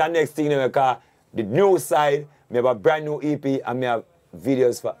them is the next thing. Because the new side, I have a brand new EP and I have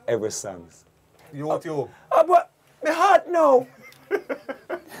videos for every song. YouTube. But my heart now.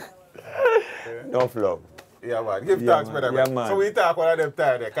 Enough love. Yeah, man. Give thanks, brother. Yeah, man. So we talk one of them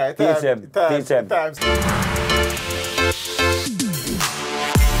time there. Teach them. Times.